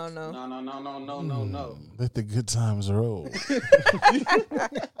 Oh no. No. Let the good times roll.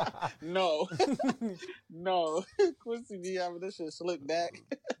 No. Quincy be having this shit slick back.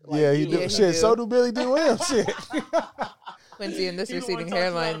 Like, yeah, he do. Shit, he do. So do Billy D. Williams. Shit. Quincy in this receding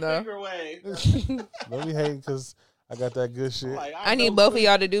hairline though. Let me hate because I got that good shit. Like, I need both of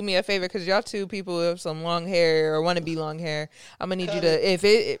y'all to do me a favor because y'all two people with some long hair or want to be long hair. I'm gonna need you to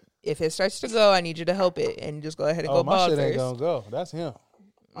if it starts to go, I need you to help it and just go ahead and go bald my shit first. ain't gonna go. That's him.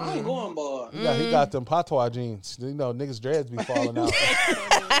 I ain't going bald. He got them patois jeans. You know, niggas' dreads be falling out.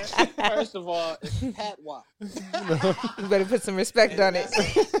 First of all, it's patois. You better put some respect on it.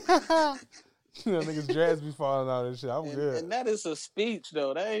 You know, niggas' dreads be falling out and shit. I'm good. And that is a speech,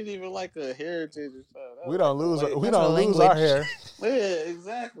 though. That ain't even like a heritage or something. We don't lose our hair. Yeah,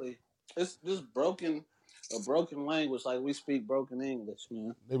 exactly. It's just a broken language, like we speak broken English,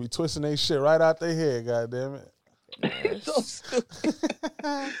 man. They be twisting their shit right out their head, goddamn it. So stupid.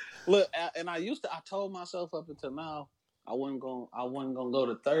 Look, and I told myself up until now I wasn't gonna go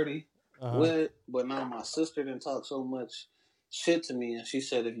to 30 with it, but now my sister didn't talk so much shit to me, and she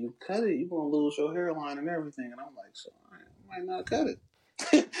said if you cut it, you're gonna lose your hairline and everything. And I'm like, so I might not cut it.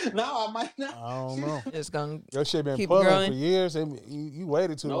 Now I might not. I don't know. It's gonna your shit been keep pulling growing for years. You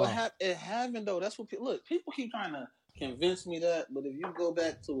waited too long. It haven't though. That's what people keep trying to convince me that, but if you go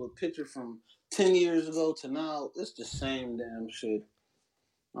back to a picture from 10 years ago to now, it's the same damn shit.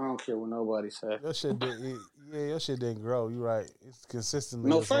 I don't care what nobody say. Your shit your shit didn't grow. You right. It's consistently.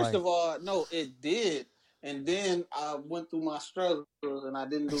 No, first of all, no, it did. And then I went through my struggles and I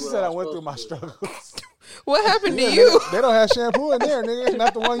didn't do You what said I was went through supposed my to do. struggles. What happened to you? They don't have shampoo in there, nigga.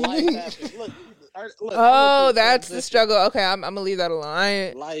 Not the one you Life need. happened. Look, I went Oh, through that's the transition. struggle. Okay, I'm gonna leave that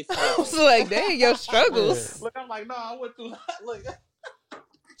alone. Life I was happened. like, dang, your struggles. Look, I'm like, no, I went through. Look,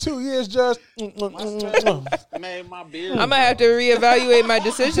 2 years just. my struggles made my beard. I'm gonna have to reevaluate my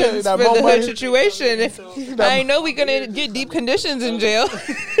decisions That for more the money. hood situation. If I know we gonna get deep conditions in jail.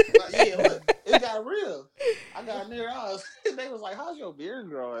 Yeah, look, it got real. I got near house. They was like, "How's your beard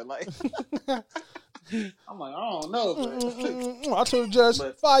growing?" Like, I'm like, I don't know. But, I told the judge,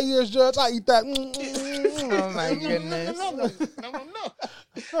 But- 5 years, judge. I eat that. Oh my goodness. No.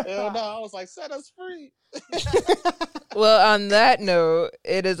 Hell no. I was like, set us free. Well, on that note,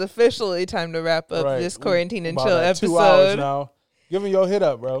 it is officially time to wrap up Right. this Quarantine and About Chill at 2 hours episode. now. Give me your hit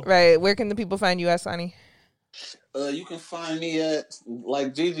up, bro. Right. Where can the people find you at, Sonny? You can find me at,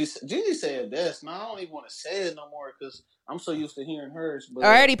 like Gigi said this. Now I don't even want to say it no more because I'm so used to hearing hers. But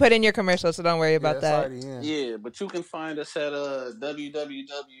I already put in your commercial, so don't worry about it's that. already in. yeah, but you can find us at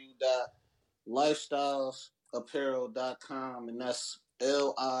www.lifestylesapparel.com, and that's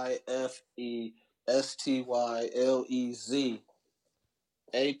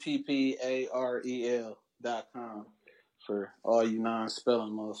LIFESTYLEZAPPAREL.com for all you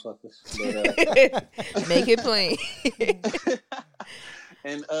non-spelling motherfuckers. But, Make it plain.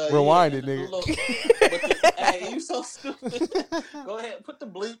 and Rewind yeah, it, nigga. Hey, you so stupid. Go ahead, put the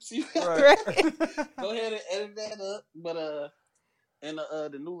bleeps. You Right. Go ahead and edit that up. But and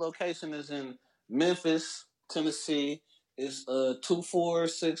the new location is in Memphis, Tennessee. It's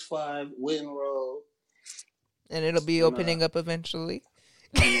 2465 Witten Road. And it'll be opening up eventually.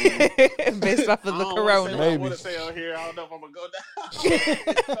 Mm. Based off of the corona. I want to say on here. I don't know if I'm gonna go down.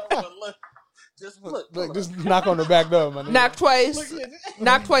 But look, just look. Look, just knock on the back door, my nigga.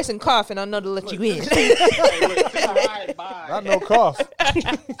 Knock twice and cough, and I'll know to let you in. Hey, look, just ride by. Not no cough.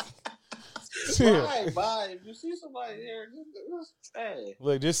 Ride by. If you see somebody here, just hey.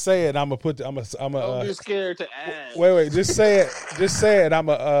 Look, just say it. I'm gonna Don't be scared to ask. Wait. Just say it. Just say it. I'm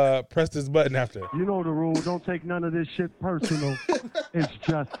gonna press this button after. You know the rule. Don't take none of this shit personal. It's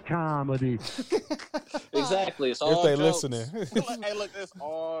just comedy. Exactly. It's all If they jokes. listening, Hey, look, it's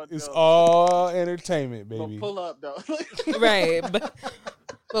all it's jokes. all entertainment, But baby. pull up though. Right. But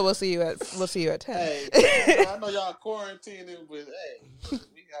we'll see you at 10. Hey, I know y'all quarantining, but hey,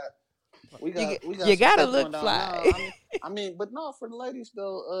 we got You some gotta stuff look going down. fly. No, I mean, but no, for the ladies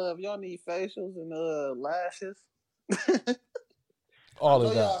though, if y'all need facials and lashes, All I know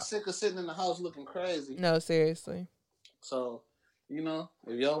of y'all that. sick of sitting in the house looking crazy. No, seriously. So, you know,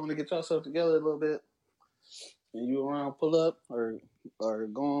 if y'all want to get yourself together a little bit, and you around, pull up or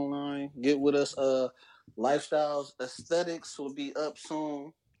go online, get with us. Lifestyles Aesthetics will be up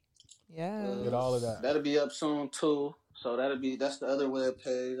soon. Yeah. Get all of that. That'll be up soon too. So that's the other web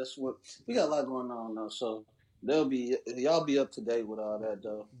page. That's what we got a lot going on though. So y'all be up to date with all that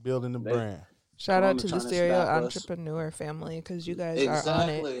though. Building the brand. Shout out to trying the to Stereo stop us. Entrepreneur family, because you guys are on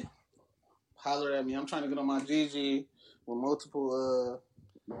it. Exactly. Holler at me. I'm trying to get on my GG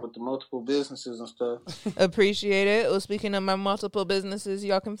with the multiple businesses and stuff. Appreciate it. Well, speaking of my multiple businesses,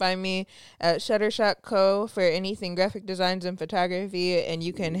 y'all can find me at Shuttershot Co. for anything graphic designs and photography, and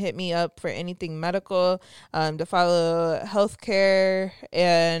you can hit me up for anything medical, to follow healthcare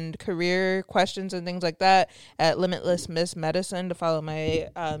and career questions and things like that at Limitless Miss Medicine to follow my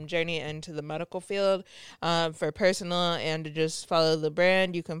journey into the medical field. For personal and to just follow the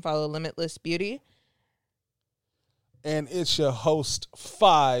brand, you can follow Limitless Beauty. And it's your host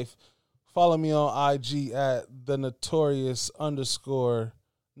 5. Follow me on IG at the notorious underscore.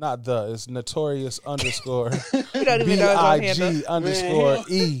 Not the, it's notorious underscore You don't even know his own handle. BIG underscore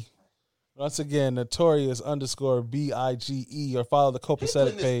E. Once again, notorious underscore BIGE, or follow the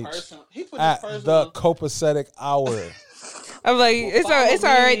Copacetic page at the Copacetic Hour. I'm like, Well, it's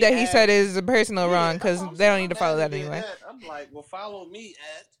all right that he at- said his personal wrong, because I'm they don't need to saying follow that did anyway. I'm like, well, follow me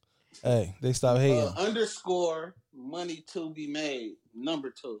at Hey, they stop hating. underscore money to be made,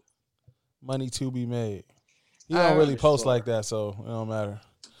 number 2. Money to be made. He All don't really right. post like that, so it don't matter.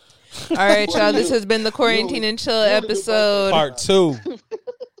 All right, What y'all. do This you- has been the Quarantine and Chill you wanna do episode. Part 2.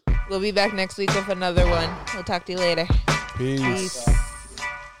 We'll be back next week with another one. We'll talk to you later. Peace. Peace.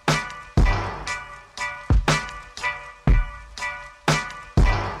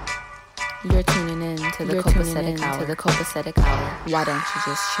 You're tuning in to the Copacetic Hour. To the Copacetic Hour. Why don't you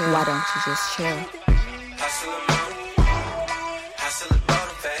just chill? Why don't you just chill?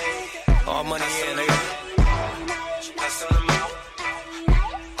 All money in, nigga.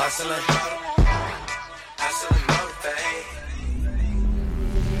 hustling.